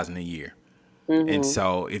 30,000-40,000 a year. And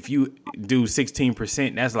so if you do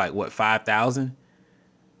 16%, that's like what, 5,000?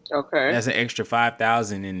 Okay. That's an extra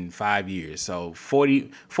 5,000 in 5 years. So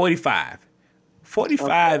 45.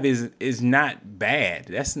 45 is not bad.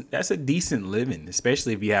 That's a decent living,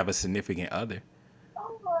 especially if you have a significant other.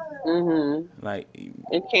 Like,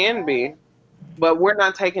 it can be, but we're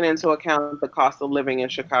not taking into account the cost of living in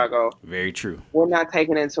Chicago. Very true. We're not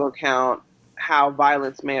taking into account how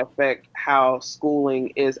violence may affect how schooling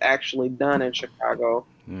is actually done in Chicago.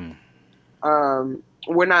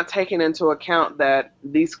 We're not taking into account that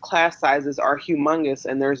these class sizes are humongous,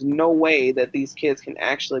 and there's no way that these kids can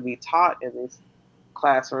actually be taught in these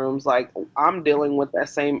classrooms. Like, I'm dealing with that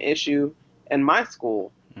same issue in my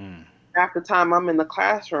school. Half the time I'm in the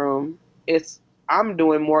classroom, I'm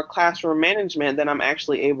doing more classroom management than I'm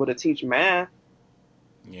actually able to teach math.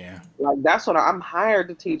 Yeah. Like, that's what I'm hired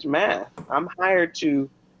to teach math. I'm hired to,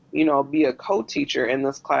 be a co-teacher in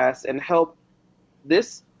this class and help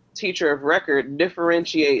this teacher of record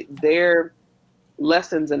differentiate their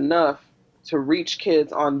lessons enough to reach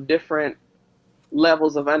kids on different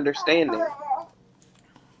levels of understanding.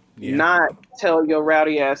 Yeah. Not tell your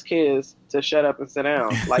rowdy ass kids to shut up and sit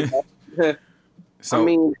down. Like, so I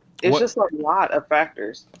mean, it's just a lot of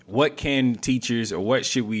factors. What can teachers, or what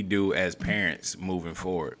should we do as parents moving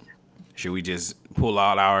forward? Should we just pull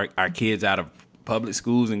all our kids out of public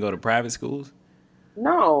schools and go to private schools?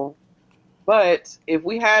 No. But if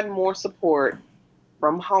we had more support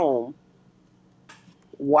from home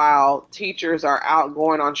while teachers are out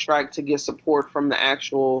going on strike to get support from the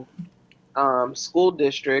actual school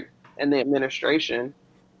district and the administration,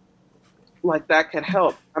 like, that could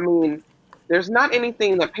help. I mean, there's not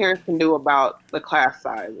anything that parents can do about the class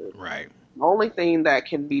sizes. Right. The only thing that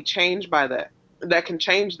can be changed by that can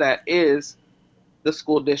change that is the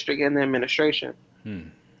school district and the administration.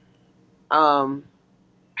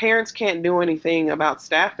 Parents can't do anything about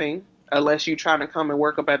staffing unless you try to come and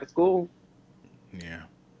work up at the school. Yeah.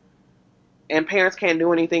 And parents can't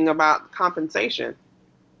do anything about compensation.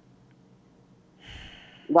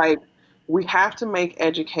 Like, we have to make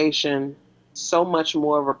education so much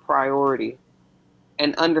more of a priority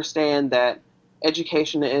and understand that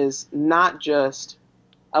education is not just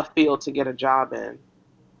a field to get a job in.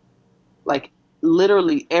 Like,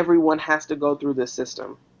 literally everyone has to go through this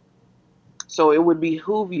system. So it would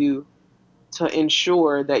behoove you to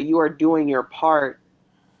ensure that you are doing your part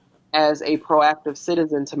as a proactive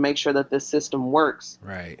citizen to make sure that this system works.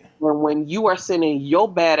 Right. When you are sending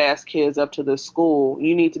your badass kids up to the school,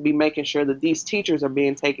 you need to be making sure that these teachers are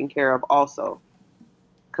being taken care of also.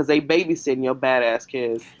 Because they babysitting your badass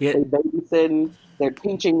kids. Yeah. They babysitting, they're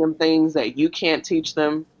teaching them things that you can't teach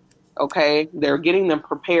them. Okay? They're getting them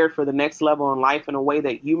prepared for the next level in life in a way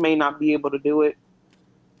that you may not be able to do it.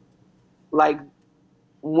 Like,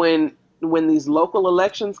 when these local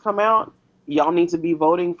elections come out, y'all need to be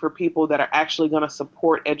voting for people that are actually going to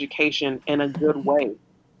support education in a good way.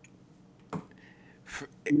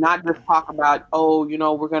 Not just talk about,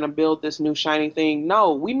 we're going to build this new shiny thing.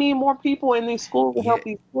 No, we need more people in these schools to help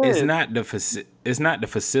these kids. It's not the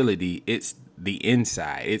facility. It's the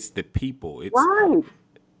inside. It's the people. It's right.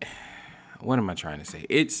 What am I trying to say?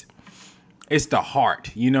 It's the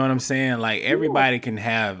heart. You know what I'm saying? Like, everybody can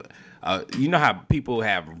have You know how people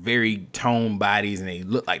have very toned bodies and they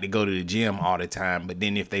look like they go to the gym all the time, but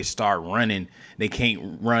then if they start running, they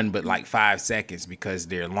can't run but like 5 seconds because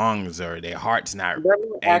their lungs or their heart's not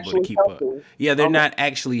able to keep up. Yeah, they're not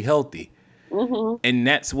actually healthy. Mm-hmm. And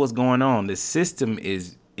that's what's going on. The system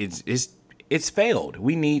it's failed.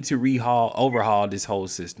 We need to overhaul this whole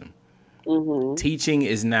system. Mm-hmm. Teaching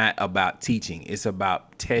is not about teaching. It's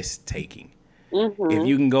about test taking. Mm-hmm. If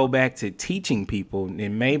you can go back to teaching people,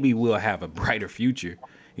 then maybe we'll have a brighter future.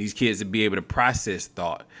 These kids will be able to process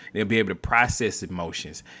thought. They'll be able to process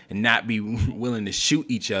emotions and not be willing to shoot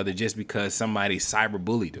each other just because somebody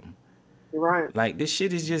cyberbullied them. Right. Like, this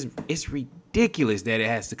shit is it's ridiculous that it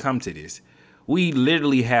has to come to this. We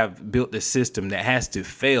literally have built a system that has to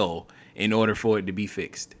fail in order for it to be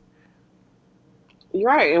fixed.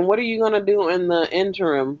 Right. And what are you going to do in the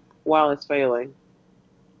interim while it's failing?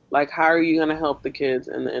 Like, how are you going to help the kids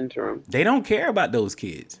in the interim? They don't care about those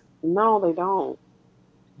kids. No, they don't.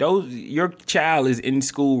 Your child is in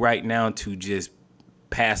school right now to just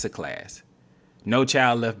pass a class. No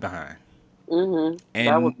child left behind.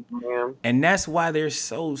 Mm-hmm. And that's why they're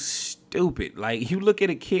so stupid. Like, you look at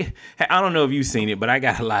a kid. I don't know if you've seen it, but I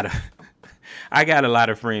got a lot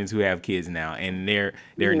of friends who have kids now, and they're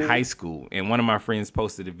in high school. And one of my friends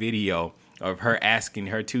posted a video of her asking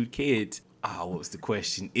her 2 kids, what was the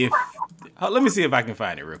question? Let me see if I can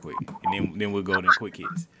find it real quick, and then we'll go to quick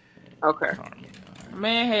hits. Okay.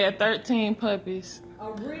 Man had 13 puppies.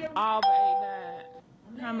 All but 8 died.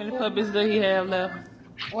 How many puppies does he have left?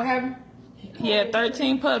 What happened? He had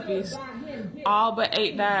 13 puppies. All but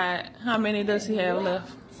 8 died. How many does he have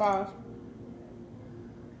left? 5.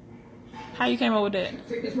 How you came up with that?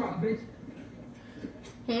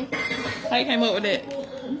 How you came up with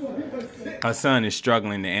that? Her son is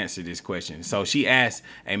struggling to answer this question. So she asked,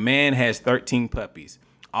 a man has 13 puppies.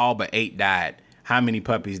 All but 8 died. How many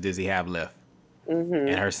puppies does he have left? Mm-hmm.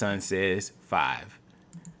 And her son says 5.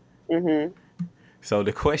 Mm-hmm. So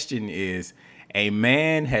the question is, a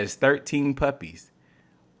man has 13 puppies.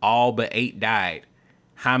 All but 8 died.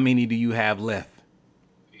 How many do you have left?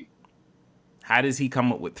 How does he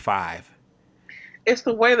come up with 5? It's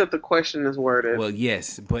the way that the question is worded. Well,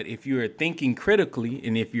 yes, but if you're thinking critically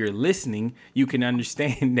and if you're listening, you can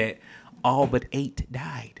understand that all but 8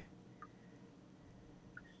 died.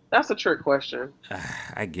 That's a trick question.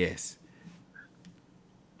 I guess.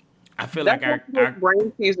 I feel That's like our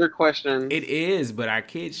brain teaser question. It is, but our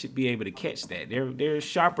kids should be able to catch that. They're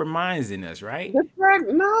sharper minds than us, right?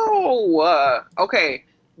 No. Okay,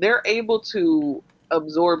 they're able to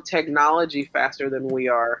absorb technology faster than we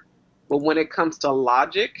are. But when it comes to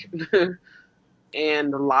logic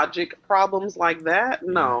and logic problems like that,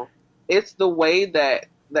 no. It's the way that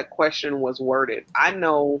that question was worded. I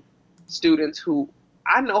know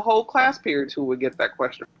whole class periods who would get that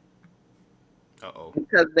question. Uh-oh.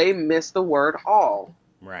 Because they miss the word all.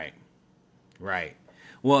 Right.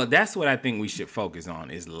 Well, that's what I think we should focus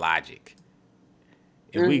on is logic.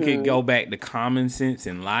 If we could go back to common sense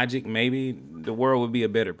and logic, maybe the world would be a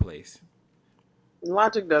better place.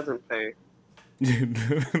 Logic doesn't pay.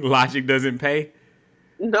 Logic doesn't pay?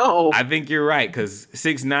 No. I think you're right, because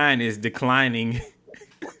 6ix9ine is declining.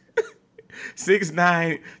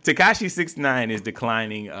 Tekashi 6ix9ine is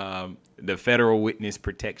declining the federal witness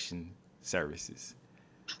protection services.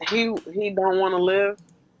 He don't want to live.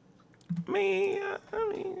 I mean,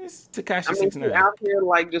 it's Tekashi 6ix9ine. He's out here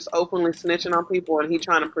like just openly snitching on people, and he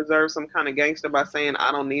trying to preserve some kind of gangster by saying,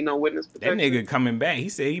 "I don't need no witness protection." That nigga coming back. He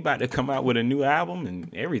said he about to come out with a new album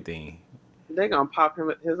and everything. They gonna pop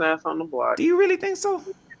his ass on the block. Do you really think so?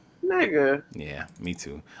 Nigga. Yeah, me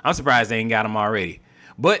too. I'm surprised they ain't got him already.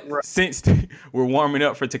 But since we're warming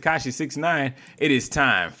up for Tekashi 6ix9ine, it is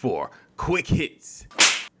time for quick hits.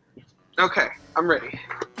 Okay, I'm ready.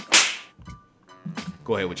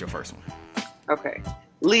 Go ahead with your first one. Okay.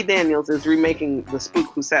 Lee Daniels is remaking The Spook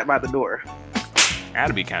Who Sat by the Door.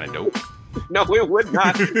 That'd be kind of dope. No, it would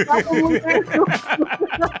not. What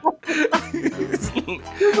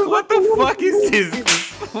the fuck is this?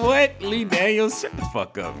 What? Lee Daniels? Shut the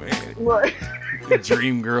fuck up, man. What?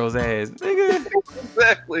 Dream girl's ass. Nigga.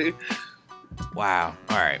 Exactly. Wow.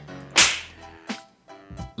 All right.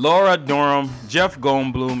 Laura Durham, Jeff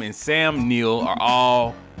Goldblum, and Sam Neill are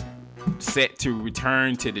all set to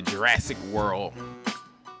return to the Jurassic World.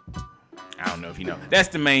 I don't know if you know. That's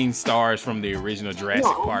the main stars from the original Jurassic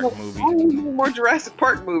Park movie. I need more Jurassic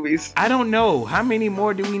Park movies. I don't know. How many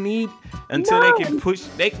more do we need until they can push?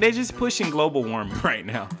 They're just pushing global warming right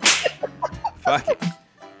now. Fuck it.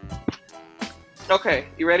 Okay,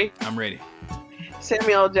 you ready? I'm ready.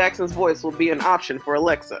 Samuel L. Jackson's voice will be an option for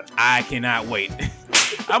Alexa. I cannot wait.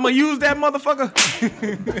 I'm gonna use that motherfucker.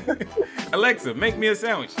 Alexa, make me a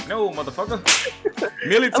sandwich. No, motherfucker.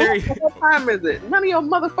 Military. Alexa, what time is it? None of your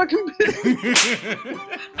motherfucking business.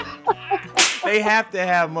 They have to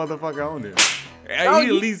have motherfucker on there. Oh,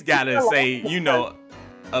 You at least gotta say,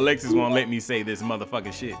 Alexa's won't let me say this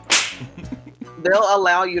motherfucking shit. They'll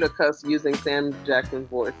allow you to cuss using Sam Jackson's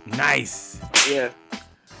voice. Nice. Yeah.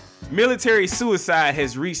 Military suicide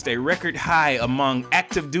has reached a record high among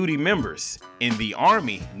active duty members. In the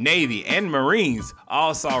Army, Navy, and Marines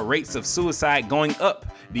all saw rates of suicide going up.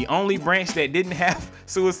 The only branch that didn't have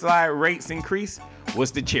suicide rates increase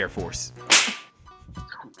was the Chair Force. Oh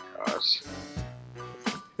my gosh.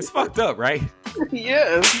 It's fucked up, right?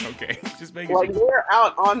 Yes. Okay, just making Like, sure. they're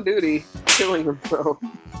out on duty killing themselves.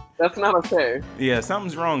 That's not okay. Yeah,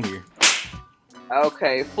 something's wrong here.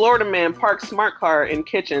 Okay, Florida man parks smart car in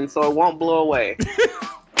kitchen so it won't blow away.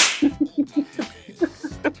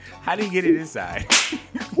 How do you get it inside?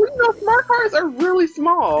 Well, smart cars are really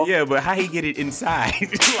small. Yeah, but how he get it inside?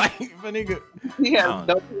 Like, if a nigga. He has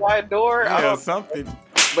double wide door. Yeah, something.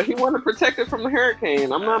 But he wanted to protect it from the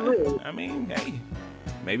hurricane. I'm not moving. I mean, hey,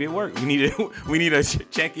 maybe it worked. We need to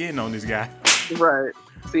check in on this guy. Right.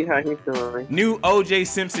 See how he's doing. New O.J.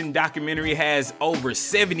 Simpson documentary has over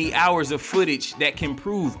 70 hours of footage that can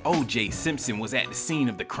prove O.J. Simpson was at the scene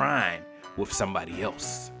of the crime with somebody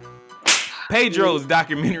else. Pedro's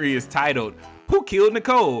documentary is titled Who Killed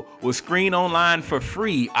Nicole? Will screen online for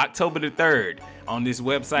free October the 3rd on this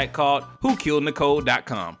website called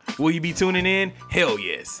WhoKilledNicole.com. Will you be tuning in? Hell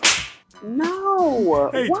yes.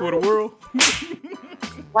 No. Hey, What? Twitter world.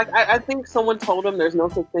 Like, I think someone told him there's no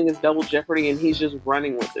such thing as double jeopardy, and he's just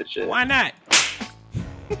running with this shit. Why not?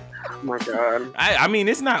 Oh my god. I mean,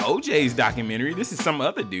 it's not OJ's documentary. This is some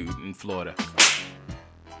other dude in Florida.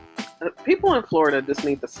 People in Florida just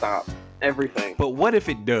need to stop everything. But what if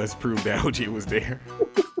it does prove that OJ was there?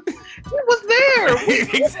 He was there.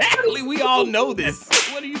 Exactly. We all know this.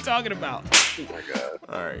 What are you talking about? Oh my god.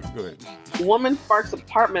 All right, go ahead. Woman sparks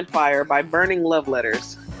apartment fire by burning love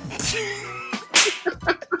letters.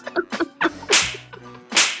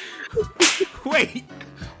 Wait,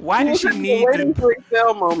 why did she need waiting to? for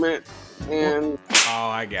Excel moment? And oh,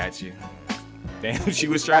 I got you. Damn, she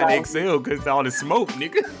was trying to excel because all the smoke,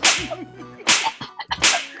 nigga.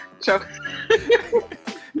 Chuck.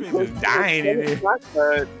 Just dying in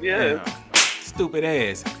there. Yeah. Stupid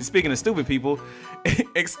ass. Speaking of stupid people,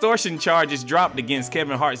 extortion charges dropped against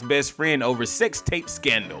Kevin Hart's best friend over sex tape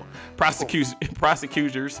scandal.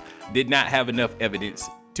 Prosecutors did not have enough evidence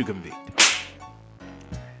to convict.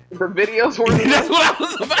 The videos weren't. That's what I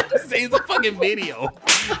was about to say. It's a fucking video.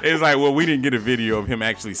 It's like, well, we didn't get a video of him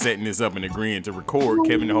actually setting this up and agreeing to record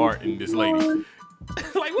Kevin Hart and this lady.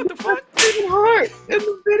 Like, what the fuck? Kevin Hart in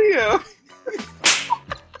the video.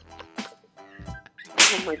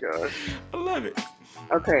 Oh my gosh. I love it.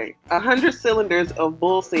 Okay, 100 cylinders of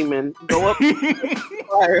bull semen go up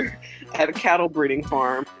fire at a cattle breeding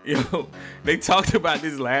farm. Yo, they talked about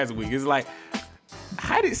this last week. It's like,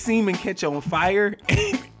 how did semen catch on fire?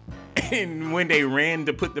 And when they ran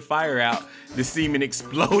to put the fire out, the semen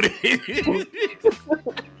exploded. I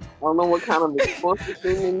don't know what kind of explosive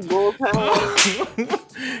semen bulls have.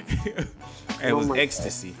 It was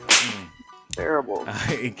ecstasy. Terrible.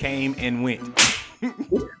 It came and went.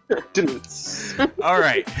 All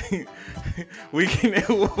right. We can,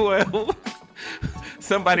 well,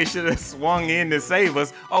 somebody should have swung in to save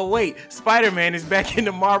us. Oh, wait, Spider-Man is back in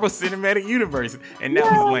the Marvel Cinematic Universe. And that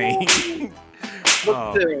was lame.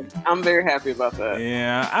 But still, I'm very happy about that.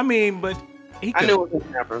 Yeah, I mean, but I knew it was going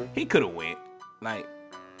to happen. He could have went. Like,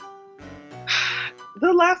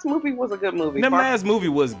 the last movie was a good movie. The last movie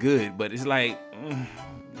was good, but it's like,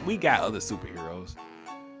 we got other superheroes.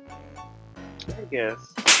 I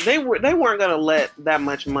guess they weren't gonna let that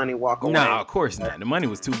much money walk away. No, of course not. The money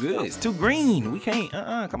was too good. It's too green. We can't.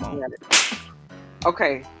 Come on.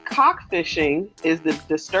 Okay, cockfishing is the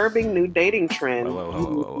disturbing new dating trend.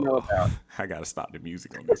 Whoa. I gotta stop the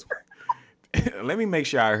music on this one. Let me make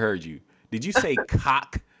sure I heard you. Did you say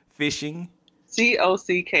cockfishing?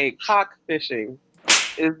 COCK, cockfishing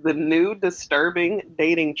is the new disturbing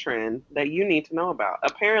dating trend that you need to know about.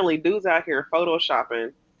 Apparently, dudes out here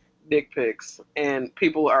photoshopping dick pics and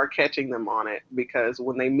people are catching them on it because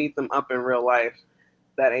when they meet them up in real life,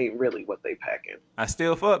 that ain't really what they packing. I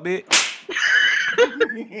still fuck, bitch.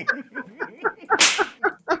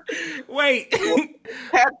 Wait.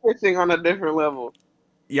 Catfishing on a different level.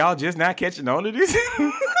 Y'all just not catching on to this?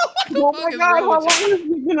 Oh my god, how long has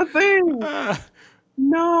this been a thing?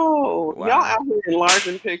 No. Wow. Y'all out here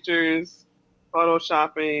enlarging pictures,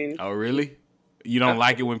 photoshopping. Oh, really? You don't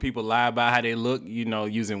like it when people lie about how they look, you know,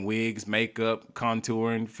 using wigs, makeup,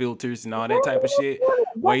 contouring, filters, and all that type of shit.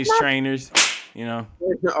 Waist trainers, you know.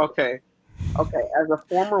 Okay. As a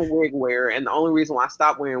former wig wearer, and the only reason why I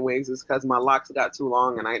stopped wearing wigs is because my locks got too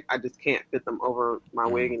long and I just can't fit them over my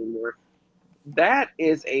wig anymore. That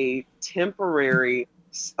is a temporary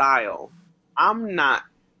style. I'm not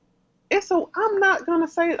gonna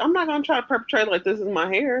try to perpetrate like this is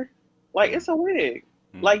my hair. Like, it's a wig.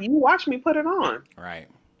 Like, you watch me put it on. Right.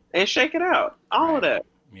 And shake it out. All of that.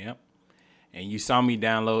 Yep. And you saw me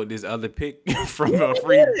download this other pic from a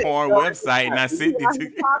free porn website, and I sent it to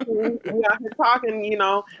you. We out here talking, you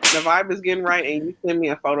know, the vibe is getting right, and you send me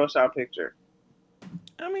a Photoshop picture.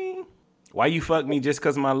 I mean, why you fuck me just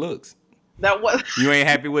because of my looks? That was. You ain't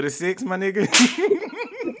happy with a 6, my nigga?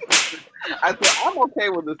 I said, I'm okay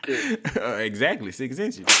with a 6. Exactly, 6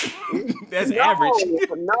 inches. That's average.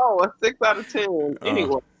 No, a 6 out of 10.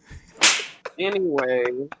 Anyway,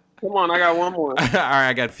 come on, I got one more. All right,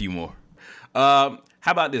 I got a few more. How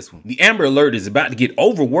about this one? The Amber Alert is about to get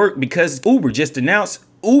overworked because Uber just announced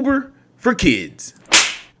Uber for kids.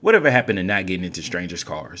 Whatever happened to not getting into strangers'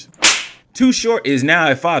 cars? Too Short is now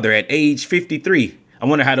a father at age 53. I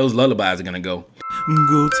wonder how those lullabies are gonna go.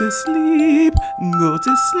 Go to sleep,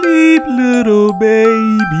 little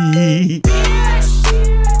baby.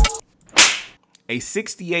 A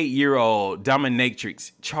 68-year-old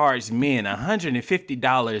dominatrix charged men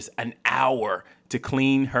 $150 an hour to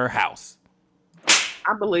clean her house.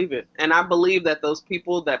 I believe it. And I believe that those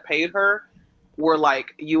people that paid her were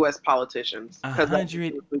like U.S. politicians.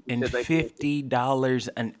 $150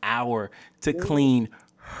 an hour to clean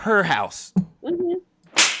her house. Mm-hmm.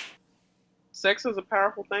 Sex is a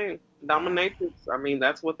powerful thing. Dominatrix, I mean,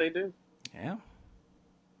 that's what they do. Yeah.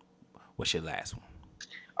 What's your last one?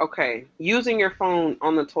 Okay. Using your phone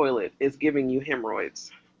on the toilet is giving you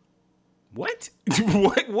hemorrhoids. What?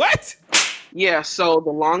 What? Yeah, so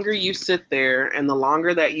the longer you sit there and the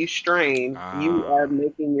longer that you strain, you are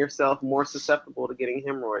making yourself more susceptible to getting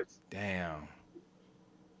hemorrhoids. Damn.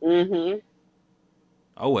 Mm-hmm.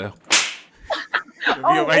 Oh, well. It'll be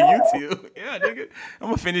on my YouTube. Yeah, nigga. I'm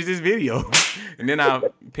going to finish this video. And then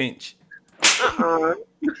I'll pinch.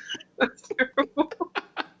 That's terrible.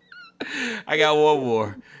 I got one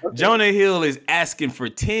more. Okay. Jonah Hill is asking for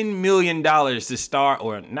 $10 million to star,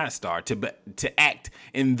 or not star, to act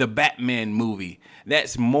in the Batman movie.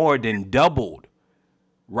 That's more than doubled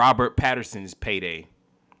Robert Pattinson's payday.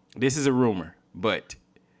 This is a rumor, but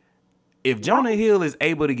if Jonah Hill is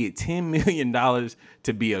able to get $10 million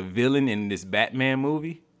to be a villain in this Batman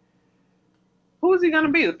movie. Who is he going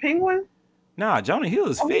to be, the Penguin? Nah, Jonah Hill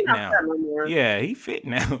is fit now. Yeah, he fit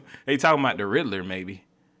now. They talking about the Riddler, maybe.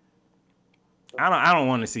 I don't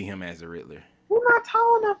want to see him as the Riddler. We're not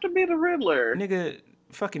tall enough to be the Riddler. Nigga,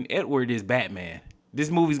 fucking Edward is Batman. This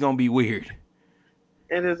movie's gonna be weird.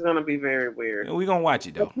 It is gonna be very weird. We're gonna watch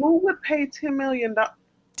it though. But who would pay $10 million?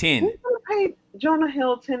 10. Who's gonna pay Jonah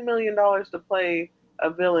Hill $10 million to play a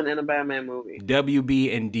villain in a Batman movie?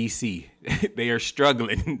 WB and DC. They are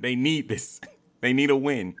struggling. They need this. They need a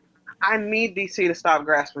win. I need DC to stop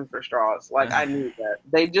grasping for straws. Like, I need that.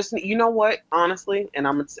 They just, you know what? Honestly, and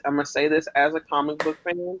I'm gonna say this as a comic book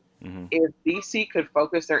fan, if DC could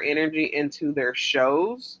focus their energy into their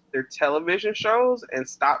shows, their television shows, and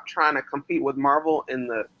stop trying to compete with Marvel in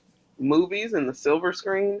the movies and the silver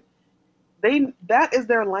screen, that is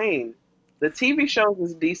their lane. The TV shows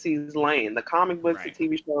is DC's lane. The comic books, the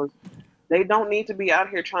TV shows, they don't need to be out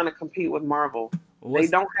here trying to compete with Marvel. They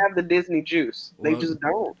don't have the Disney juice. They just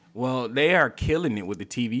don't. Well, they are killing it with the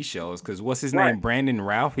TV shows because what's his name? Brandon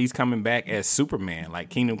Routh. He's coming back as Superman, like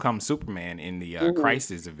Kingdom Come Superman in the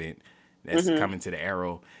Crisis event that's coming to the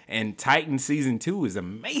Arrow. And Titan Season 2 is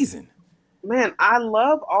amazing. Man, I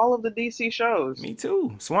love all of the DC shows. Me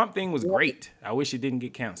too. Swamp Thing was great. I wish it didn't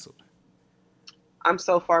get canceled. I'm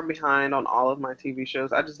so far behind on all of my TV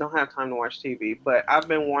shows. I just don't have time to watch TV. But I've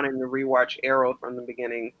been wanting to rewatch Arrow from the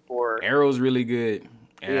beginning for. Arrow's really good,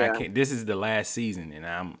 and I can't. This is the last season, and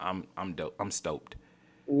I'm dope. I'm stoked.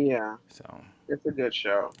 Yeah. So it's a good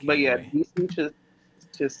show. But yeah, DC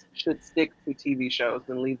should stick to TV shows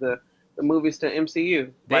and leave the movies to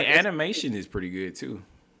MCU. The animation is pretty good too.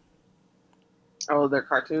 Oh, their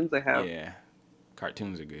cartoons they have. Yeah,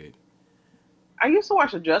 cartoons are good. I used to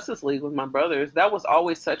watch the Justice League with my brothers. That was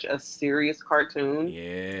always such a serious cartoon.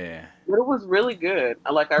 Yeah. But it was really good.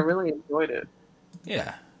 I really enjoyed it.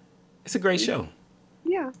 Yeah. It's a great show.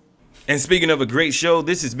 Yeah. And speaking of a great show,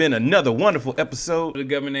 this has been another wonderful episode of the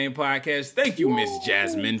Government Name Podcast. Thank you, Miss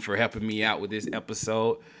Jasmine, for helping me out with this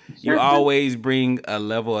episode. You always bring a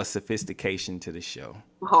level of sophistication to the show.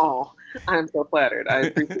 Oh, I'm so flattered. I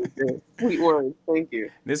appreciate your sweet words. Thank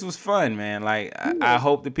you. This was fun, man. Like, I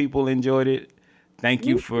hope the people enjoyed it. Thank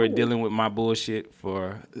you for dealing with my bullshit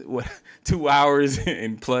for 2 hours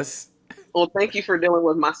and plus. Well, thank you for dealing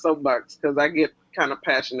with my soapbox, because I get kind of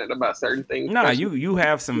passionate about certain things. Nah, you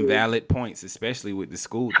have some valid points, especially with the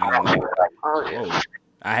school thing. Like, whoa,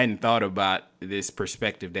 I hadn't thought about this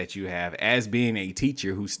perspective that you have as being a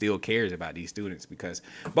teacher who still cares about these students, because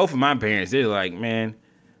both of my parents, they're like, man,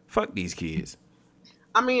 fuck these kids.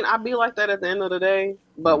 I mean, I be like that at the end of the day,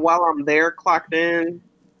 but while I'm there clocked in,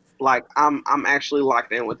 like I'm actually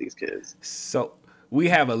locked in with these kids. So we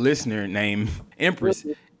have a listener named Empress,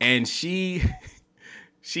 and she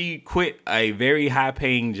quit a very high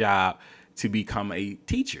paying job to become a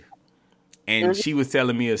teacher. And she was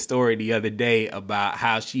telling me a story the other day about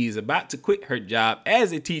how she is about to quit her job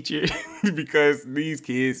as a teacher because these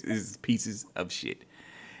kids is pieces of shit.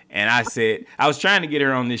 And I said, I was trying to get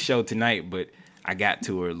her on this show tonight, but I got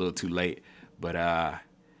to her a little too late. But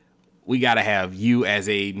we got to have you as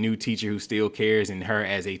a new teacher who still cares, and her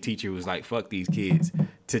as a teacher who's like, fuck these kids,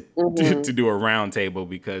 to do a round table,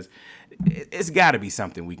 because it's got to be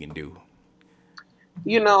something we can do.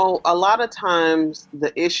 You know, a lot of times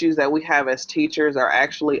the issues that we have as teachers are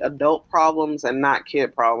actually adult problems and not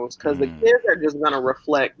kid problems, because the kids are just going to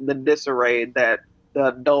reflect the disarray that the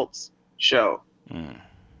adults show.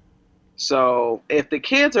 So if the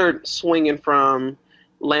kids are swinging from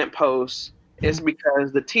lampposts, it's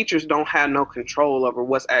because the teachers don't have no control over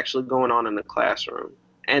what's actually going on in the classroom.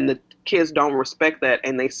 And the kids don't respect that,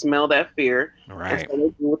 and they smell that fear. Right. And so they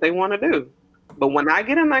do what they want to do. But when I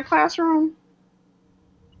get in that classroom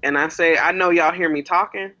and I say, I know y'all hear me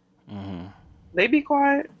talking, they be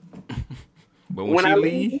quiet. But when I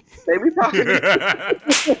leave, they be talking.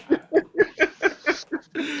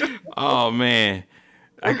 Oh, man.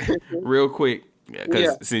 Real quick,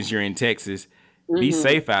 because since you're in Texas, be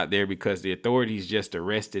safe out there, because the authorities just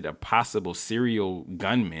arrested a possible serial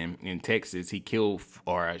gunman in Texas. He killed,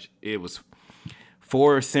 or it was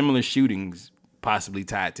 4 similar shootings possibly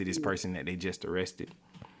tied to this person that they just arrested.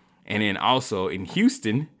 And then also in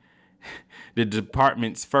Houston, the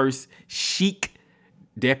department's first chic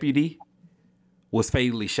deputy was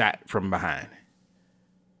fatally shot from behind.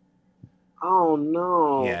 Oh,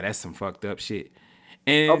 no. Yeah, that's some fucked up shit.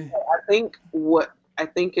 And I think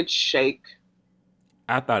it's Shake.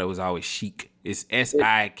 I thought it was always chic. It's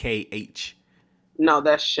SIKH. No,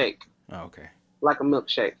 that's Shake. Oh, okay. Like a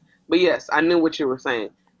milkshake. But yes, I knew what you were saying.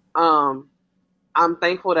 I'm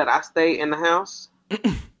thankful that I stay in the house.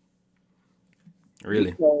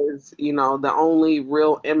 Really? Because, you know, the only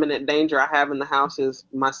real imminent danger I have in the house is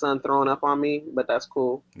my son throwing up on me, but that's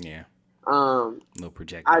cool. Yeah. No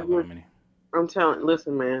projectile vomiting.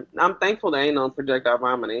 Listen, man, I'm thankful there ain't no projectile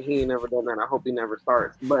vomiting. He ain't never done that. I hope he never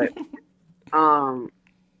starts. But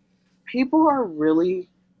people are really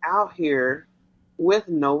out here with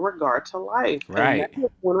no regard to life. Right. And that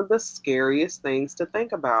is one of the scariest things to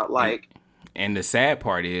think about. Like, and the sad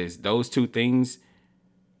part is those two things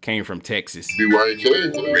came from Texas.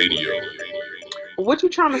 BYNK Radio. What you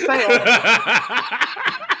trying to say?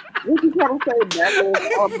 What you trying to say?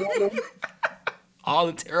 That all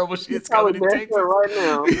the terrible shit's coming to Texas right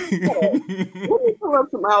now. Let me pull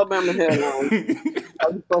up some Alabama headlines.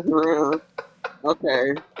 I'm fucking around.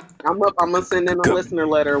 Okay, I'm gonna send in a listener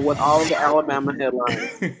letter with all of the Alabama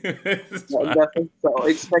headlines. So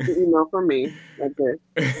expect an email from me. Okay.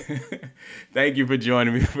 Thank you for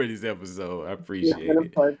joining me for this episode. I appreciate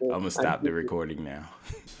it. I'm gonna stop the recording now.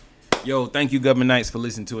 Yo, thank you, Government Knights, for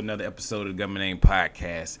listening to another episode of the Government Name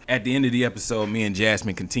Podcast. At the end of the episode, me and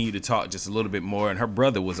Jasmine continued to talk just a little bit more, and her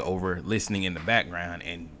brother was over listening in the background,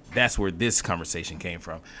 and that's where this conversation came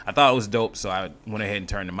from. I thought it was dope, so I went ahead and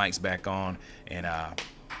turned the mics back on and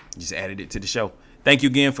just added it to the show. Thank you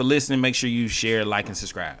again for listening. Make sure you share, like, and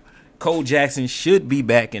subscribe. Cole Jackson should be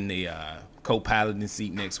back in the co-piloting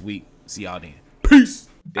seat next week. See y'all then. Peace.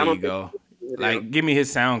 There you go. Like, give me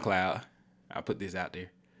his SoundCloud. I'll put this out there.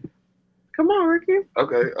 Come on, Ricky.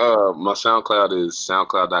 Okay. My SoundCloud is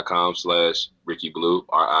soundcloud.com/Ricky Blue,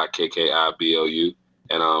 RIKKIBLU.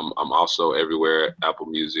 And I'm also everywhere, Apple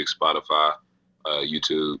Music, Spotify,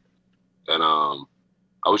 YouTube. And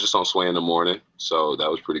I was just on Sway in the morning, so that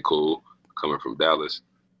was pretty cool coming from Dallas.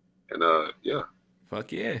 And yeah.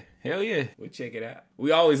 Fuck yeah. Hell yeah. We'll check it out.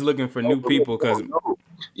 We always looking for new people because...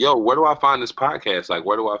 Yo, where do I find this podcast? Like,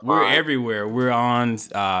 where do I find... We're everywhere. We're on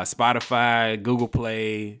Spotify, Google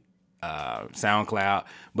Play, SoundCloud,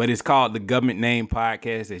 but it's called the Government Name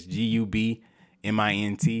Podcast. That's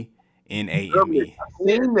GUBMINT, N-A-M-E. I've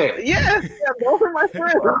seen that. Yes, those are my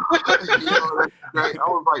friends. I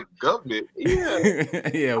was like, government. Yeah.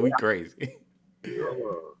 Yeah, we crazy.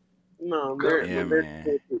 No, they're man.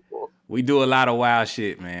 good people. We do a lot of wild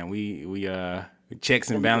shit, man. We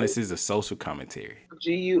checks and balances of social commentary.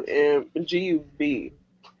 G-U-B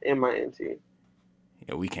M-I-N-T.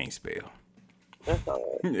 Yeah, we can't spell. That's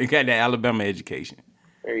all right. You got that Alabama education.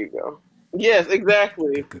 There you go. Yes,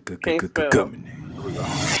 exactly. Can't spell.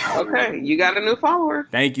 Okay, you got a new follower.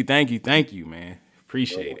 Thank you, man.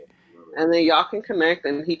 Appreciate it. And then y'all can connect,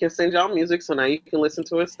 and he can send y'all music, so now you can listen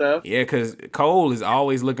to his stuff. Yeah, because Cole is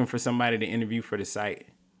always looking for somebody to interview for the site.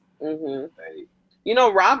 Mm-hmm. You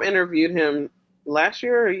know, Rob interviewed him last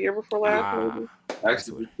year or a year before last. Maybe?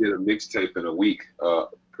 Actually, we did a mixtape in a week,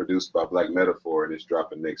 produced by Black Metaphor, and it's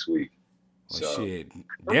dropping next week. Well, shit,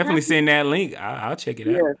 definitely send that link. I'll check it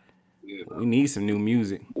out. Yeah. We need some new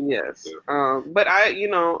music. Yes. But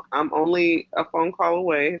I'm only a phone call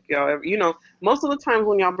away. If y'all ever, most of the times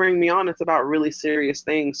when y'all bring me on, it's about really serious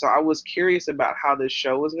things. So I was curious about how this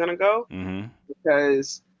show was going to go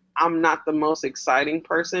because I'm not the most exciting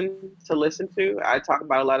person to listen to. I talk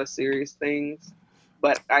about a lot of serious things,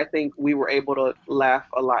 but I think we were able to laugh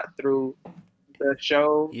a lot through the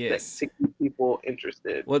show to keep people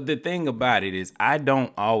interested. Well, the thing about it is I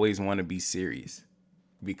don't always want to be serious.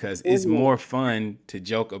 Because it's more fun to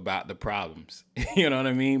joke about the problems. You know what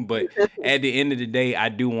I mean? But at the end of the day, I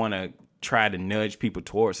do want to try to nudge people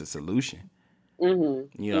towards a solution.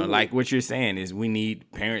 Like what you're saying is we need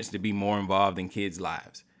parents to be more involved in kids'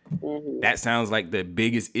 lives. That sounds like the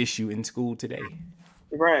biggest issue in school today.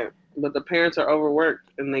 Right. But the parents are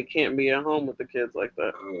overworked and they can't be at home with the kids like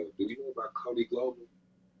that. Do you know about Cody Global?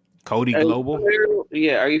 Cody Global?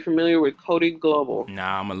 Are you familiar with Cody Global?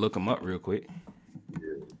 Nah, I'm going to look him up real quick.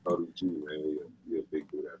 Cody G, man, you're a big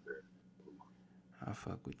dude out there. I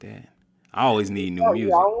fuck with that. I always need new music.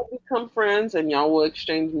 Y'all will become friends and y'all will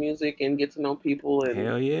exchange music and get to know people. And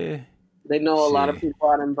hell yeah. They know a lot of people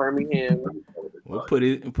out in Birmingham. We'll put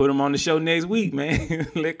him on the show next week, man.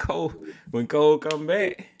 When Cole come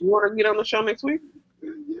back. You want to get on the show next week?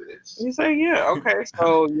 Yes. You say yeah. Okay,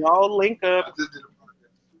 so y'all link up.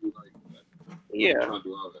 Yeah.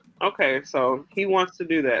 Okay, so he wants to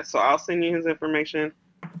do that. So I'll send you his information.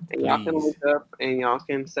 And y'all can look up and y'all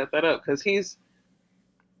can set that up. Because he's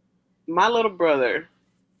my little brother,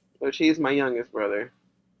 which he's my youngest brother.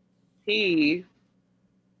 How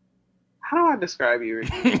do I describe you?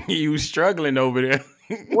 You struggling over there.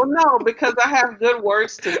 Well, no, because I have good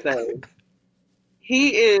words to say. He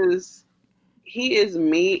is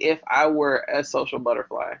me if I were a social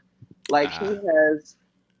butterfly. Like he has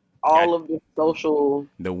all of the social...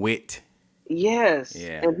 The wit. Yes.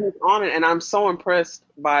 Yeah. And he's on it. And I'm so impressed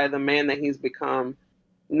by the man that he's become,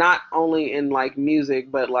 not only in like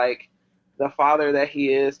music, but like the father that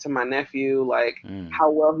he is to my nephew, like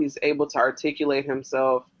how well he's able to articulate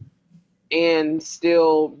himself and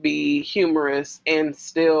still be humorous and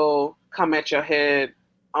still come at your head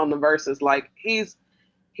on the verses. Like he's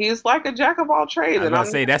like a jack of all trades. I was going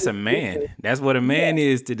to say, that's a man. That's what a man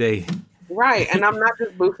is today. Right, and I'm not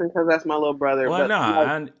just boosting because that's my little brother. Well, but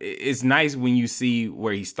no, it's nice when you see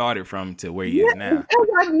where he started from to where he is now. And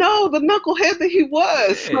I know the knucklehead that he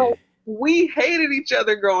was. Yeah. So we hated each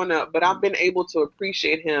other growing up, but I've been able to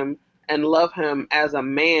appreciate him and love him as a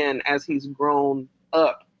man as he's grown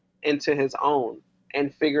up into his own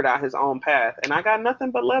and figured out his own path. And I got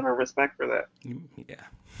nothing but love and respect for that. Yeah.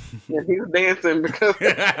 And he's dancing because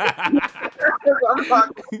I'm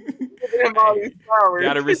talking him all these flowers.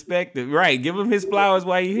 Gotta respect it. Right. Give him his flowers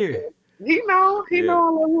while you're here. He know I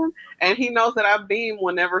love him. And he knows that I beam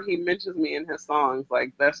whenever he mentions me in his songs.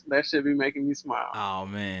 Like that should be making me smile. Oh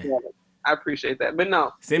man. Yeah, I appreciate that. But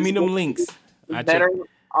no. Send me them links. Better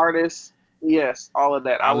artists. Yes, all of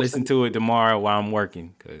that. I'll listen to it tomorrow while I'm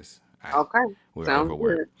working because we're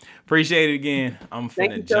overworked. Appreciate it again. I'm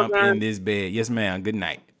finna jump in this bed. Yes, ma'am. Good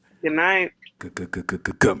night. Good night.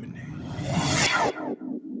 Coming.